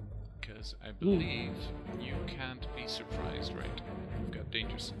something, because I believe you can't be surprised, right? You've got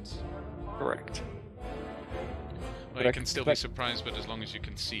danger sense. Correct. Well, you can still be surprised, but as long as you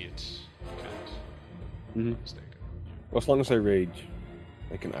can see it, you can't. Mm-hmm. Mistaken. Well, as long as I rage,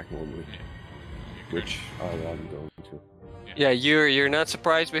 I can act normally, Yeah. which I am going to. Yeah, you're not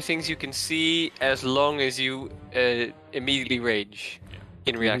surprised by things you can see as long as you immediately rage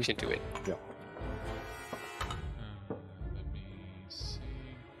in reaction to it. Yeah. Let me see.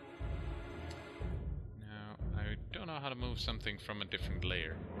 Now, I don't know how to move something from a different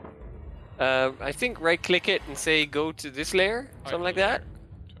layer. I think right-click it and say go to this layer, something like that.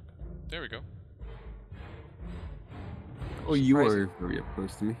 There we go. Oh, you are very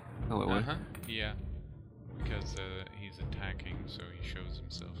close to me. Hello. Yeah. Because he's attacking, so he shows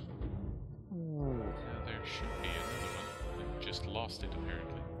himself. There should be another one. I just lost it,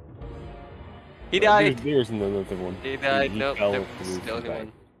 apparently. He died! There's another one. He died. Nope, fell there to was the the only back.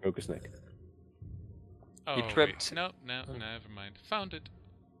 one. Broke his neck. Oh, He tripped. Wait. No, never mind. Found it.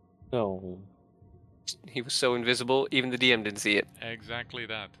 No. He was so invisible, even the DM didn't see it. Exactly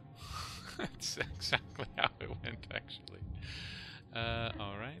that. That's exactly how it went, actually.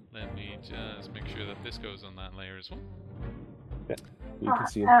 Alright, let me just make sure that this goes on that layer as well. Yeah, you can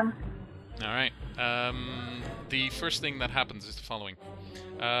see him. Alright, the first thing that happens is the following.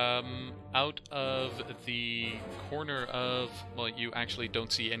 Out of the corner of, well, you actually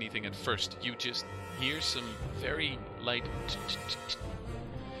don't see anything at first. You just hear some very light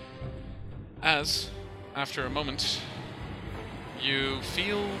as, after a moment, you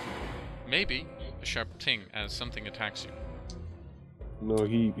feel maybe a sharp ting as something attacks you. No,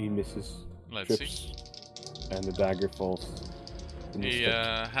 he misses. Let's trips, see. And the dagger falls. In He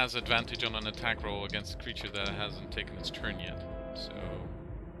has advantage on an attack roll against a creature that hasn't taken its turn yet. So.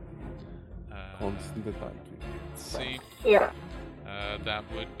 Constant advantage. Let's see. Yeah. That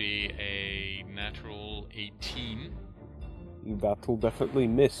would be a natural 18. That'll definitely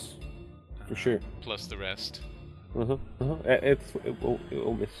miss. For sure. Plus the rest. It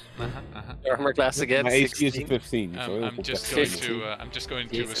will miss. Armor class again. My AC is 16. 15. So I'm just going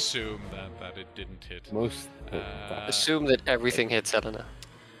to assume that it didn't hit. Assume that everything hits Helena.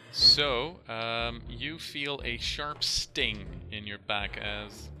 So you feel a sharp sting in your back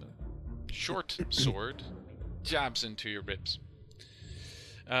as a short sword jabs into your ribs.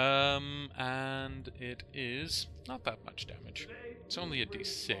 And it is not that much damage. It's only a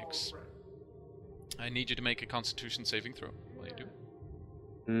d6. I need you to make a Constitution saving throw. Will you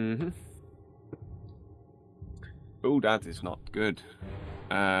do? Oh, that is not good.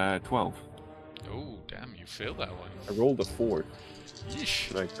 12. Oh, damn, you failed that one. I rolled a 4.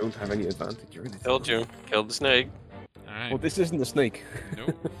 Yeesh. But I don't have any advantage. Killed you. Killed the snake. Alright. Well, this isn't a snake.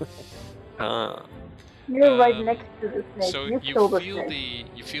 Nope. You're right next to the snake. So you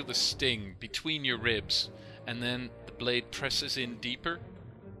feel the sting between your ribs, and then the blade presses in deeper.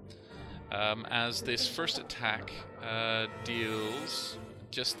 As this first attack deals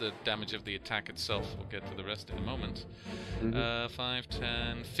just the damage of the attack itself, we'll get to the rest in a moment. 5,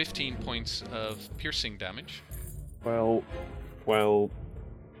 10, 15 points of piercing damage. Well,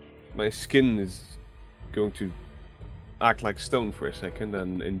 my skin is going to act like stone for a second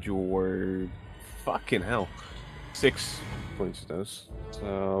and endure fucking hell 6 points of those.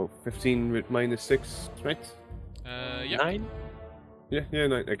 So 15 with minus 6, right? Yeah. 9? Yeah,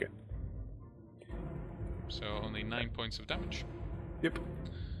 9 again. So only 9 points of damage. Yep.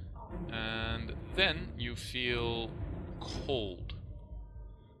 And then you feel cold.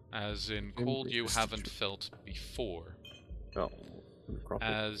 As in cold you haven't felt before. Oh.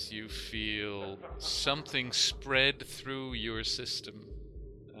 As you feel something spread through your system.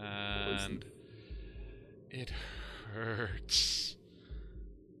 And it hurts.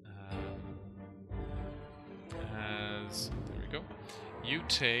 There we go. You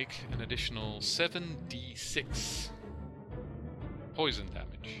take an additional 7d6 poison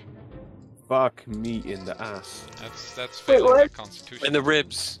damage. Fuck me in the ass. That's failing the Constitution. In the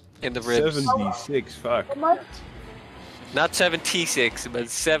ribs. In the ribs. 76, fuck. Not 76, but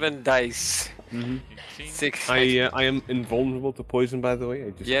 7 dice. 6. I am invulnerable to poison, by the way.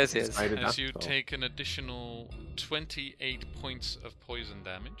 I just yes. As you take an additional 28 points of poison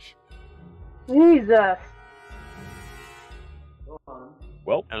damage. Jesus.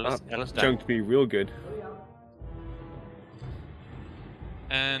 Well, that's going to be real good.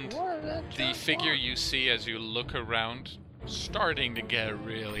 And the figure you see as you look around, starting to get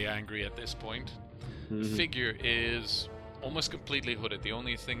really angry at this point, the figure is almost completely hooded. The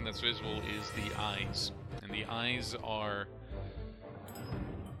only thing that's visible is the eyes. And the eyes are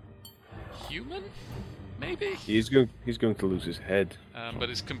human, maybe. He's going to lose his head. But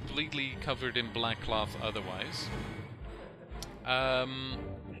is completely covered in black cloth otherwise.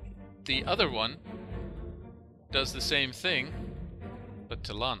 The other one does the same thing, but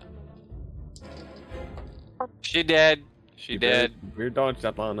to Lana. She dead. She dead. We're dodged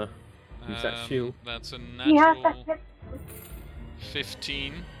that, Lana. Use that shield. That's a natural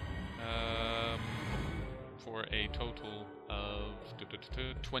 15 for a total of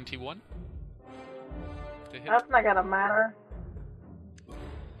 21. That's not gonna matter.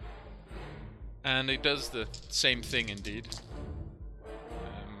 And it does the same thing indeed.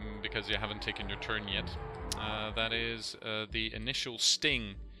 Because you haven't taken your turn yet. That is the initial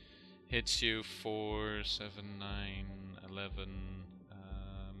sting hits you for 7, 9, 11,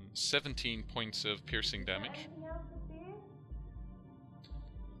 17 points of piercing damage.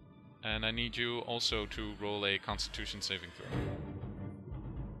 And I need you also to roll a Constitution saving throw.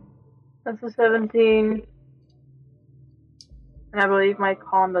 That's a 17. And I believe my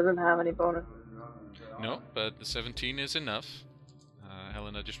con doesn't have any bonus. No, but the 17 is enough.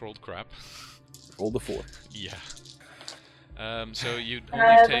 Helena just rolled crap. Rolled a 4. Yeah. So you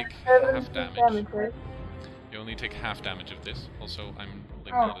only take half damage. You only take half damage of this. Also, I'm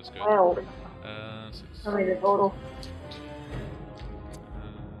rolling not as good. Well. 6, How many the total?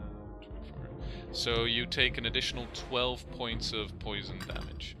 24. So you take an additional 12 points of poison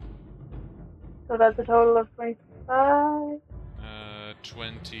damage. So that's a total of 25?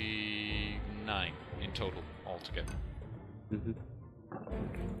 29 in total altogether. Mm-hmm.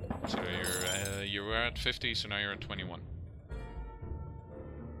 So you were at 50, so now you're at 21.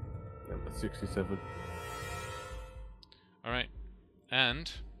 Yeah, that's 67. Alright.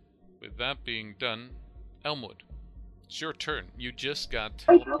 And with that being done, Elmwood, it's your turn. You just got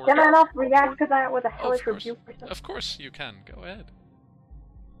teleported. Can I not react to that with a hellish rebuke or something? Of course you can. Go ahead.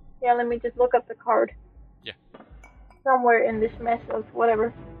 Yeah, let me just look up the card. Yeah. Somewhere in this mess of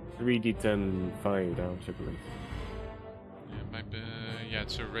whatever. 3d10 fire damage, I believe. Yeah,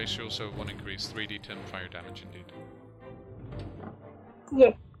 it's a ratio, so 1 increase, 3d10 fire damage indeed.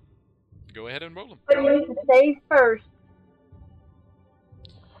 Yeah. Go ahead and roll them. But you need to save first.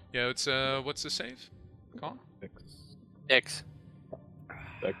 Yeah, it's what's the save? Con? Dex.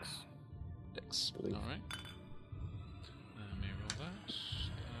 Alright. Let me roll that.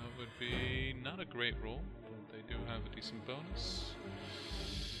 That would be not a great roll, but they do have a decent bonus.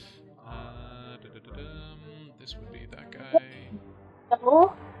 This would be that guy.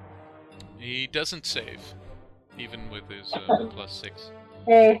 Double? He doesn't save, even with his +6.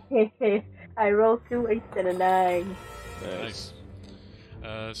 Hey, I rolled 2 8s and a 9. Nice.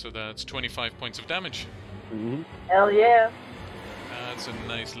 So that's 25 points of damage. Mm-hmm. Hell yeah. That's a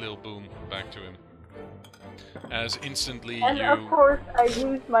nice little boom back to him. As instantly and you... of course I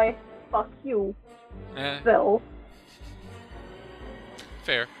used my fuck you spell.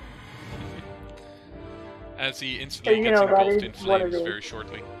 Fair. As he instantly gets engulfed in flames very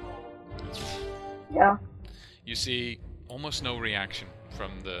shortly. Yeah. You see almost no reaction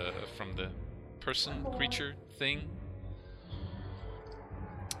from the person, creature, thing.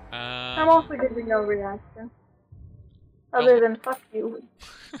 I'm also giving no reaction. Other than fuck you.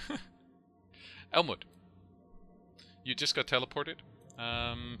 Elmwood. You just got teleported.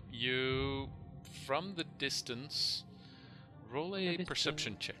 You, from the distance, roll a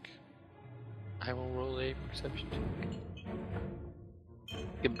perception check. I will roll a perception check.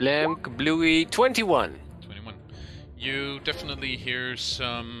 Kablam, kablooey, 21. 21. You definitely hear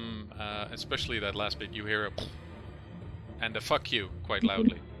some, especially that last bit, you hear a and a fuck you quite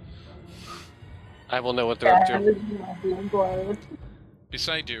loudly. I will know what they're up to.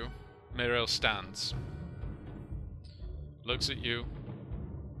 Beside you, Mirel stands. Looks at you.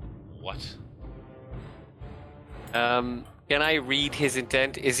 What? Can I read his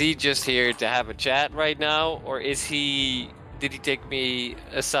intent? Is he just here to have a chat right now, or did he take me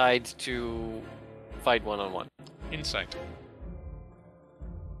aside to fight one-on-one? Insight.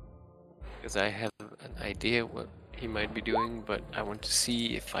 Because I have an idea what he might be doing, but I want to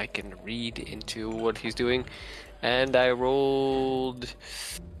see if I can read into what he's doing. And I rolled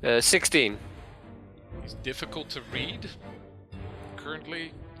 16. He's difficult to read.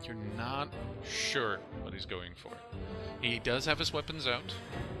 Currently, you're not sure what he's going for. He does have his weapons out.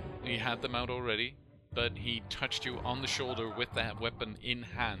 He had them out already, but he touched you on the shoulder with that weapon in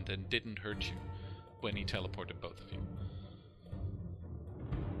hand and didn't hurt you when he teleported both of you.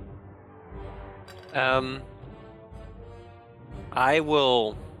 I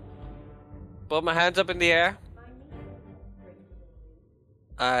will put my hands up in the air.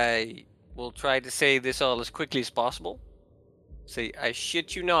 I will try to say this all as quickly as possible. Say, I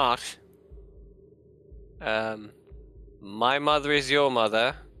shit you not, My mother is your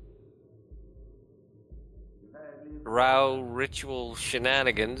mother. Row ritual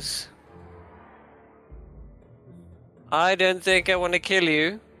shenanigans. I don't think I want to kill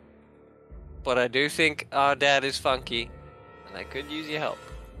you, but I do think our dad is funky, and I could use your help.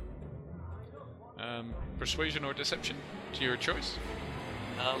 Persuasion or deception, to your choice.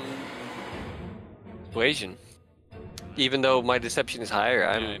 Persuasion. Even though my deception is higher,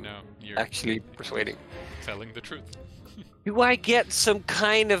 I I'm know. You're actually persuading. telling the truth. Do I get some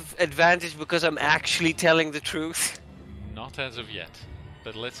kind of advantage because I'm actually telling the truth? Not as of yet,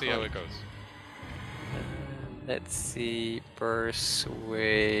 but let's see how it goes. Let's see,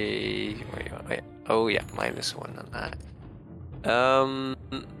 persuade. Wait. Oh yeah, -1 on that.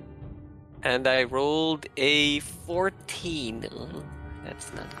 And I rolled a 14.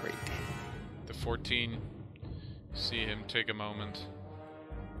 That's not great. The 14. See him take a moment.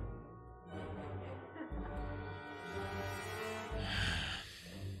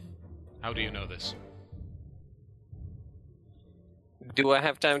 How do you know this? Do I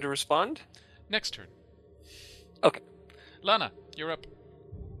have time to respond? Next turn. Okay. Lana, you're up.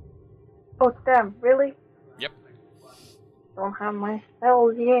 Oh damn, really? Yep. Don't have my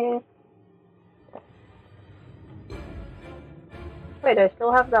spells yet. Wait, I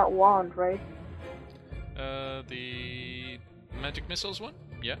still have that wand, right? The magic missiles one?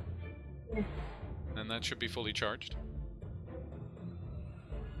 Yeah. Yeah. And that should be fully charged.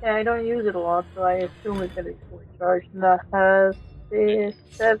 Yeah, I don't use it a lot, so I assume it's gonna be fully charged. And that has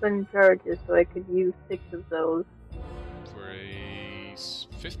 7 charges, so I could use 6 of those. For a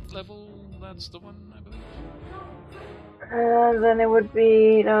 5th level, that's the one, I believe. Then it would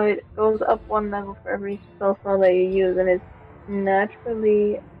be, it goes up 1 level for every spell slot that you use, and it's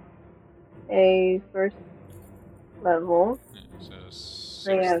naturally a 1st level. Yeah, so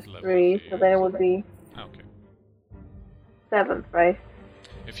They have 3, so then it would be okay. 7th, right?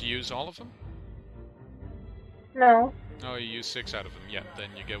 If you use all of them? No. Oh, you use 6 out of them. Yeah, then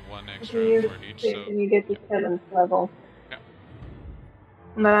you get 1 If extra you use for each. 6, So and you get to 7th level. yeah,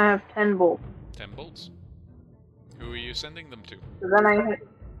 And then I have 10 bolts. 10 bolts. Who are you sending them to? So then I hit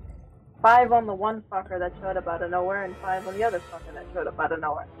 5 on the one fucker that showed up out of nowhere, and 5 on the other fucker that showed up out of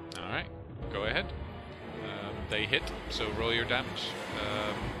nowhere. Alright, go ahead. They hit, so roll your damage.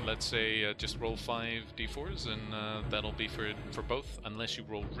 Let's say just roll 5 d4s, and that'll be for both. Unless you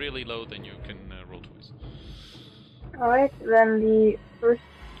roll really low, then you can roll twice. Alright, then the first...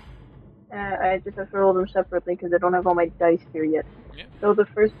 I just have to roll them separately because I don't have all my dice here yet. Yeah. So the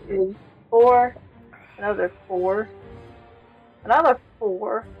first is 4, another 4, another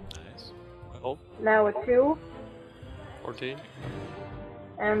 4. Nice. Oh. Now a 2. 14.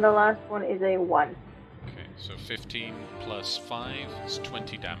 And the last one is a 1. Okay, so 15 plus 5 is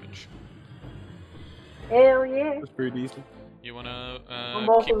 20 damage. Hell yeah! That's pretty decent. You wanna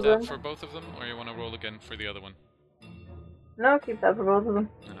both keep of that them. for both of them, or you wanna roll again for the other one? No, keep that for both of them.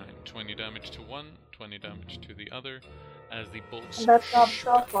 Alright, 20 damage to one, 20 damage to the other, as the bolts... And that's not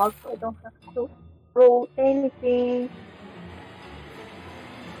shot lock, so I don't have to roll anything.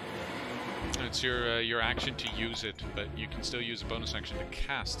 It's your action to use it, but you can still use a bonus action to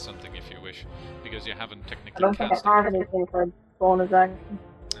cast something if you wish, because you haven't I technically don't think cast I have it. anything for bonus action.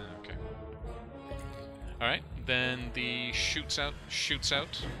 Okay. Alright, then the shoots out.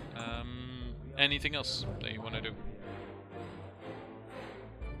 Anything else that you want to do?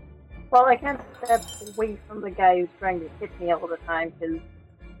 Well, I can't step away from the guy who's trying to hit me all the time because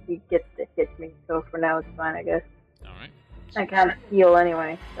he gets to hit me, so for now it's fine, I guess. Alright. I can't heal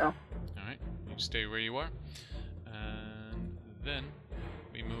anyway, so. Alright, you stay where you are. And then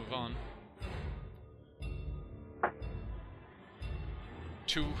we move on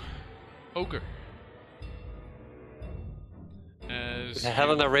to Ogre. Is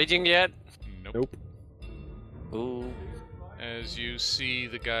Helena raging yet? Nope. Ooh. As you see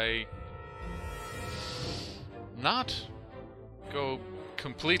the guy not go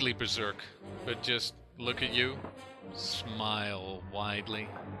completely berserk, but just look at you, smile widely,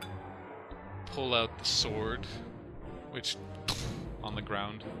 pull out the sword, which on the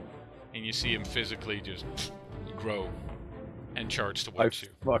ground, and you see him physically just grow and charge towards you.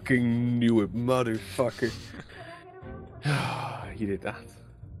 Fucking knew it, motherfucker. You did that.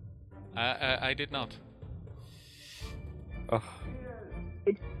 I did not. Oh.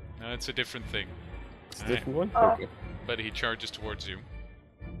 No, it's a different thing. It's a different one? Oh. Okay. But he charges towards you.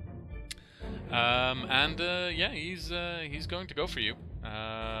 Yeah, he's going to go for you.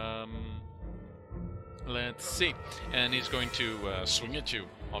 Let's see. And he's going to swing at you,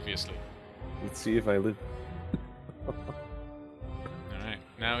 obviously. Let's see if I live. Alright.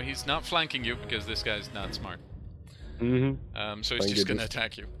 Now he's not flanking you because this guy's not smart. Mm-hmm. So he's just going to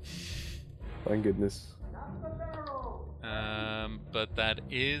attack you. Thank goodness. But that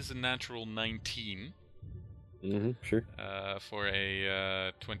is a natural 19. Mm-hmm, sure. For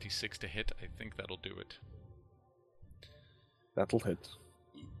a 26 to hit, I think that'll do it. That'll hit,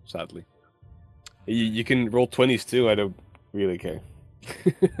 sadly. You can roll 20s too, I don't really care.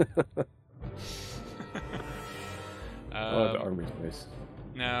 The armor's nice.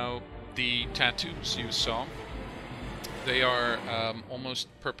 Now, the tattoos you saw, they are almost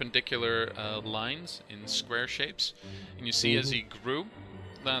perpendicular lines in square shapes. And you see as he grew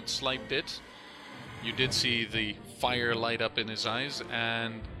that slight bit, you did see the fire light up in his eyes,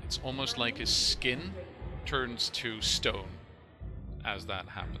 and it's almost like his skin turns to stone as that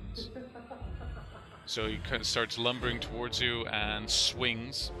happens. So he kind of starts lumbering towards you and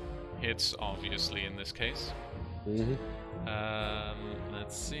swings. Hits, obviously, in this case.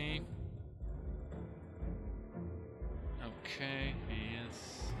 Let's see. Okay,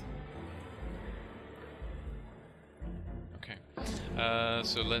 yes. Okay.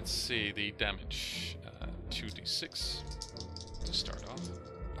 So let's see the damage. 2d6 to start off.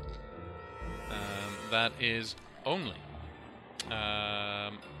 That is only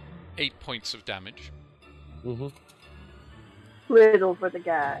 8 points of damage. Little for the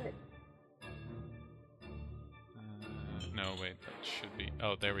guy. No, wait, that should be...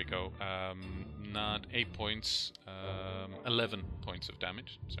 Oh, there we go. Not 8 points, 11 points of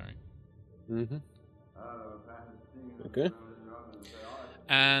damage, sorry. Okay.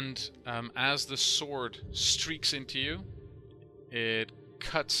 And as the sword streaks into you, it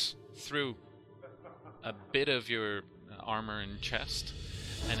cuts through a bit of your armor and chest,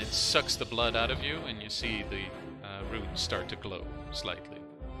 and it sucks the blood out of you, and you see the runes start to glow slightly.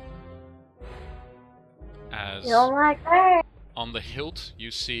 As you don't like that? On the hilt,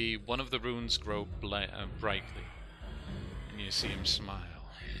 you see one of the runes grow brightly, and you see him smile.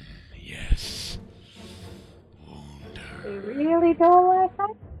 Yes. You really don't like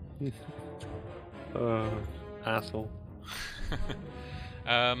that? Asshole.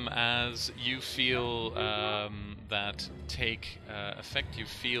 As you feel that take effect, you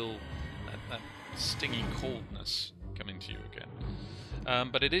feel that stingy coldness coming to you again.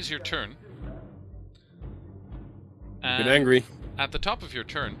 But it is your turn. Get angry. At the top of your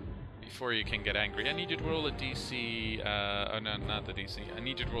turn, before you can get angry, I need you to roll a DC. Oh no, not the DC. I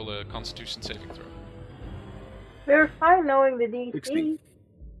need you to roll a Constitution saving throw. We're fine knowing the DC.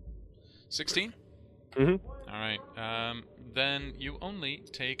 16? Alright. Then you only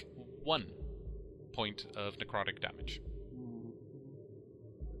take 1 point of necrotic damage.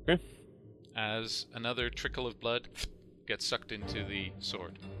 Okay. As another trickle of blood gets sucked into the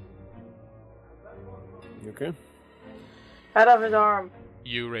sword. Okay. Cut off his arm.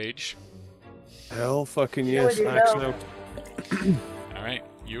 You rage. Hell fucking yes, axe note. Alright,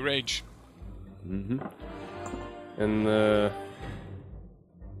 you rage. And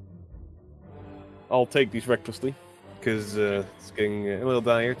I'll take these recklessly, because it's getting a little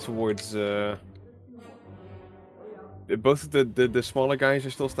dire towards both of the smaller guys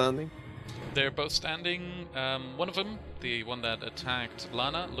are still standing? They're both standing. One of them, the one that attacked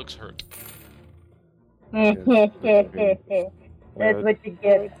Lana, looks hurt. That's what you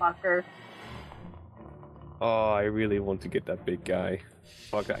get, fucker. Oh, I really want to get that big guy.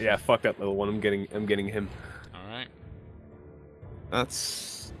 Fuck that. Yeah, fuck that little one. I'm getting him. Alright.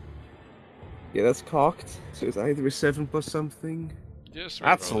 That's cocked. So it's either a 7 plus something. Yes,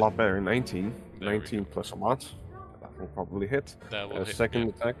 that's a lot better. 19. 19 plus a lot. That will probably hit. That will hit. Second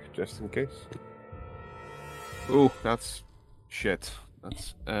attack, just in case. Ooh, that's shit.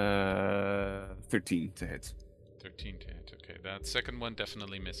 That's 13 to hit. 13 to hit. Okay, that second one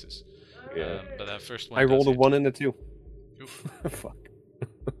definitely misses. Yeah. But that first one. I rolled a hit. 1 and a 2. Fuck.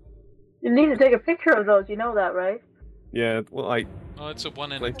 You need to take a picture of those. You know that, right? Yeah. Well, Oh, it's a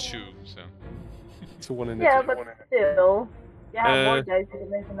 1 and a 2. So. It's a 1 and a 2. Yeah, but still, you have more guys who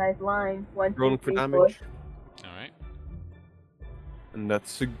can make a nice line. 1, 2, rolling for 3, damage. 4. All right. And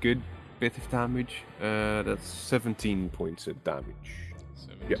that's a good bit of damage. That's 17 points of damage.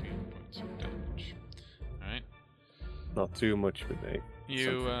 17 points of damage. Alright. Not too much, but hey.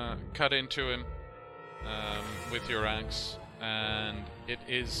 You cut into him with your axe, and it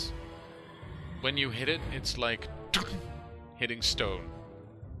is... When you hit it, it's like hitting stone.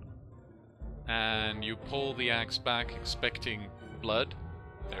 And you pull the axe back expecting blood.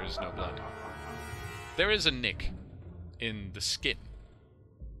 There is no blood. There is a nick in the skin.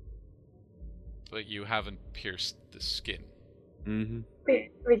 But you haven't pierced the skin. Mm-hmm. We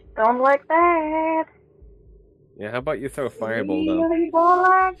don't like that. Yeah, how about you throw a fireball down?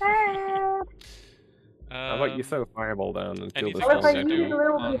 How about you throw a fireball down and kill this What if I guy? use a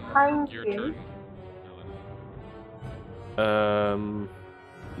little behind your him? turn?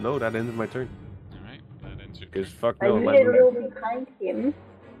 No, that ended my turn. Alright, that ends your Because turn. fuck I no, use I'm a not moving. little behind him,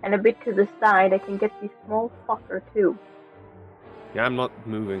 and a bit to the side. I can get this small fucker too. Yeah, I'm not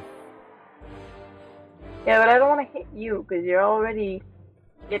moving. Yeah, but I don't want to hit you because you're already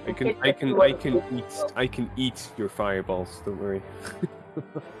getting hit. I can eat your fireballs. Don't worry.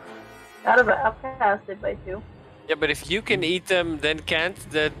 I'll cast it by 2. Yeah, but if you can eat them, then can't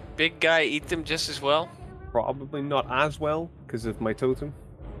the big guy eat them just as well? Probably not as well because of my totem.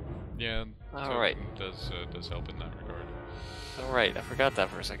 Yeah, all right. Does help in that regard. All right, I forgot that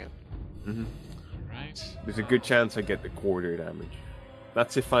for a second. Right. There's a good chance I get the quarter damage.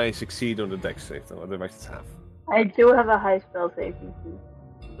 That's if I succeed on the dex save, though. Otherwise, it's half. I do have a high spell save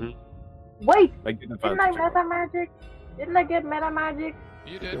DC. Wait! Didn't I meta magic? Didn't I get meta magic?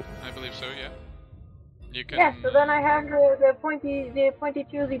 You did, I believe so. Yeah. You can. Yeah, so then I have the pointy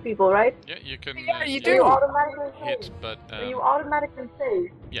choosy people, right? Yeah, you can. Yeah, you So do. you automatically hit, save. but So you automatically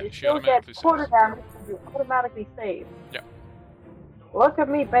save. yeah, you she still automatically get quarter saves. damage. You automatically save. Yeah. Look at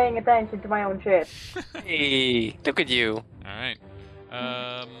me paying attention to my own shit. Hey, look at you. All right.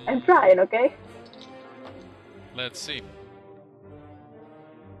 I'm trying, okay? Let's see.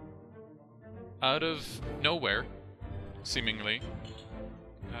 Out of nowhere, seemingly,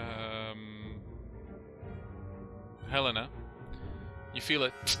 Helena, you feel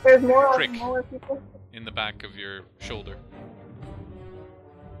a There's more prick people. in the back of your shoulder.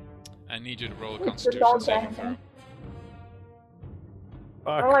 I need you to roll a It's the Constitution dog saving throw. dancing.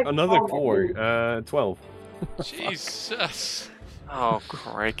 Fuck, like another all 4. 12. Jesus. Oh,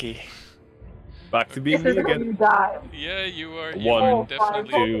 crikey. Back to being This me is how again. you die. Yeah, you are. 1,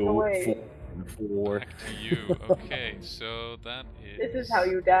 Definitely 2, 4. back to you. Okay, so that is. This is how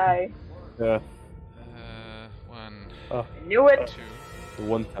you die. Yeah. 1, Oh, I knew it. 2. the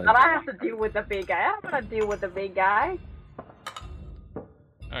one time. But I have to deal with the big guy. I'm gonna deal with the big guy.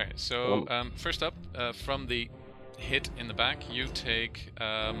 Alright, so first up, from the hit in the back, you take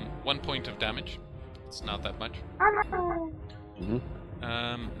 1 point of damage. It's not that much.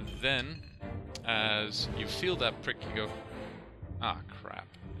 Then, as you feel that prick, you go, ah, crap.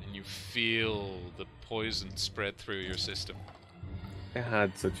 And you feel the poison spread through your system. I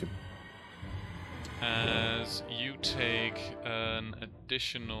had such a... As you take an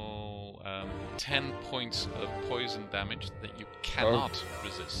additional 10 points of poison damage that you cannot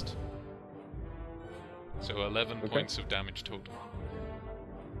resist. So 11 points of damage total.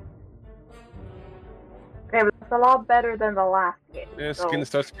 Okay, but it's a lot better than the last hit. Yeah, so- skin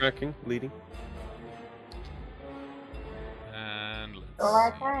starts cracking, bleeding. And let's So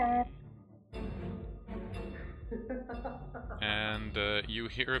like see. that. And you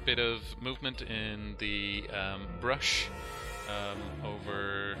hear a bit of movement in the brush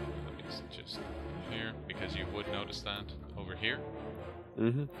over. Let me just here because you would notice that over here.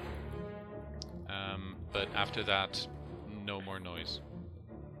 But after that, no more noise.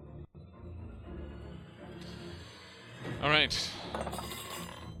 All right.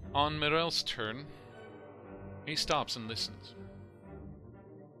 On Mirel's turn, he stops and listens.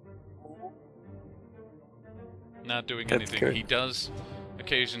 Not doing That's anything. good. He does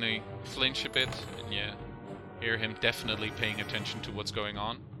occasionally flinch a bit, and you hear him definitely paying attention to what's going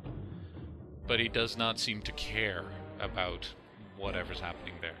on. But he does not seem to care about whatever's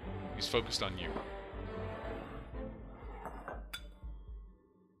happening there. He's focused on you.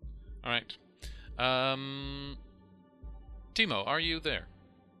 Alright. Timo, are you there?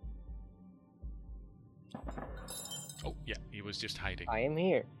 Oh, yeah, he was just hiding. I am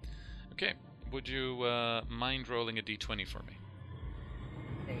here. Okay. Would you mind rolling a d20 for me?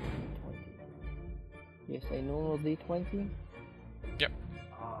 A D20. Yes, a normal D20. Yep.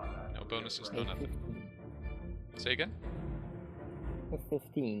 No bonuses, no A nothing. 15. Say again? A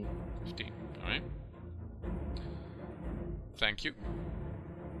 15. 15. Alright. Thank you.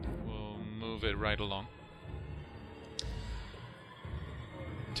 We'll move it right along.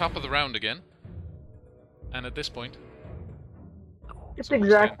 Top of the round again. And at this point... It's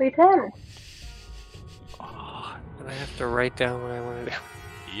exactly 10. Oh, and I have to write down what I want to do.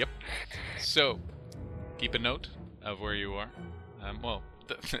 Yep. So, keep a note of where you are. Well,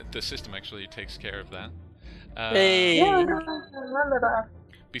 the system actually takes care of that. Hey! Yeah, I remember that.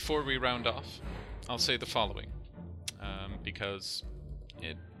 Before we round off, I'll say the following, because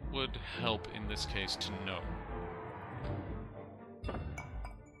it would help in this case to know.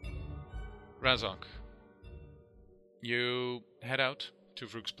 Razok, you head out to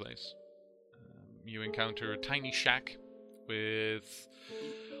Vrook's place. you encounter a tiny shack with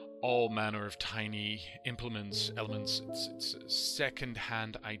all manner of tiny implements, elements. It's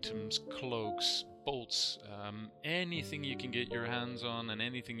second-hand items, cloaks, bolts, anything you can get your hands on and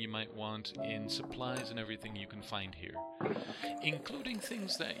anything you might want in supplies and everything you can find here, including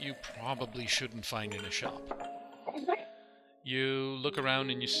things that you probably shouldn't find in a shop. You look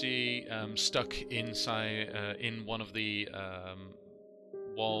around and you see stuck inside in one of the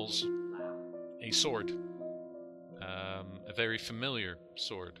walls a sword, a very familiar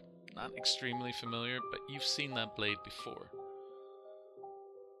sword. Not extremely familiar, but you've seen that blade before.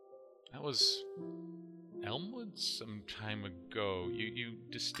 That was Elmwood some time ago. You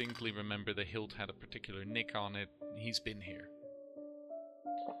distinctly remember the hilt had a particular nick on it. He's been here.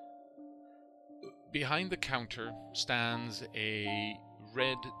 Behind the counter stands a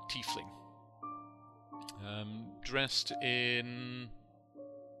red tiefling, dressed in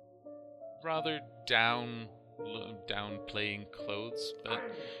rather down-playing clothes, but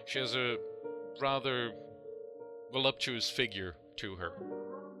she has a rather voluptuous figure to her.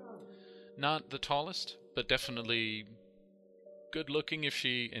 Not the tallest, but definitely good-looking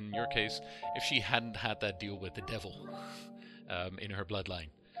in your case, if she hadn't had that deal with the devil in her bloodline.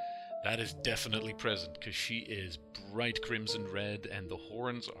 That is definitely present, because she is bright crimson red, and the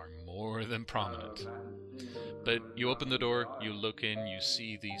horns are more than prominent. But you open the door, you look in, you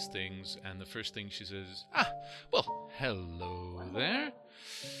see these things, and the first thing she says is, well, hello there.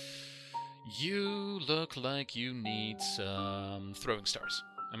 You look like you need some throwing stars.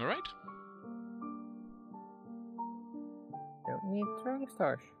 Am I right? Don't need throwing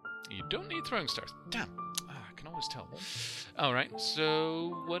stars. You don't need throwing stars. Damn. I can always tell. Alright,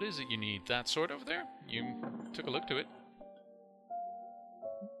 so what is it you need? That sword over there? You took a look to it.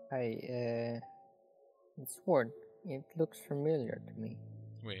 The sword. It looks familiar to me.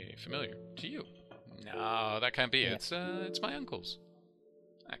 Wait, familiar to you? No, that can't be. Yeah. It's my uncle's.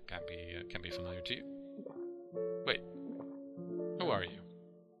 That can't be familiar to you. Wait, who are you?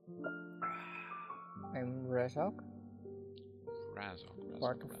 I'm Razok. Razok.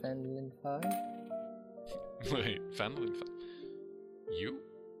 Part of Phandalin 5. Wait, Phandalin 5? You?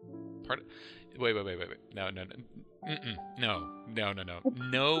 Part of... Wait. No. No.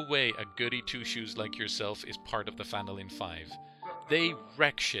 No way a goody two-shoes like yourself is part of the Phandalin 5. They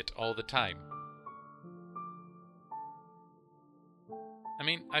wreck shit all the time. I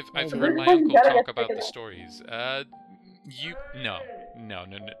mean, I've heard my uncle talk about the stories.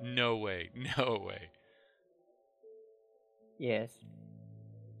 No way. Yes.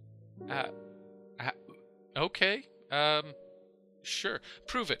 Okay. Sure.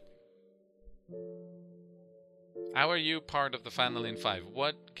 Prove it. How are you part of the Phandalin 5?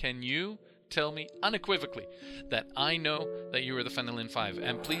 What can you tell me unequivocally that I know that you are the Phandalin 5?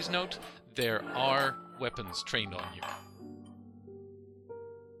 And please note, there are weapons trained on you.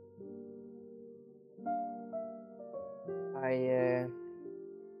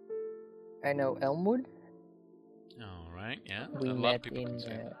 I know Elmwood. Alright, yeah. We a lot met of people can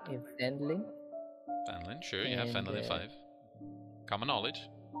say that. in Phandalin. Phandalin, sure, yeah, Phandalin 5. Common knowledge.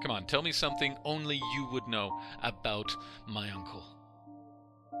 Come on, tell me something only you would know about my uncle.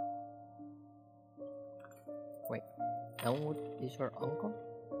 Wait, Elmwood is your uncle?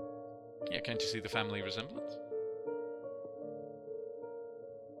 Yeah, can't you see the family resemblance?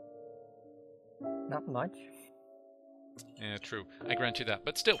 Not much. Yeah, true. I grant you that.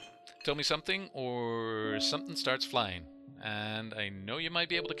 But still, tell me something or something starts flying. And I know you might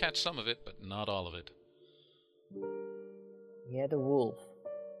be able to catch some of it, but not all of it. He had a wolf.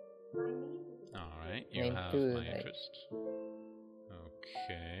 Alright, you have my interest.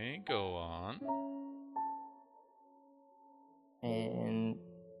 Okay, go on. And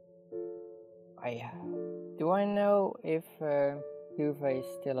do I know if Juve is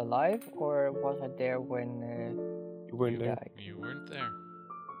still alive, or was I there when you weren't there? Died? You weren't there.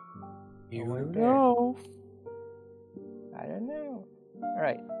 You don't know. I don't know.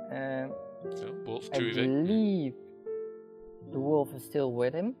 Alright. So, wolf, I Juve. believe the wolf is still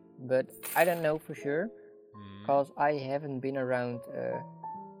with him, but I don't know for sure, because I haven't been around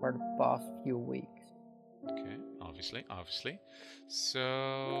for the past few weeks. Okay, obviously.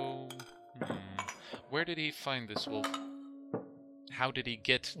 So, where did he find this wolf? How did he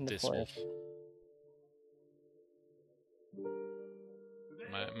get this wolf?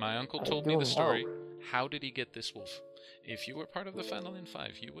 My uncle told me the story. How did he get this wolf? If you were part of the Phandalin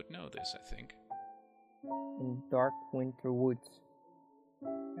 5, you would know this, I think. In Dark Winter Woods,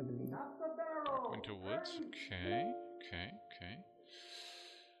 I believe. Dark Winter Woods? Okay.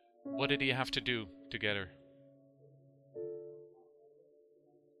 What did he have to do to get her?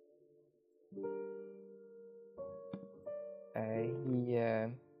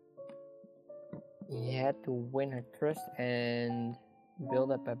 had to win her trust and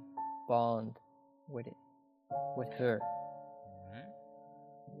build up a bond with her.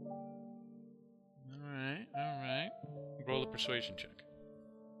 Alright. Roll a persuasion check.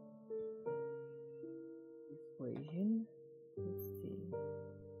 Persuasion? Let's see.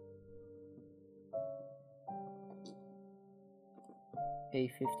 A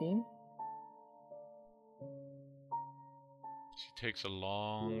 15. She takes a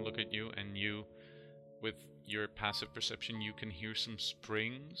long look at you, and you, with your passive perception, you can hear some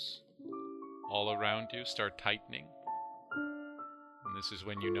springs all around you start tightening. And this is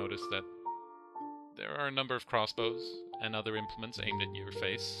when you notice that there are a number of crossbows and other implements aimed at your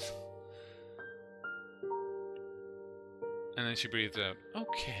face. And then she breathes out,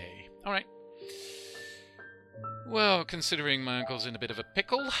 okay, alright. Well, considering my uncle's in a bit of a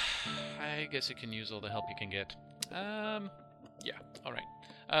pickle, I guess you can use all the help you can get. Yeah, alright.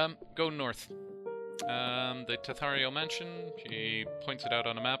 Go north. The Tathario Mansion, she points it out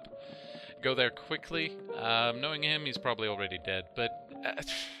on a map. Go there quickly. Knowing him, he's probably already dead, but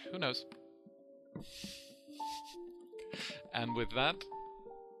who knows? And with that,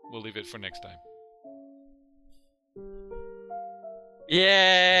 we'll leave it for next time.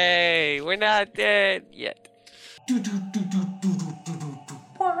 Yay! We're not dead yet.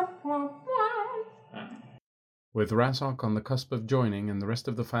 With Razok on the cusp of joining and the rest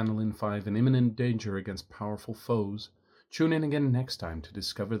of the Phandalin 5 in imminent danger against powerful foes, tune in again next time to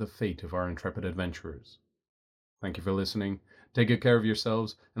discover the fate of our intrepid adventurers. Thank you for listening, take good care of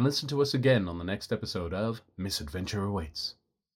yourselves, and listen to us again on the next episode of Misadventure Awaits.